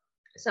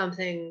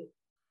something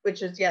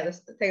which is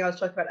this thing I was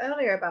talking about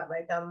earlier about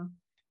like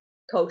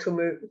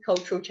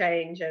cultural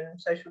change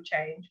and social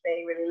change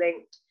being really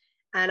linked.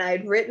 And I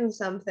had written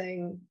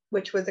something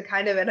which was a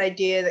kind of an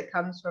idea that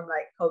comes from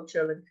like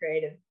cultural and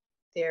creative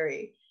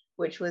theory,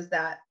 which was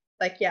that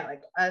like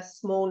a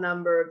small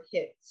number of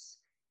hits.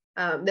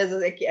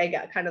 There's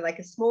kind of like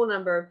a small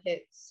number of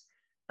hits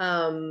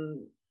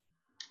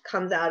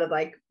comes out of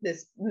like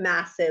this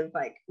massive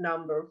like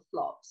number of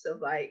flops, of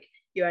like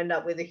you end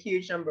up with a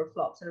huge number of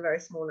flops and a very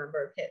small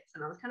number of hits.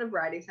 And I was kind of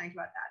writing something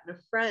about that, and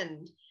a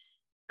friend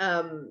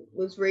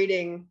was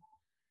reading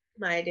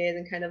my ideas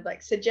and kind of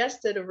like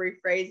suggested a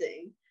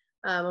rephrasing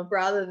of,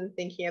 rather than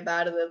thinking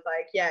about it of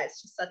like,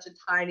 it's just such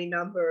a tiny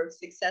number of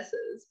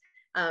successes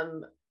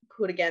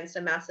put against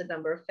a massive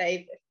number of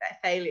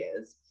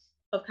failures,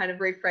 of kind of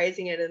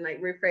rephrasing it and like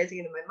rephrasing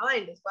it in my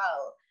mind as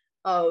well,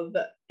 of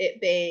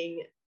it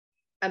being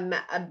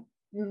a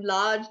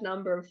large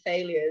number of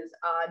failures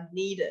are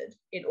needed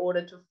in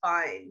order to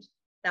find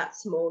that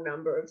small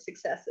number of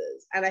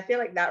successes. And I feel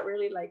like that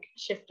really like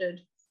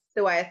shifted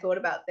the way I thought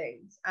about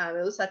things.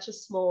 It was such a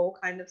small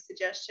kind of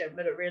suggestion,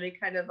 but it really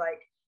kind of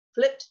like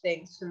flipped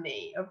things for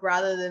me, of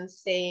rather than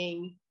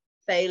seeing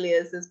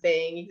failures as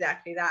being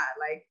exactly that,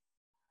 like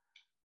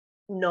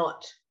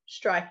not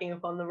striking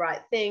upon the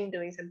right thing,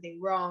 doing something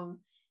wrong,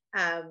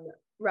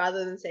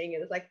 rather than seeing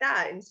it as like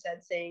that,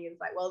 instead seeing it as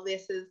like, well,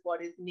 this is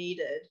what is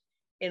needed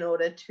in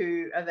order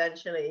to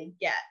eventually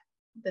get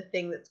the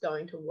thing that's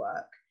going to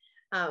work.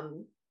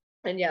 And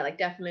like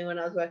definitely when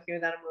I was working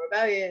with Animal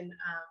Rebellion,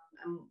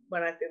 and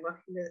when I've been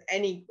working with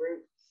any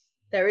group,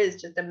 there is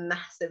just a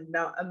massive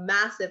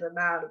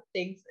amount of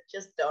things that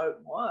just don't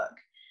work.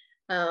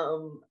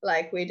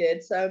 Like we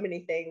did so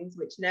many things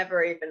which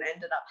never even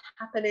ended up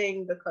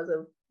happening because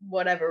of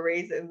whatever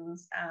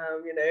reasons,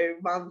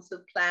 months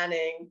of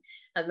planning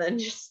and then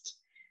just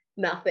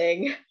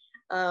nothing,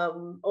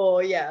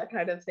 or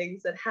kind of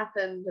things that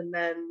happened and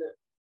then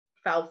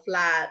fell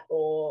flat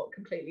or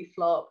completely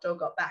flopped or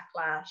got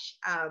backlash.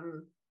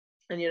 And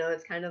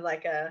it's kind of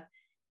like a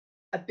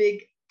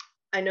big,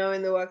 I know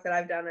in the work that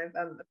I've done, I've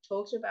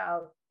talked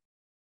about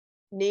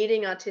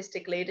needing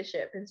artistic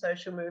leadership in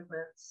social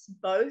movements,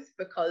 both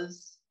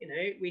because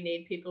we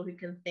need people who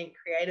can think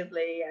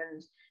creatively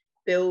and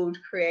build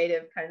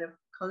creative kind of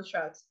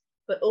constructs,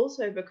 but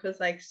also because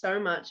like so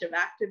much of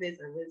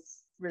activism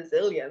is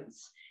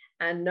resilience,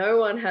 and no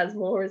one has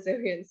more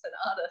resilience than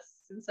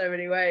artists in so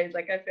many ways.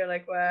 Like I feel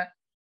like we're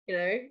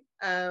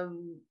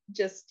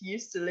just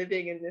used to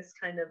living in this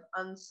kind of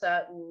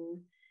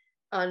uncertain,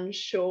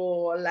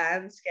 unsure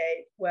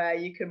landscape where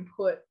you can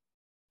put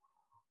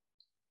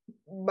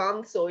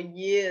months or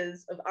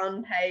years of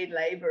unpaid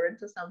labor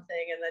into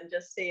something and then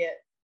just see it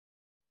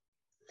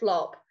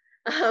flop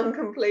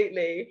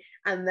completely,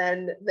 and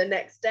then the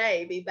next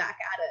day be back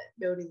at it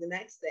building the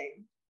next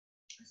thing.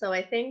 So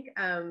I think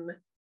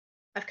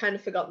I've kind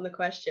of forgotten the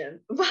question,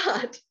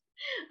 but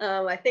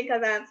I think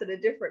I've answered a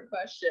different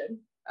question.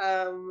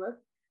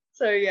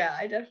 So yeah,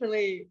 I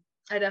definitely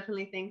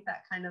think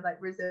that kind of like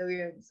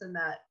resilience and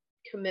that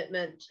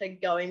commitment to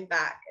going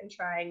back and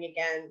trying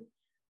again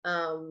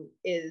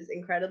is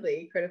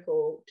incredibly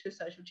critical to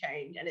social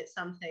change, and it's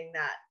something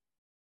that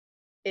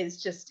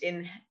is just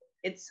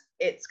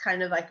it's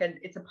kind of like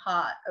it's a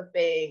part of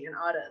being an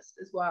artist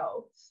as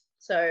well.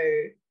 So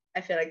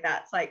I feel like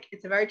that's like,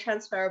 it's a very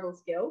transferable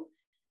skill,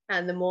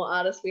 and the more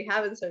artists we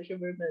have in social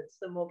movements,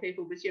 the more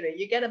people, but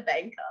you get a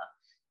banker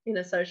in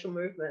a social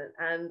movement,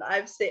 and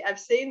I've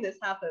seen this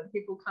happen,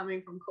 people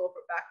coming from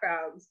corporate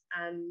backgrounds,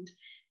 and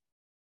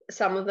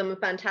some of them are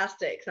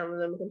fantastic, some of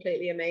them are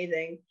completely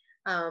amazing,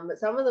 but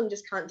some of them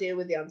just can't deal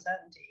with the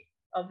uncertainty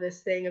of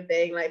this thing of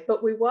being like,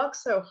 but we work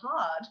so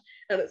hard,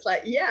 and it's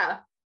like, yeah,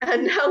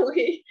 and now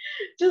we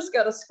just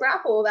got to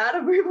scrap all that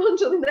and move on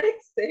to the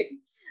next thing.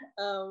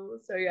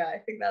 So yeah, I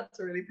think that's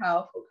a really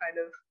powerful kind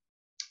of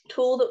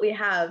tool that we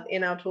have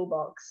in our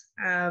toolbox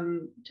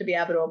to be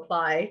able to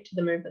apply to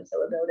the movements that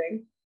we're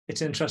building.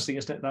 It's interesting,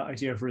 isn't it, that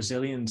idea of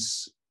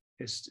resilience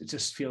it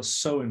just feels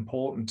so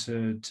important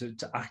to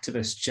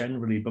activists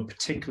generally, but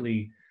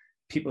particularly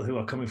people who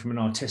are coming from an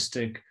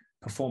artistic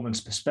performance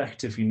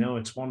perspective.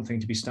 It's one thing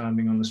to be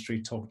standing on the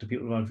street talking to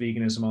people about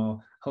veganism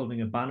or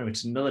holding a banner.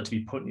 It's another to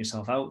be putting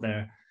yourself out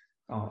there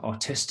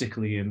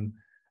artistically and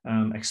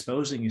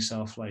exposing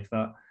yourself like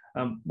that.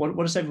 What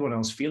does everyone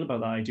else feel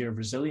about that idea of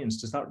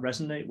resilience? Does that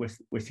resonate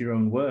with your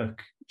own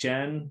work?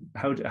 Jen,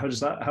 how does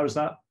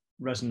that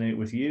resonate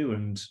with you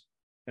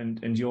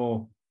and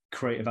your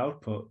creative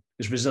output?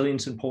 Is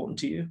resilience important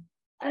to you?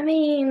 I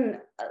mean,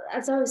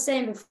 as I was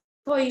saying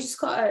before, you just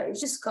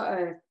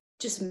gotta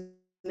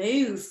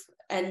move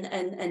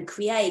and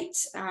create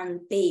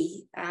and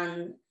be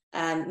and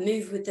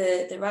move with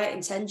the right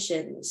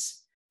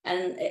intentions.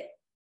 And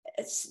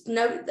I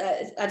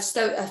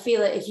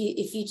feel that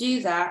if you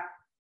do that,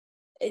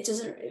 it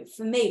doesn't,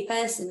 for me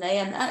personally,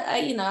 and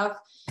I've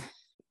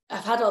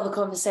had all the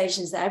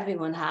conversations that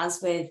everyone has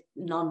with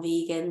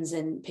non-vegans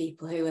and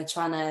people who are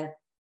trying to,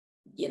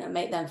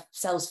 make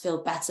themselves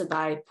feel better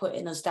by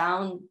putting us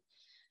down.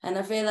 And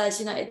I've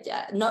realized,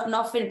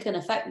 nothing can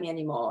affect me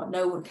anymore.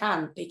 No one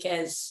can,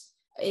 because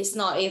it's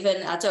not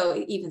even, I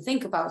don't even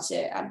think about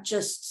it. I'm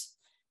just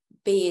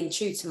being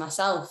true to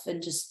myself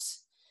and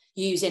just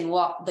using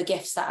the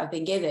gifts that I've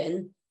been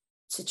given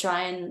to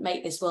try and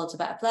make this world a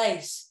better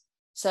place.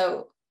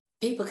 So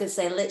people can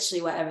say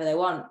literally whatever they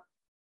want,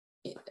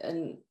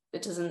 and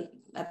it doesn't,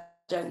 I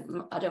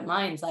don't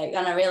mind.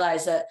 And I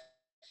realize that,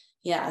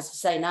 as I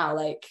say now,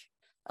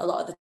 a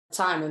lot of the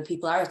time when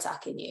people are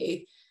attacking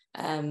you,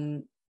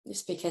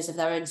 it's because of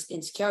their own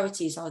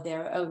insecurities or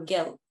their own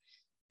guilt.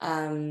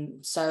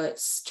 So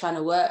it's trying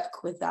to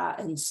work with that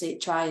and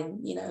try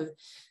and,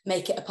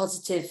 make it a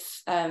positive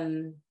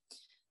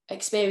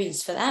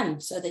experience for them,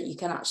 so that you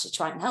can actually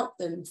try and help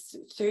them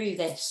through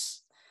this,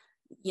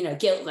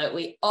 guilt that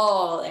we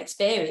all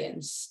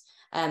experience.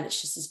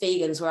 It's just as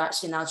vegans, we're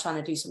actually now trying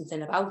to do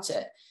something about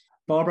it.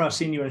 Barbara, I've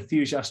seen you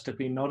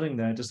enthusiastically nodding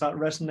there. Does that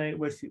resonate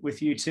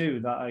with you too?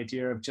 That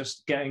idea of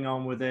just getting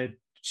on with it,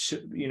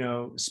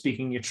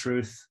 speaking your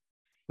truth,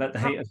 let the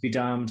haters be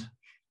damned.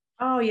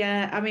 Oh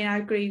yeah, I mean, I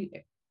agree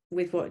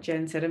with what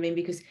Jen said. I mean,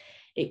 because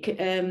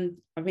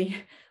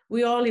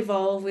we all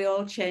evolve, we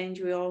all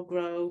change, we all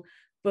grow.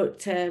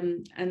 But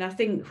and I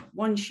think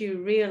once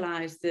you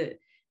realise that,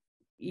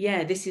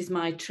 this is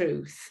my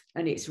truth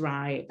and it's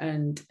right,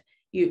 and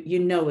you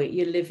know it,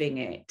 you're living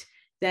it,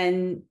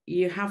 then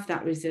you have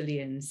that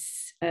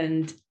resilience,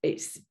 and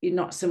you're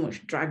not so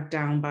much dragged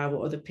down by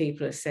what other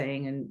people are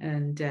saying,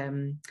 and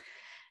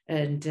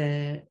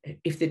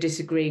if they're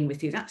disagreeing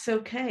with you, that's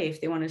okay.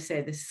 If they want to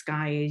say the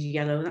sky is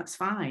yellow, that's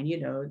fine,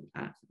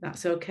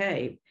 that's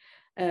okay.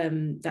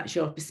 That's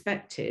your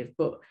perspective.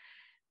 But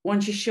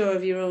once you're sure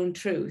of your own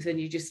truth and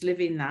you just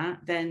live in that,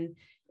 then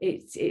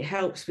it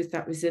helps with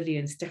that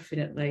resilience,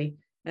 definitely.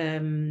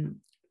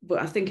 But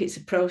I think it's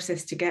a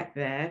process to get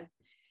there,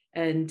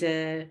 and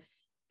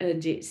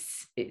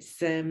it's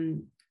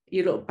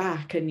you look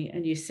back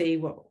and you see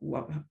what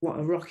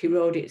a rocky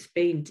road it's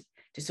been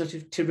to sort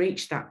of to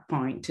reach that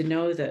point, to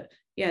know that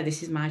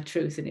this is my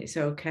truth and it's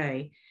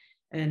okay,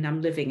 and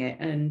I'm living it.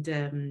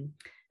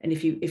 And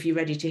if you're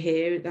ready to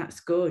hear it, that's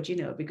good,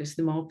 because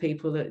the more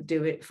people that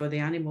do it for the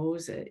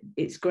animals,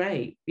 it's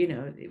great.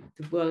 The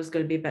world's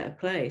going to be a better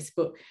place.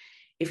 But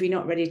if you're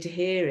not ready to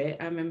hear it,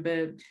 I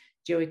remember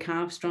Joey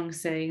Carvstrong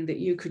saying that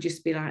you could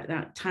just be like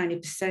that tiny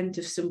percent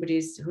of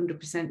somebody's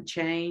 100%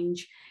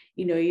 change.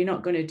 You're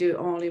not going to do it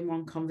all in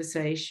one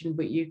conversation,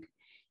 but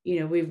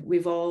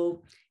we've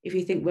all, if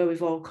you think where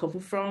we've all come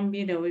from,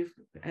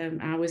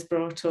 I was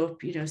brought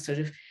up, sort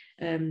of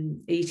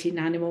eating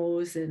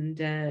animals and,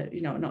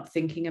 not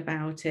thinking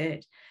about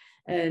it.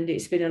 And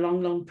it's been a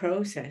long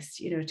process,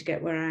 to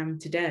get where I am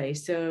today.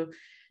 So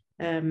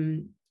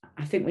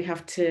I think we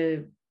have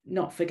to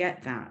not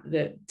forget that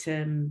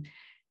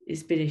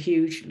it's been a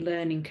huge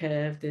learning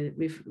curve, that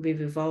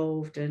we've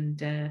evolved, and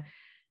that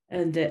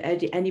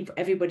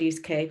everybody is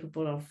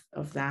capable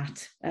of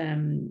that.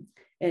 And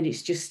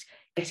it's just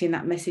getting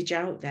that message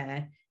out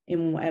there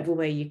in whatever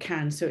way you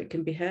can, so it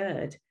can be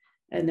heard.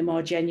 And the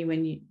more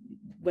genuine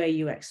way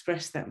you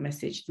express that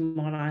message, the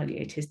more likely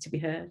it is to be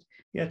heard.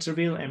 Yeah, it's a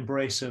real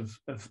embrace of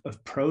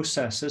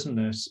process, isn't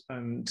it?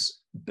 And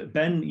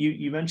Ben,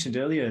 you mentioned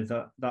earlier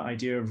that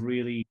idea of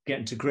really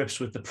getting to grips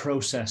with the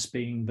process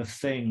being the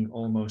thing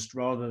almost,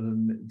 rather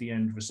than the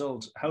end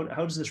result. How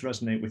does this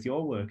resonate with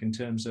your work in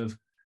terms of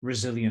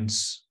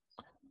resilience?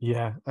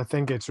 Yeah, I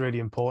think it's really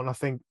important. I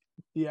think,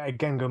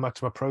 again, going back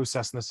to my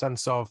process in the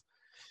sense of,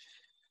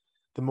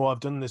 the more I've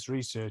done this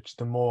research,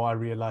 the more I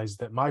realize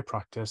that my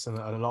practice and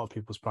a lot of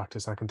people's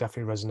practice, and I can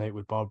definitely resonate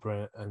with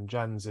Barbara and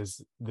Jen's,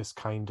 is this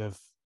kind of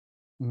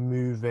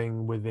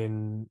moving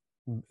within,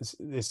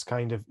 this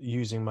kind of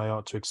using my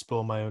art to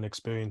explore my own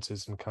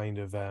experiences, and kind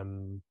of,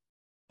 and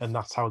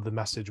that's how the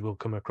message will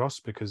come across,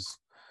 because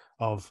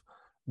of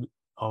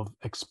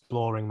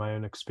exploring my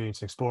own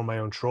experience, exploring my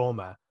own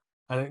trauma.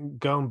 And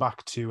going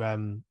back to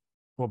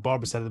what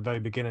Barbara said at the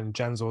very beginning,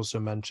 Jen's also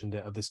mentioned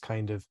it, of this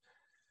kind of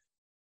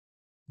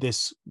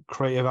this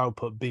creative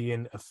output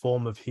being a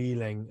form of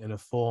healing and a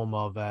form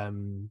of of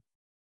an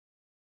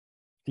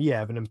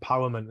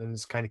empowerment, and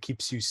it kind of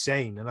keeps you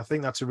sane. And I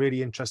think that's a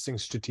really interesting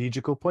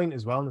strategical point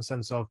as well, in the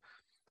sense of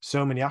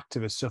so many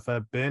activists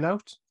suffer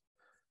burnout,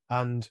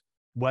 and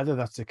whether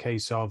that's a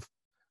case of,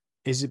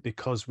 is it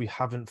because we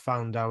haven't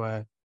found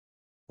our,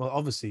 well,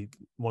 obviously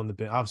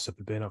I've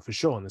suffered burnout for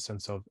sure, in the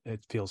sense of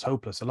it feels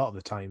hopeless a lot of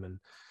the time, and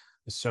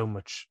there's so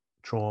much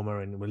trauma,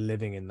 and we're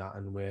living in that,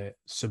 and we're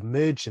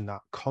submerged in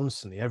that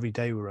constantly. Every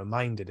day we're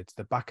reminded, it's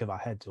the back of our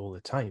heads all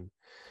the time.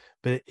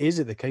 But is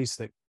it the case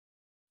that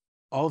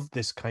of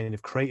this kind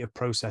of creative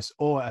process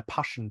or a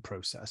passion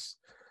process,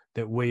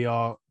 that we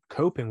are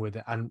coping with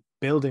it and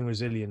building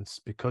resilience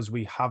because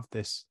we have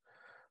this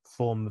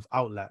form of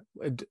outlet?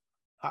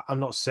 I'm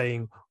not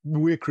saying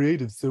we're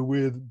creative, so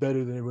we're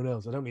better than everyone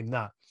else. I don't mean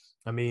that.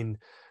 I mean,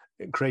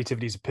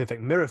 creativity is a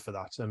perfect mirror for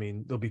that. I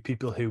mean, there'll be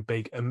people who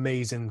bake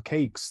amazing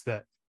cakes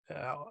that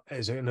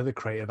is another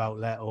creative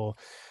outlet, or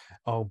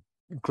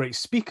great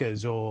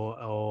speakers,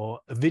 or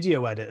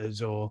video editors,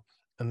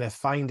 and they're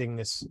finding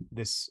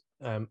this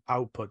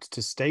output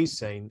to stay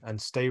sane and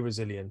stay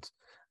resilient,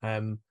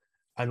 and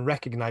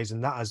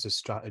recognizing that as a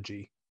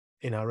strategy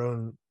in our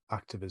own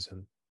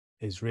activism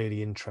is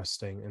really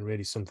interesting, and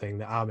really something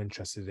that I'm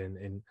interested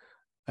in.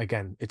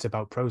 Again, it's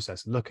about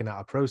process, looking at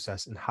our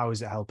process and how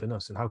is it helping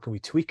us, and how can we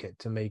tweak it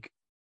to make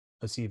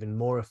us even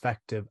more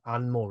effective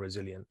and more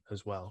resilient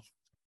as well.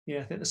 Yeah,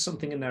 I think there's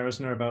something in there,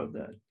 isn't there, about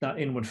that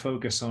inward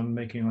focus on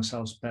making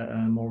ourselves better,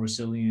 more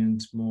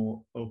resilient,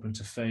 more open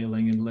to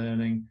failing and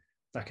learning,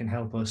 that can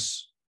help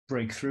us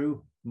break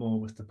through more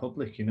with the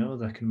public,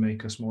 that can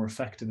make us more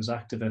effective as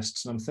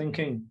activists. And I'm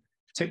thinking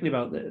particularly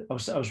about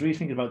I was really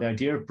thinking about the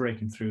idea of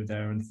breaking through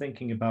there, and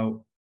thinking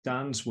about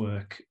Dan's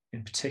work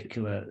in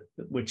particular,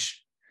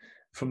 which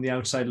from the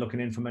outside looking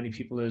in for many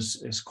people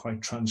is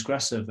quite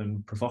transgressive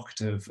and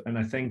provocative. And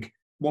I think,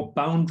 what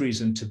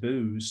boundaries and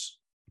taboos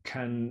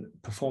can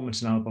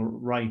performance and animal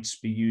rights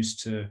be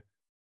used to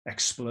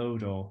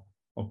explode or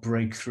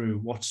break through?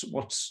 What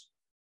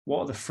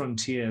are the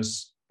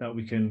frontiers that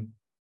we can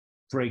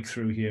break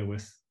through here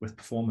with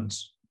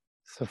performance?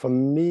 So for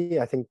me,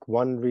 I think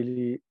one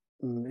really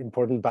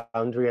important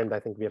boundary, and I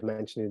think we have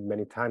mentioned it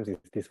many times, is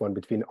this one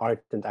between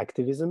art and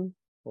activism,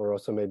 or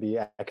also maybe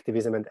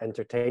activism and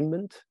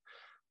entertainment,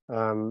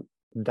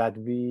 that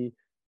we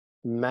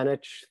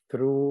manage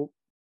through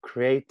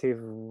creative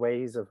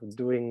ways of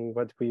doing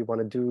what we want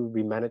to do.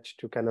 We manage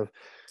to kind of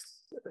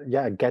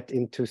get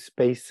into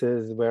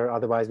spaces where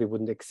otherwise we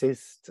wouldn't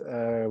exist,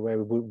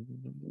 where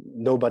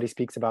nobody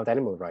speaks about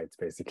animal rights,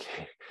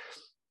 basically.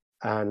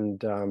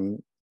 And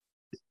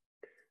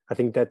I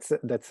think that's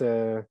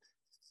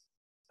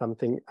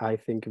something I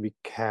think we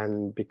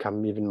can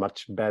become even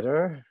much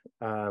better,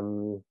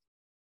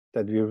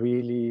 that we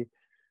really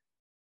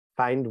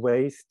find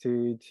ways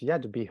to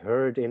be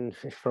heard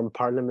from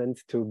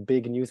parliament to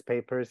big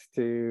newspapers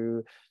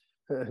to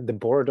the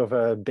board of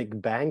a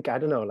big bank. I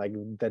don't know, like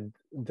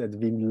that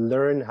we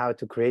learn how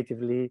to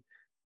creatively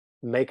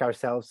make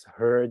ourselves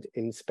heard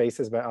in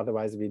spaces where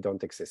otherwise we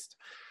don't exist.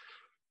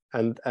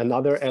 And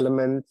another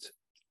element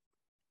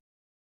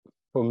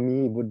for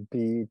me would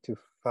be to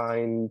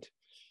find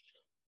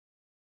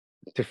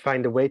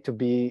a way to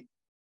be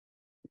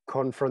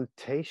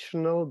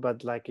confrontational,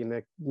 but like in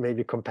a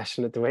maybe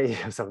compassionate way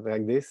or something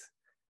like this.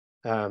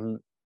 And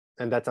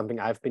that's something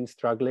I've been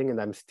struggling,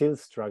 and I'm still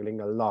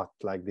struggling a lot,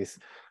 like this.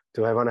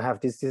 Do I want to have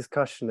this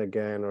discussion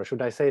again, or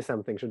should I say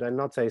something? Should I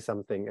not say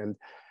something?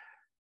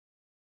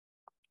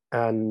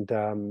 And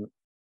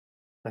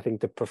I think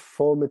the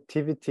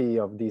performativity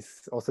of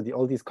these, also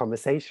all these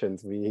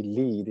conversations we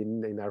lead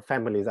in our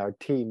families, our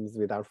teams,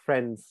 with our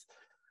friends,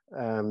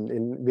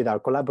 with our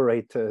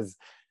collaborators,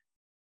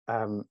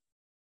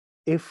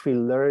 if we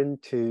learn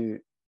to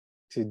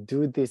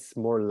do this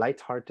more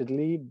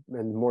lightheartedly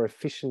and more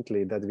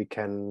efficiently, that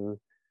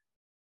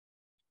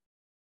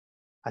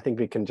I think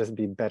we can just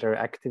be better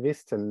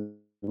activists and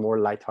more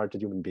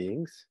lighthearted human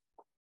beings.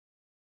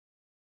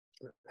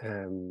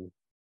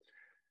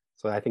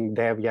 So I think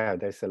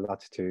there's a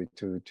lot to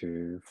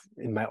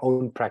in my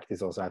own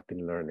practice also I've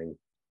been learning,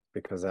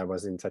 because I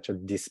was in such a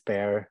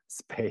despair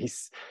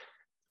space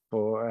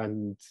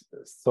and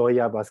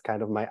Soya was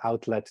kind of my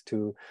outlet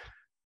to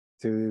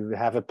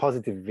have a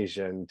positive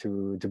vision,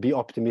 to be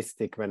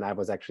optimistic, when I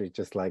was actually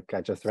just like, I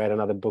just read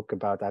another book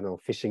about, I don't know,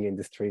 fishing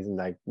industries, and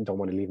I don't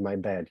want to leave my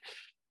bed.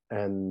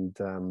 And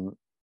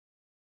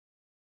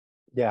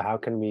how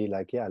can we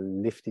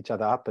lift each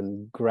other up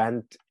and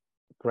grant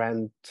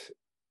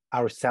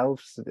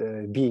ourselves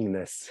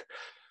beingness,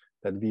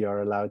 that we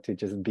are allowed to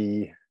just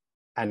be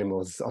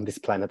animals on this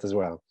planet as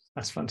well.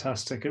 That's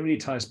fantastic. It really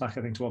ties back,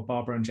 I think, to what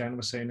Barbara and Jen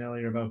were saying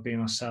earlier about being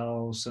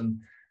ourselves. And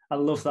I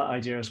love that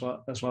idea as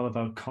well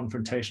about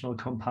confrontational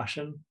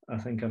compassion. I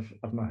think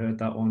I've not heard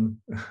that one.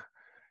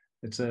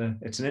 It's an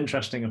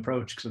interesting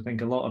approach, because I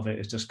think a lot of it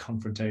is just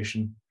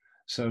confrontation.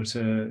 So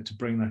to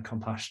bring that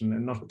compassion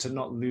and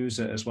not lose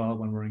it as well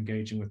when we're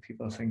engaging with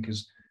people, I think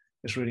is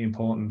really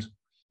important.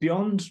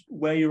 Beyond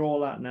where you're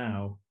all at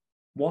now,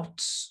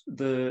 what's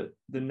the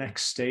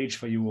next stage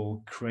for you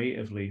all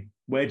creatively?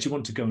 Where do you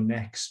want to go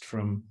next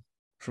from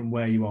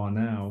where you are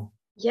now?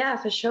 Yeah,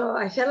 for sure.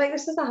 I feel like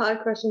this is a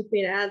hard question for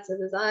me to answer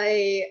because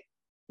I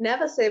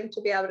never seem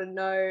to be able to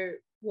know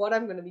what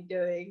I'm going to be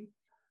doing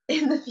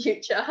in the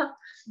future.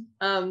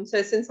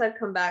 So since I've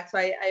come back, so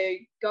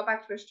I got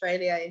back to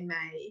Australia in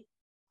May,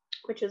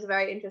 which was a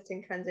very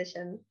interesting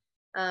transition,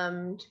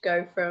 to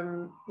go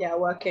from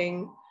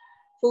working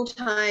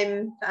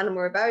full-time for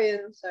Animal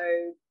Rebellion,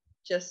 so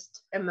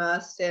just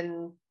immersed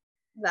in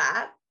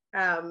that,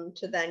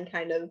 to then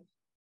kind of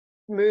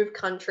move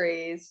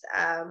countries.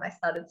 I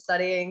started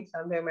studying, so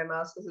I'm doing my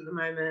master's at the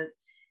moment,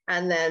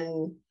 and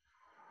then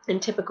in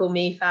typical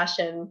me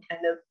fashion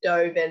kind of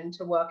dove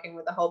into working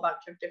with a whole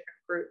bunch of different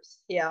groups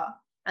here,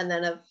 and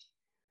then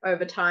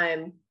over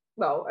time,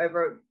 well,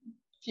 over a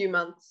few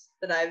months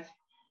that I've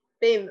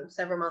been,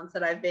 several months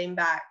that I've been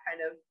back,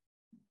 kind of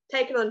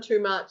taken on too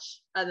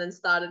much and then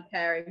started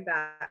paring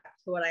back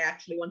to what I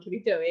actually want to be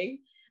doing,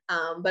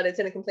 but it's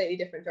in a completely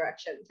different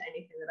direction to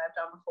anything that I've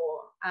done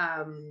before.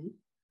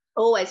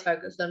 Always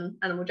focused on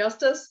animal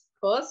justice,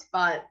 of course,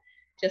 but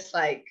just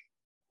like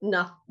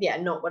not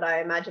what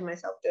I imagine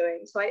myself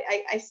doing. So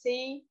I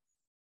see,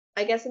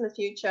 I guess in the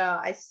future,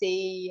 I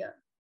see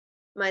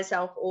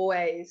myself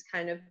always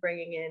kind of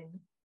bringing in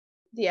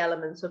the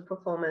elements of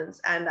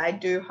performance, and I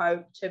do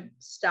hope to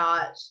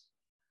start,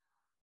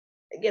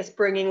 I guess,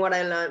 bringing what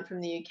I learned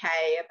from the UK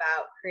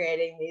about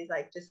creating these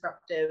like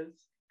disruptive,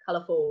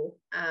 colorful,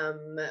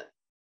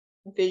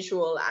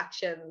 visual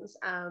actions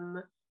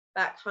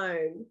back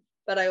home.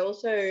 But I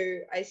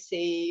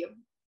see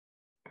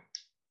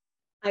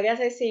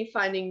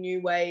finding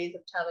new ways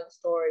of telling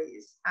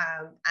stories,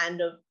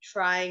 and of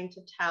trying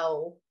to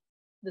tell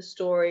the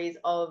stories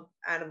of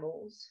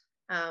animals.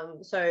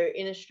 So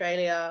in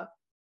Australia,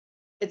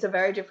 it's a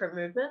very different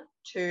movement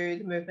to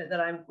the movement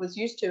that I was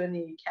used to in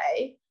the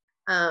UK.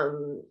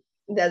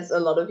 There's a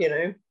lot of,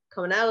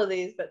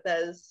 commonalities, but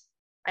there's,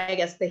 I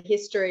guess, the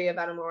history of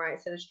animal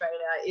rights in Australia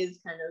is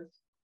kind of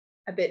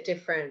a bit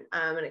different,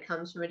 and it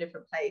comes from a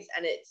different place,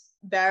 and it's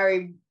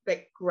very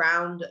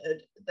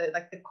grounded.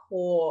 The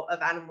core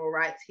of animal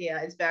rights here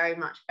is very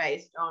much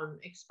based on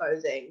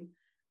exposing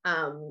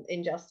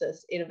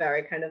injustice in a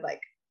very kind of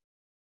like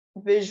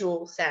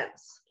visual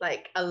sense.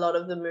 Like a lot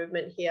of the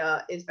movement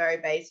here is very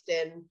based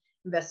in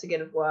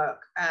investigative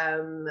work. A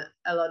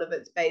lot of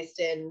it's based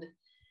in,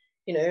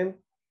 the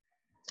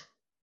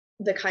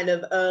kind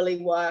of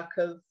early work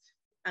of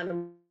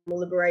animal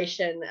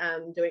liberation,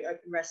 doing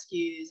open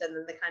rescues, and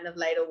then the kind of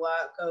later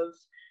work of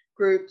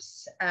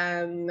groups,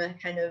 going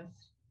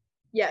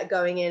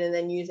in and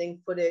then using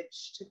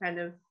footage to kind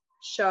of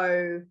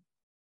show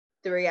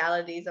the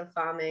realities of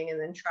farming,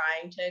 and then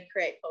trying to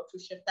create cultural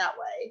shift that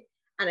way.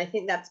 And I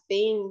think that's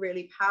been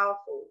really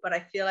powerful, but I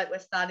feel like we're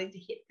starting to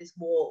hit this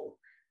wall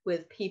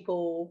with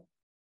people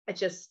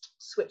just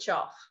switch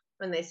off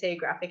when they see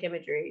graphic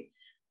imagery,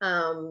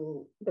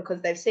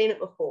 because they've seen it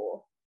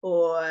before,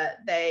 or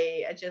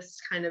they are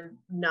just kind of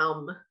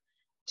numb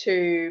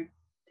to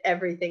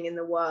everything in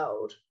the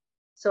world.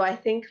 So I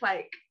think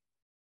like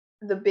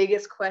the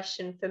biggest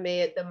question for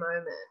me at the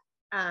moment,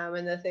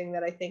 and the thing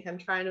that I think I'm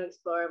trying to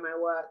explore in my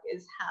work,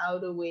 is how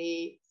do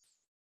we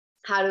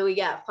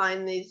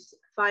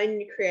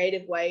find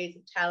creative ways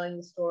of telling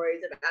the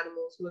stories of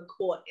animals who are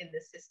caught in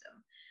the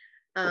system.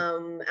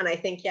 And I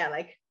think,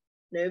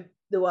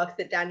 the work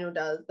that Daniel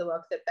does, the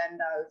work that Ben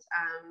does.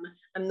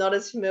 I'm not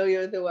as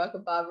familiar with the work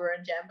of Barbara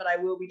and Jen, but I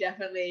will be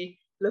definitely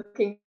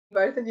looking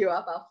both of you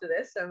up after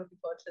this, so I'm looking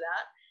forward to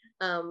that.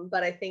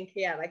 But I think,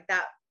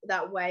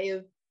 that way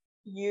of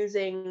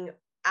using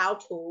our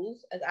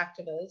tools as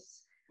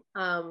activists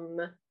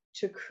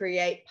to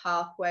create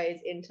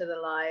pathways into the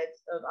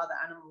lives of other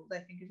animals, I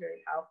think is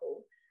really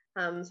powerful.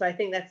 So I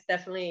think that's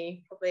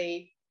definitely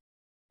probably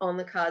on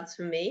the cards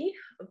for me,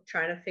 of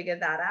trying to figure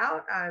that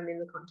out in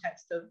the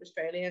context of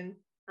Australian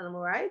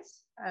animal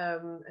rights,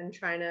 and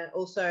trying to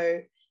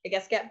also, I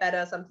guess, get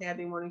better. Something I've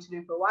been wanting to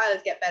do for a while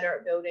is get better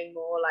at building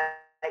more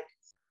like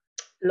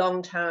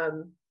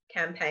long-term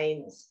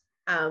campaigns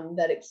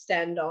that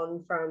extend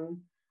on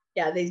from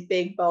these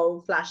big,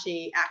 bold,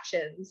 flashy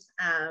actions,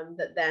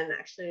 that then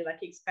actually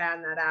like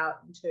expand that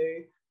out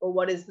into, well,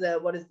 what is the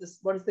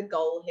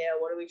goal here?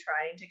 What are we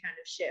trying to kind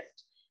of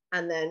shift?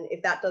 And then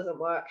if that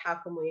doesn't work, how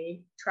can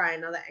we try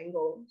another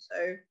angle?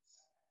 So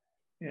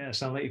yeah,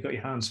 sound like you've got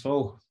your hands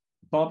full.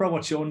 Barbara,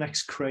 what's your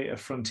next creative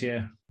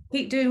frontier?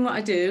 Keep doing what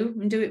I do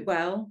and do it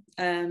well,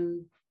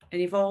 and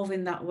evolve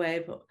in that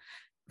way. But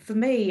for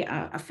me,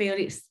 I feel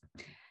it's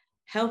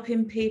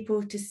helping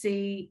people to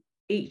see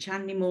each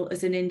animal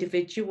as an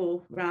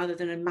individual rather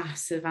than a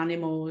mass of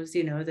animals,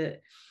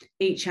 that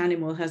each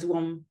animal has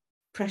one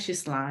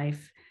precious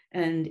life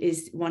and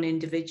is one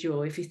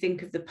individual. If you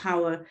think of the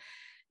power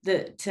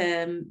that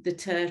the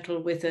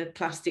turtle with a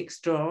plastic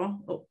straw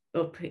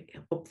up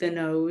the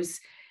nose,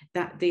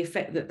 that the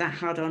effect that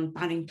had on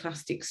banning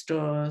plastic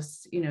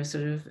straws,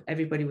 sort of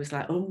everybody was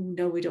like, oh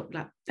no, we don't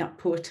like that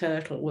poor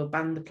turtle, we'll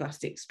ban the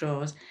plastic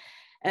straws.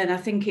 And I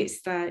think it's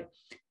like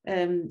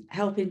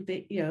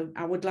helping,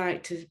 I would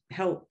like to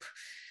help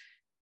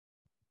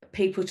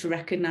people to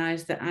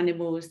recognize that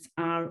animals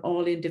are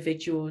all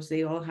individuals.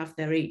 They all have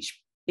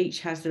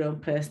each has their own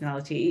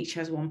personality, each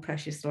has one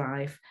precious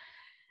life.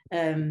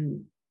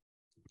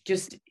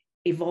 Just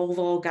evolve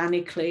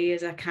organically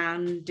as I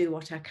can, do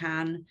what I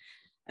can,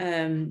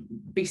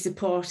 be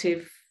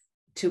supportive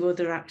to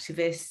other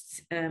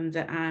activists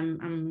that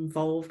I'm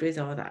involved with,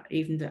 or that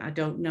I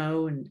don't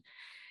know, and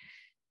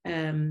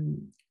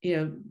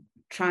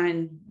try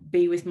and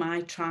be with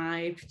my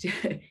tribe,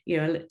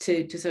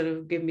 to sort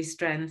of give me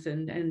strength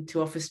and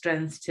to offer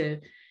strength to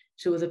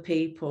other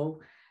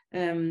people.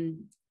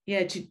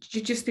 To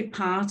just be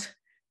part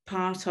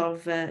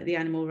of the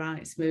animal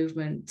rights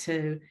movement,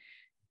 to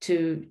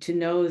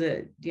know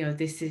that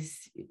this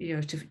is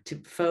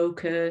to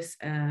focus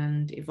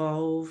and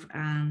evolve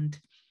and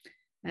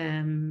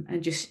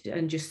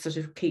just sort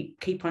of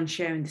keep on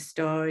sharing the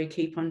story,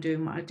 keep on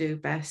doing what I do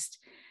best,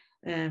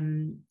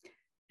 in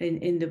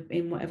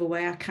whatever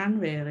way I can,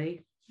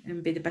 really,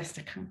 and be the best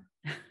I can.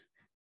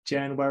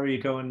 Jen, where are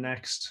you going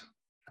next?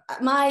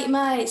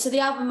 So the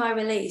album I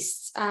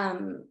released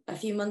a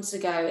few months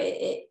ago,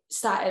 it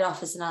started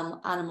off as an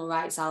animal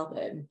rights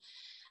album,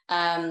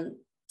 and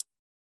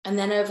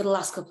then over the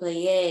last couple of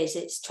years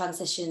it's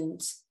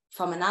transitioned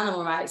from an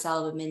animal rights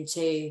album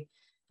into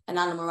an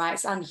animal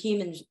rights and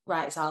human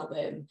rights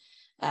album,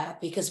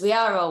 because we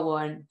are all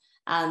one,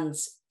 and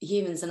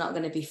humans are not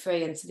going to be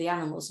free until the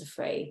animals are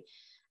free.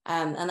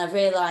 And I've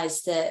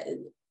realised that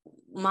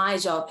my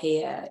job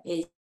here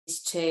is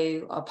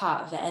to, or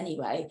part of it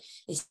anyway,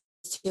 is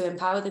to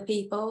empower the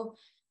people,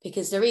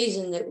 because the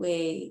reason that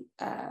we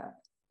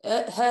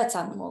hurt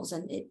animals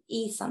and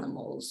eat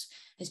animals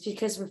is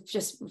because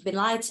we've been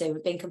lied to.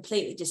 We've been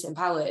completely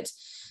disempowered,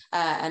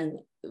 and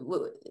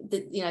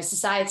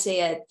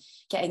society are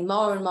getting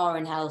more and more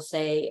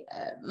unhealthy,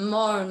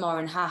 more and more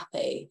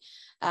unhappy,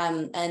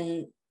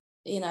 and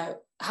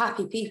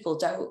happy people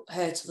don't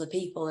hurt other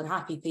people, and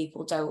happy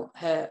people don't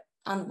hurt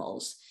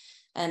animals.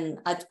 And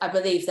I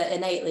believe that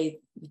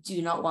innately we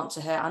do not want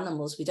to hurt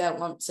animals. We don't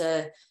want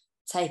to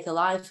take a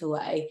life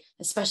away,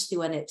 especially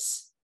when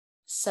it's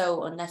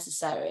so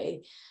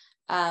unnecessary.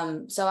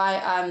 So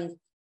I'm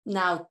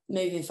now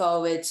moving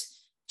forward,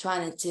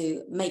 trying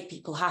to make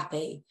people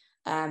happy,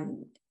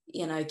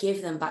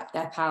 give them back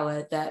their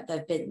power that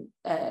they've been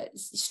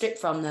stripped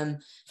from them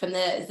from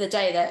the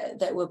day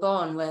that we're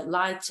born. We're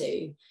lied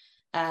to,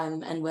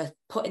 and we're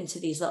put into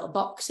these little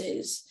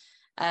boxes.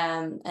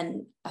 And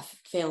I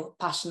feel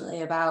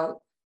passionately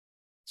about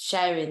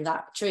sharing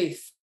that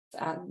truth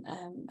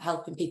and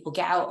helping people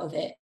get out of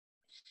it.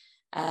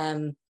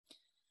 And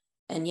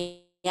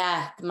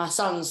my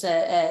songs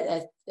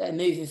are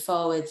moving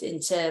forward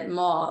into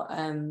more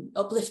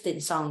uplifting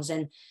songs,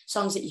 and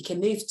songs that you can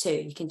move to,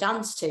 you can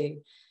dance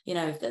to,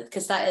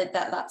 because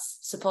that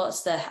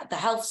supports the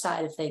health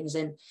side of things.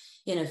 And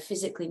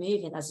physically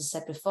moving, as I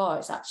said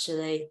before,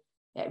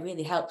 it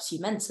really helps you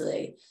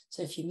mentally.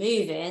 So if you're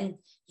moving,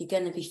 you're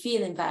going to be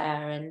feeling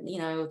better, and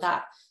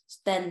that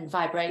then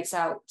vibrates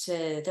out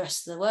to the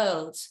rest of the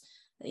world.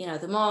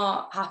 The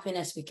more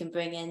happiness we can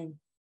bring in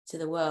to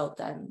the world,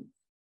 then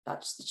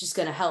that's just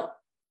going to help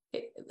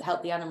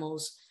the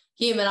animals,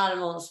 human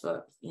animals,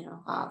 but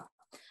our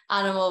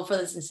animal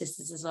brothers and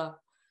sisters as well.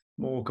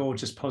 More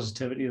gorgeous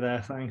positivity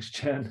there. Thanks,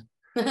 Jen.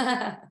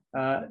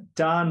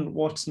 Dan,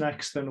 what's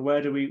next, and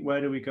where do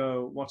we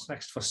go? What's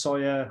next for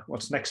Sawyer?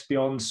 What's next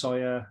beyond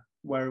Sawyer?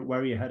 Where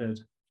are you headed?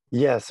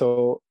 Yeah,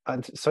 so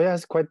Sawyer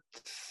has quite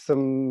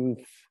some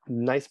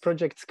nice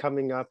projects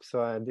coming up.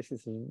 So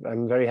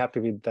I'm very happy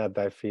with that.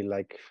 I feel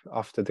like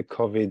after the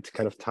COVID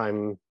kind of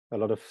time, a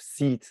lot of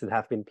seeds that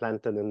have been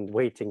planted and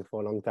waiting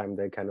for a long time,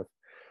 they're kind of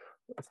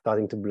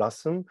starting to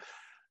blossom.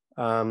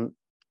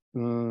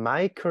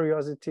 My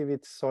curiosity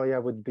with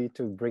Sawyer would be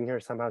to bring her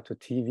somehow to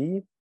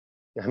TV.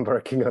 I'm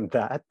working on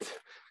that.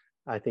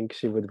 I think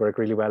she would work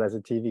really well as a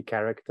TV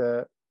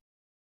character,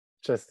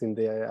 just in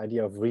the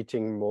idea of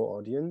reaching more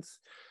audience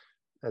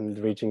and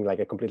reaching like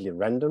a completely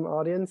random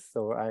audience.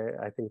 So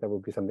I think that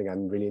would be something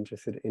I'm really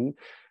interested in.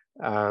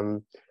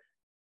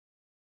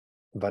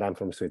 But I'm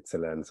from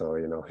Switzerland, so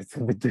it's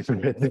a bit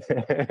different.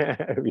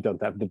 We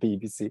don't have the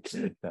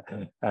BBC.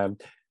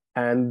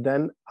 And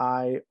then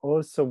I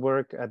also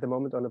work at the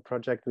moment on a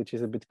project which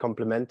is a bit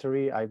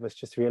complementary. I was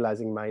just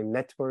realizing my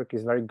network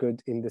is very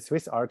good in the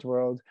Swiss art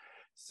world.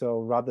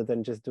 So rather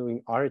than just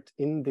doing art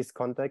in this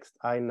context,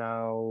 I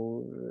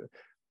now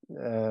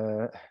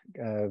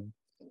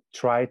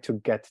try to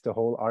get the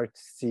whole art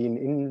scene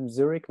in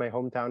Zurich, my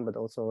hometown, but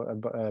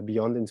also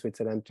beyond in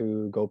Switzerland,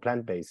 to go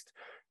plant-based.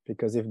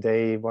 Because if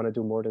they want to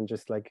do more than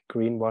just like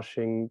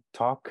greenwashing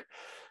talk,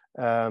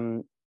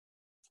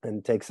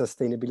 and take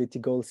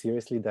sustainability goals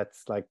seriously,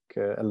 that's like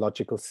a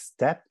logical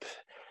step.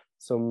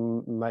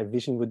 So my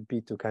vision would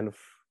be to kind of,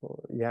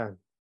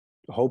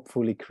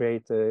 hopefully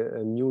create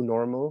a new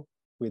normal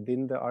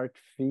within the art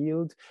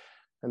field,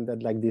 and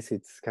that like this,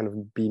 it's kind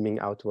of beaming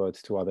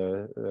outwards to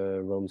other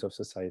realms of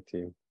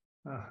society.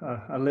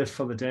 I live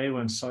for the day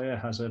when Sawyer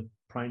has a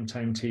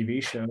primetime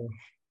TV show.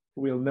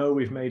 we'll know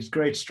we've made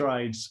great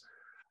strides.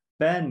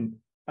 Ben,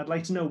 I'd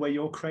like to know where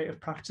your creative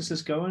practice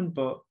is going,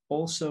 but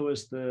also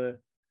as the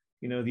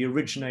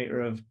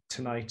originator of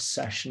tonight's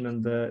session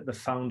and the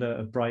founder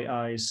of Bright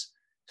Eyes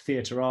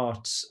Theatre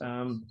Arts.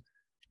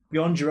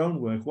 Beyond your own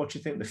work, what do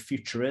you think the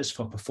future is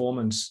for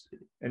performance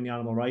in the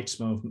animal rights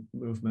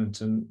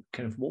movement, and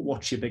kind of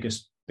what's your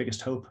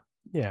biggest hope?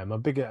 Yeah,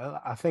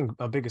 I think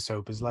my biggest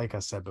hope is, like I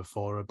said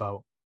before,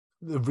 about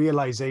the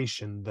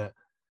realization that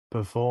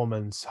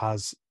performance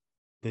has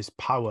this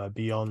power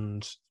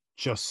beyond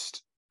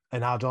just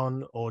an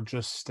add-on or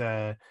just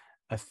a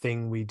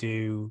thing we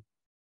do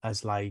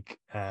as like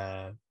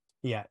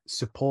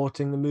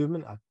supporting the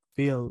movement. I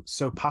feel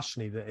so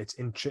passionately that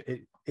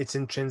it's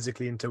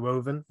intrinsically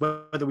interwoven,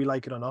 whether we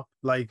like it or not.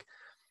 Like,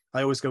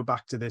 I always go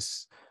back to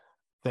this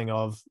thing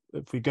of,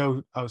 if we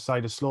go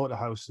outside a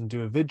slaughterhouse and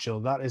do a vigil,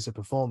 that is a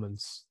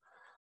performance.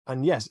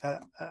 And yes,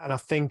 and I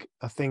think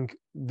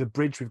the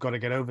bridge we've got to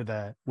get over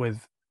there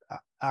with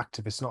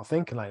activists not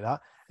thinking like that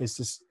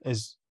is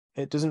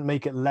it doesn't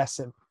make it less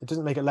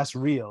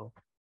real.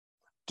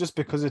 Just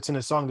because it's in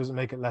a song doesn't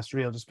make it less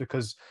real. Just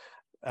because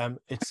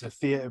it's a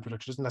theatre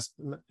production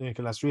doesn't make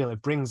it less real.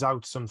 It brings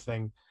out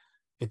something.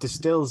 It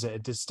distills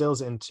it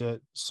into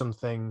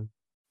something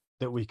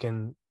that we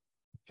can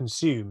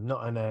consume,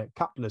 not in a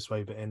capitalist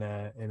way, but in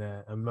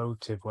a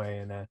emotive way,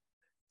 in a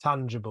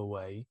tangible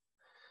way.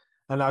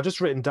 And I've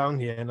just written down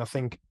here, and I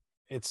think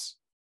it's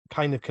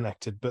kind of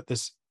connected, but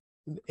this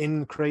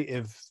in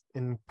creative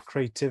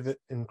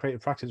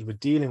practice, we're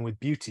dealing with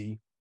beauty,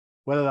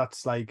 whether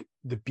that's like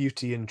the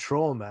beauty in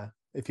trauma,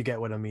 if you get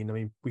what I mean. I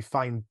mean, we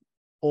find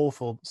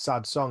awful,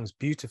 sad songs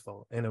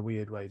beautiful in a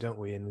weird way, don't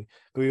we?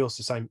 But we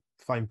also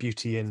find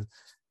beauty in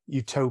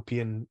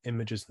utopian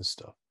images and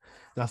stuff.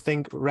 And I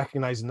think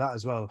recognizing that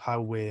as well,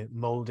 how we're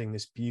molding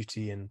this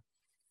beauty and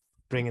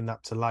bringing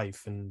that to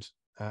life, and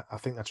I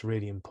think that's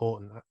really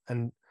important.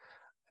 And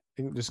I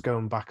think just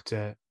going back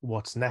to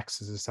what's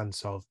next is a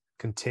sense of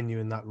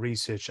continuing that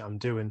research I'm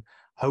doing,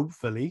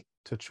 hopefully,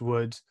 touch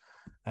wood,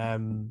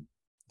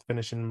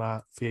 finishing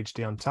my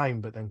PhD on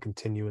time, but then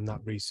continuing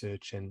that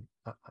research and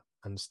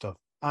stuff.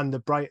 And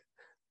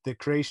the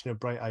creation of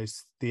Bright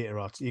Eyes Theatre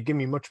Arts, you give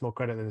me much more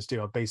credit than this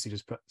do. I basically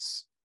just put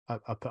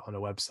on a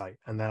website,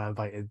 and then I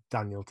invited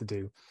Daniel to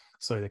do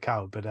Soy the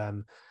Cow. But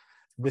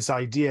this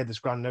idea, this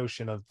grand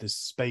notion of this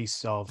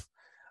space of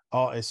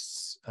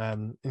artists,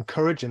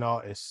 encouraging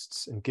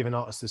artists and giving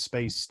artists the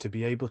space to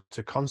be able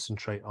to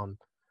concentrate on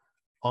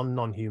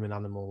non-human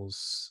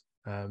animals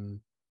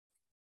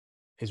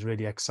is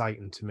really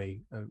exciting to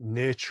me.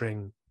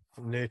 Nurturing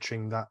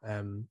that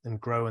and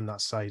growing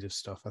that side of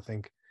stuff. I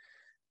think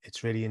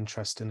it's really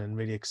interesting and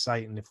really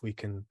exciting if we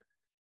can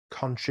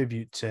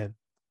contribute to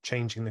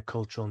changing the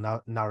cultural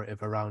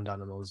narrative around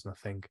animals. And I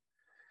think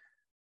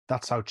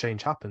that's how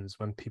change happens,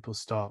 when people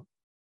start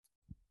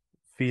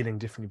feeling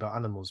differently about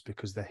animals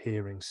because they're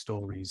hearing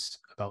stories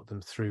about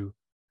them through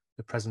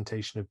the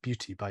presentation of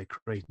beauty by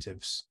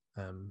creatives.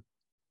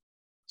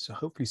 So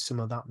hopefully some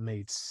of that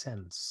made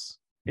sense.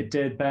 It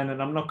did, Ben,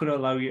 and I'm not going to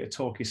allow you to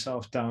talk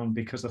yourself down,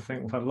 because I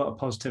think we've had a lot of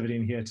positivity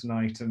in here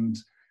tonight, and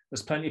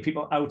there's plenty of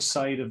people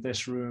outside of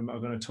this room are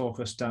going to talk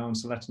us down,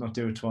 so let's not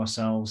do it to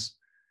ourselves.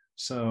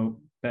 So,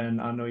 Ben,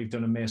 I know you've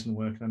done amazing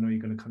work, and I know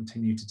you're going to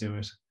continue to do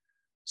it,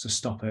 so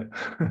stop it.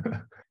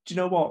 Do you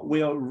know what?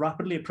 We are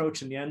rapidly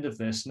approaching the end of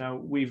this. Now,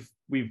 we've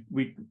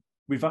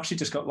actually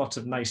just got lots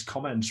of nice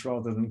comments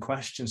rather than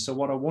questions, so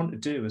what I want to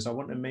do is I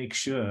want to make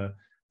sure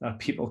that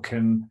people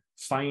can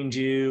find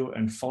you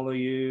and follow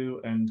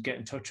you and get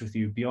in touch with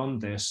you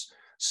beyond this.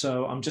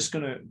 So I'm just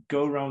going to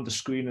go around the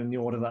screen in the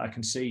order that I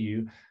can see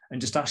you,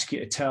 and just ask you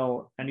to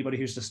tell anybody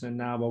who's listening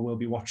now or will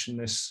be watching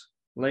this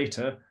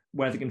later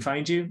where they can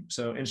find you.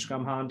 So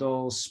Instagram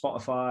handles,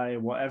 Spotify,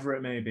 whatever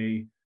it may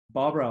be.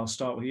 Barbara, I'll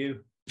start with you.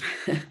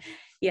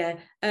 Yeah,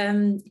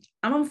 I'm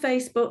on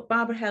Facebook,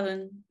 Barbara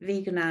Helen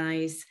Vegan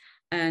Eyes,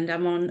 and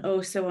I'm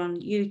also on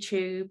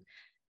YouTube,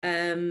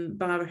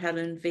 Barbara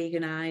Helen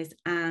Vegan Eyes,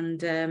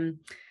 and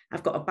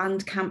I've got a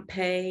Bandcamp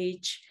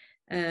page,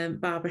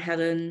 Barbara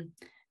Helen,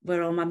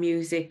 where all my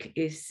music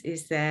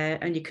is there,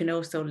 and you can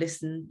also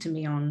listen to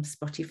me on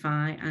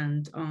Spotify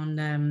and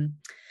on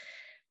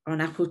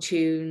Apple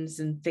Tunes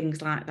and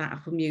things like that,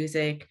 Apple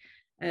Music,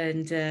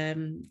 and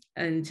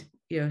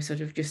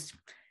sort of just.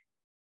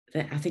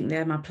 I think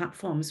they're my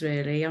platforms,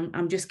 really.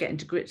 I'm just getting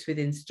to grips with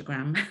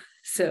Instagram,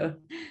 so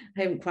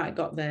I haven't quite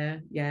got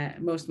there yet.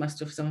 Most of my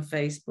stuff's on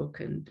Facebook,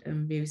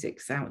 and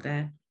music's out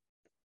there.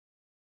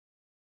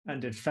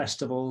 And did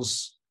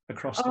festivals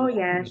across? Oh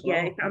yeah,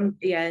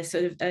 yeah.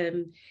 Sort of.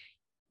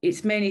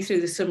 It's mainly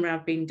through the summer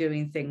I've been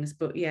doing things,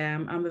 but yeah,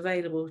 I'm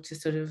available to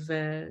sort of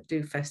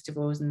do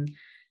festivals. And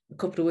a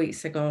couple of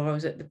weeks ago, I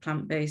was at the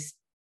plant-based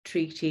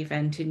treaty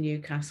event in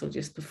Newcastle,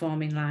 just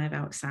performing live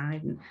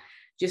outside, and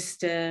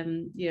just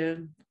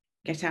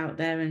get out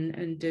there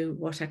and do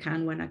what I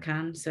can when I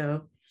can.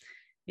 So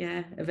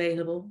yeah,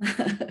 available.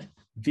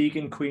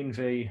 Vegan Queen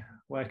V,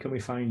 where can we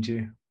find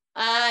you?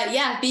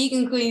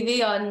 Vegan Queen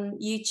V on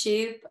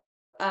YouTube.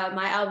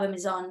 My album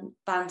is on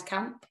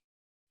Bandcamp.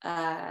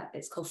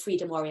 It's called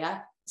Freedom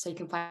Warrior, so you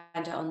can find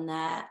it on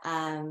there.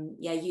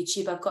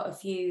 YouTube, I've got a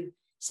few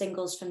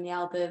singles from the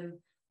album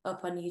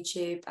up on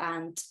YouTube,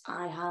 and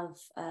I have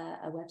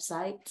a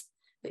website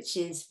which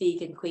is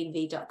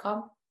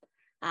veganqueenv.com,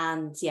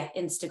 and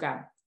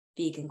Instagram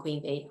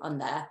veganqueenv on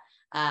there.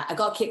 I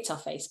got kicked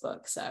off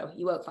Facebook, so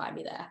you won't find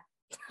me there.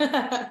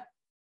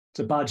 It's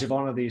a badge of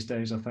honor these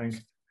days, I think.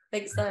 I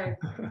think so.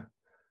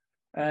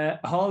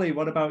 Harley,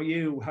 what about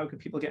you? How can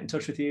people get in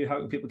touch with you? How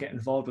can people get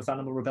involved with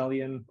Animal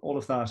Rebellion? All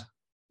of that.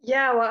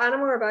 Yeah, well,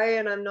 Animal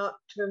Rebellion, I'm not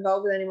too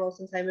involved with anymore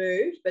since I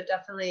moved, but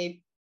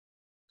definitely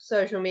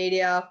social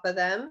media for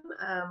them.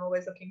 I'm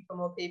always looking for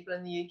more people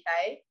in the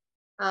UK.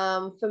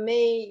 For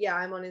me,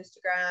 I'm on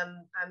Instagram.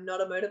 I'm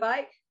not a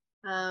motorbike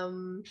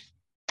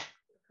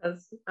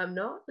because I'm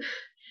not.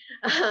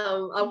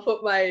 I'll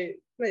put my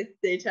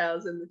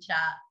details in the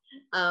chat.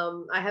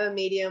 I have a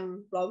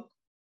Medium blog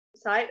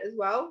site as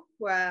well,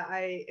 where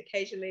I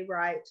occasionally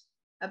write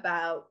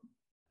about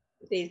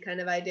these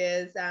kind of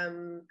ideas,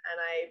 and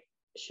I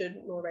should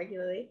more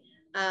regularly.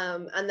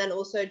 And then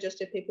also,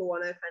 just if people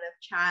want to kind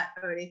of chat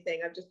or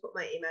anything, I've just put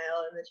my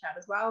email in the chat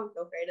as well.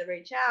 Feel free to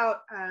reach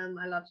out.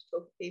 I love to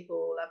talk to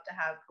people, love to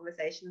have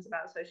conversations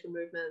about social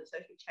movement,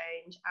 social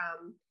change.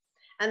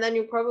 And then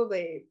you'll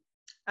probably,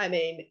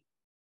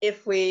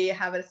 if we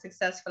have a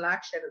successful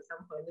action at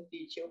some point in the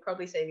future, you'll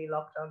probably see me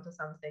locked onto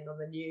something on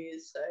the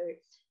news. So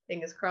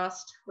fingers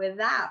crossed with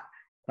that.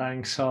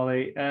 Thanks,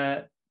 Harley.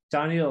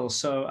 Daniel,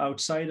 so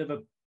outside of a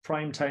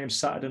primetime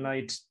Saturday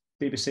night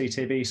BBC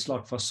TV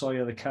slot for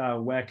Soya the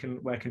cow, where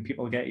can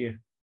people get you?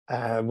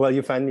 Well,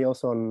 you find me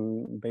also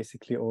on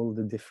basically all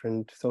the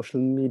different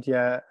social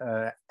media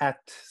at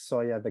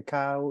Soya the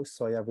cow,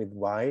 Soya with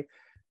Y.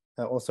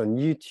 Also on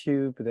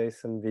YouTube,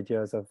 there's some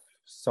videos of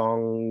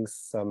songs,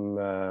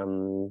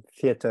 some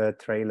theater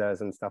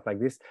trailers and stuff like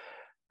this.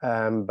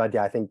 But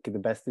I think the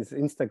best is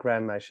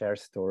Instagram. I share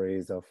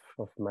stories of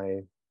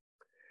my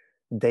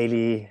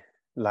daily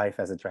life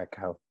as a drag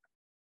cow.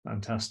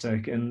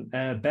 Fantastic. And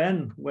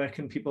Ben, where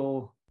can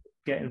people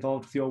get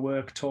involved with your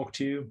work, talk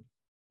to you?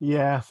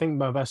 Yeah, I think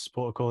my best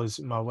protocol is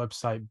my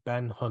website,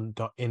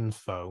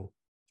 benhunt.info,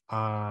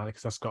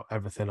 because that's got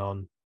everything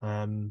on.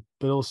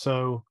 But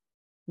also,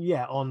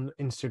 on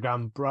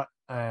Instagram,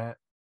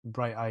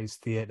 Bright Eyes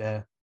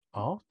Theatre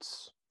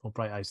Arts, or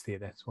Bright Eyes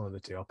Theatre. It's one of the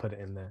two. I'll put it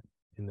in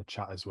the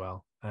chat as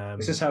well.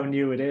 This is how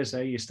new it is,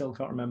 eh? You still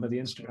can't remember the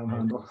Instagram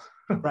handle.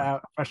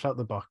 Fresh out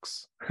the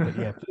box. But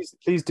yeah,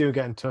 please do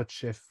get in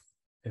touch if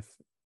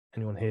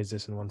anyone hears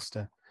this and wants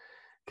to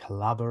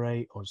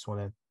collaborate, or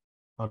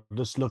I'd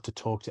just love to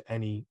talk to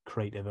any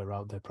creative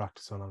about their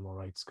practice on animal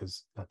rights,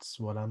 because that's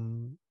what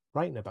I'm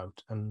writing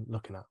about and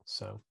looking at.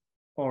 So,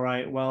 all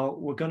right, well,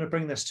 we're going to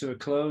bring this to a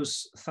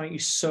close. Thank you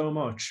so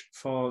much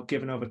for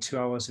giving over 2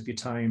 hours of your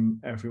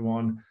time,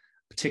 everyone,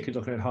 particularly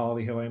looking at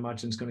Harley, who I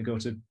imagine is going to go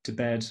to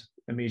bed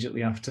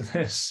immediately after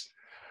this.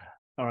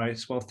 All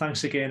right, well,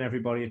 thanks again,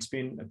 everybody. It's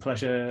been a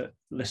pleasure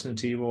listening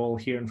to you all,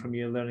 hearing from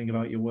you, learning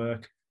about your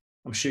work.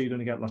 I'm sure you're going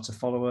to get lots of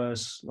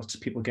followers, lots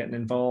of people getting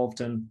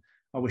involved, and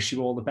I wish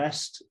you all the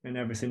best in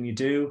everything you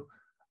do.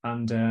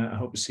 And I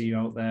hope to see you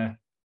out there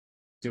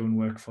doing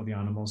work for the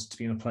animals. It's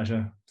been a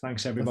pleasure.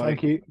 Thanks, everybody.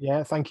 Thank you.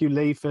 Yeah, thank you,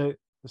 Leigh, for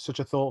such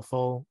a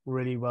thoughtful,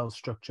 really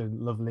well-structured,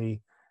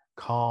 lovely,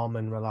 calm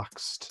and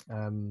relaxed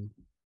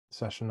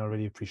session. I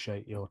really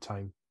appreciate your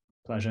time.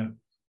 Pleasure.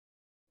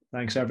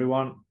 Thanks,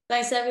 everyone.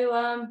 Thanks,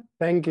 everyone.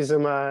 Thank you so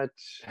much.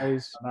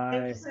 Thanks. Bye.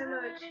 Thank you so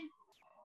much.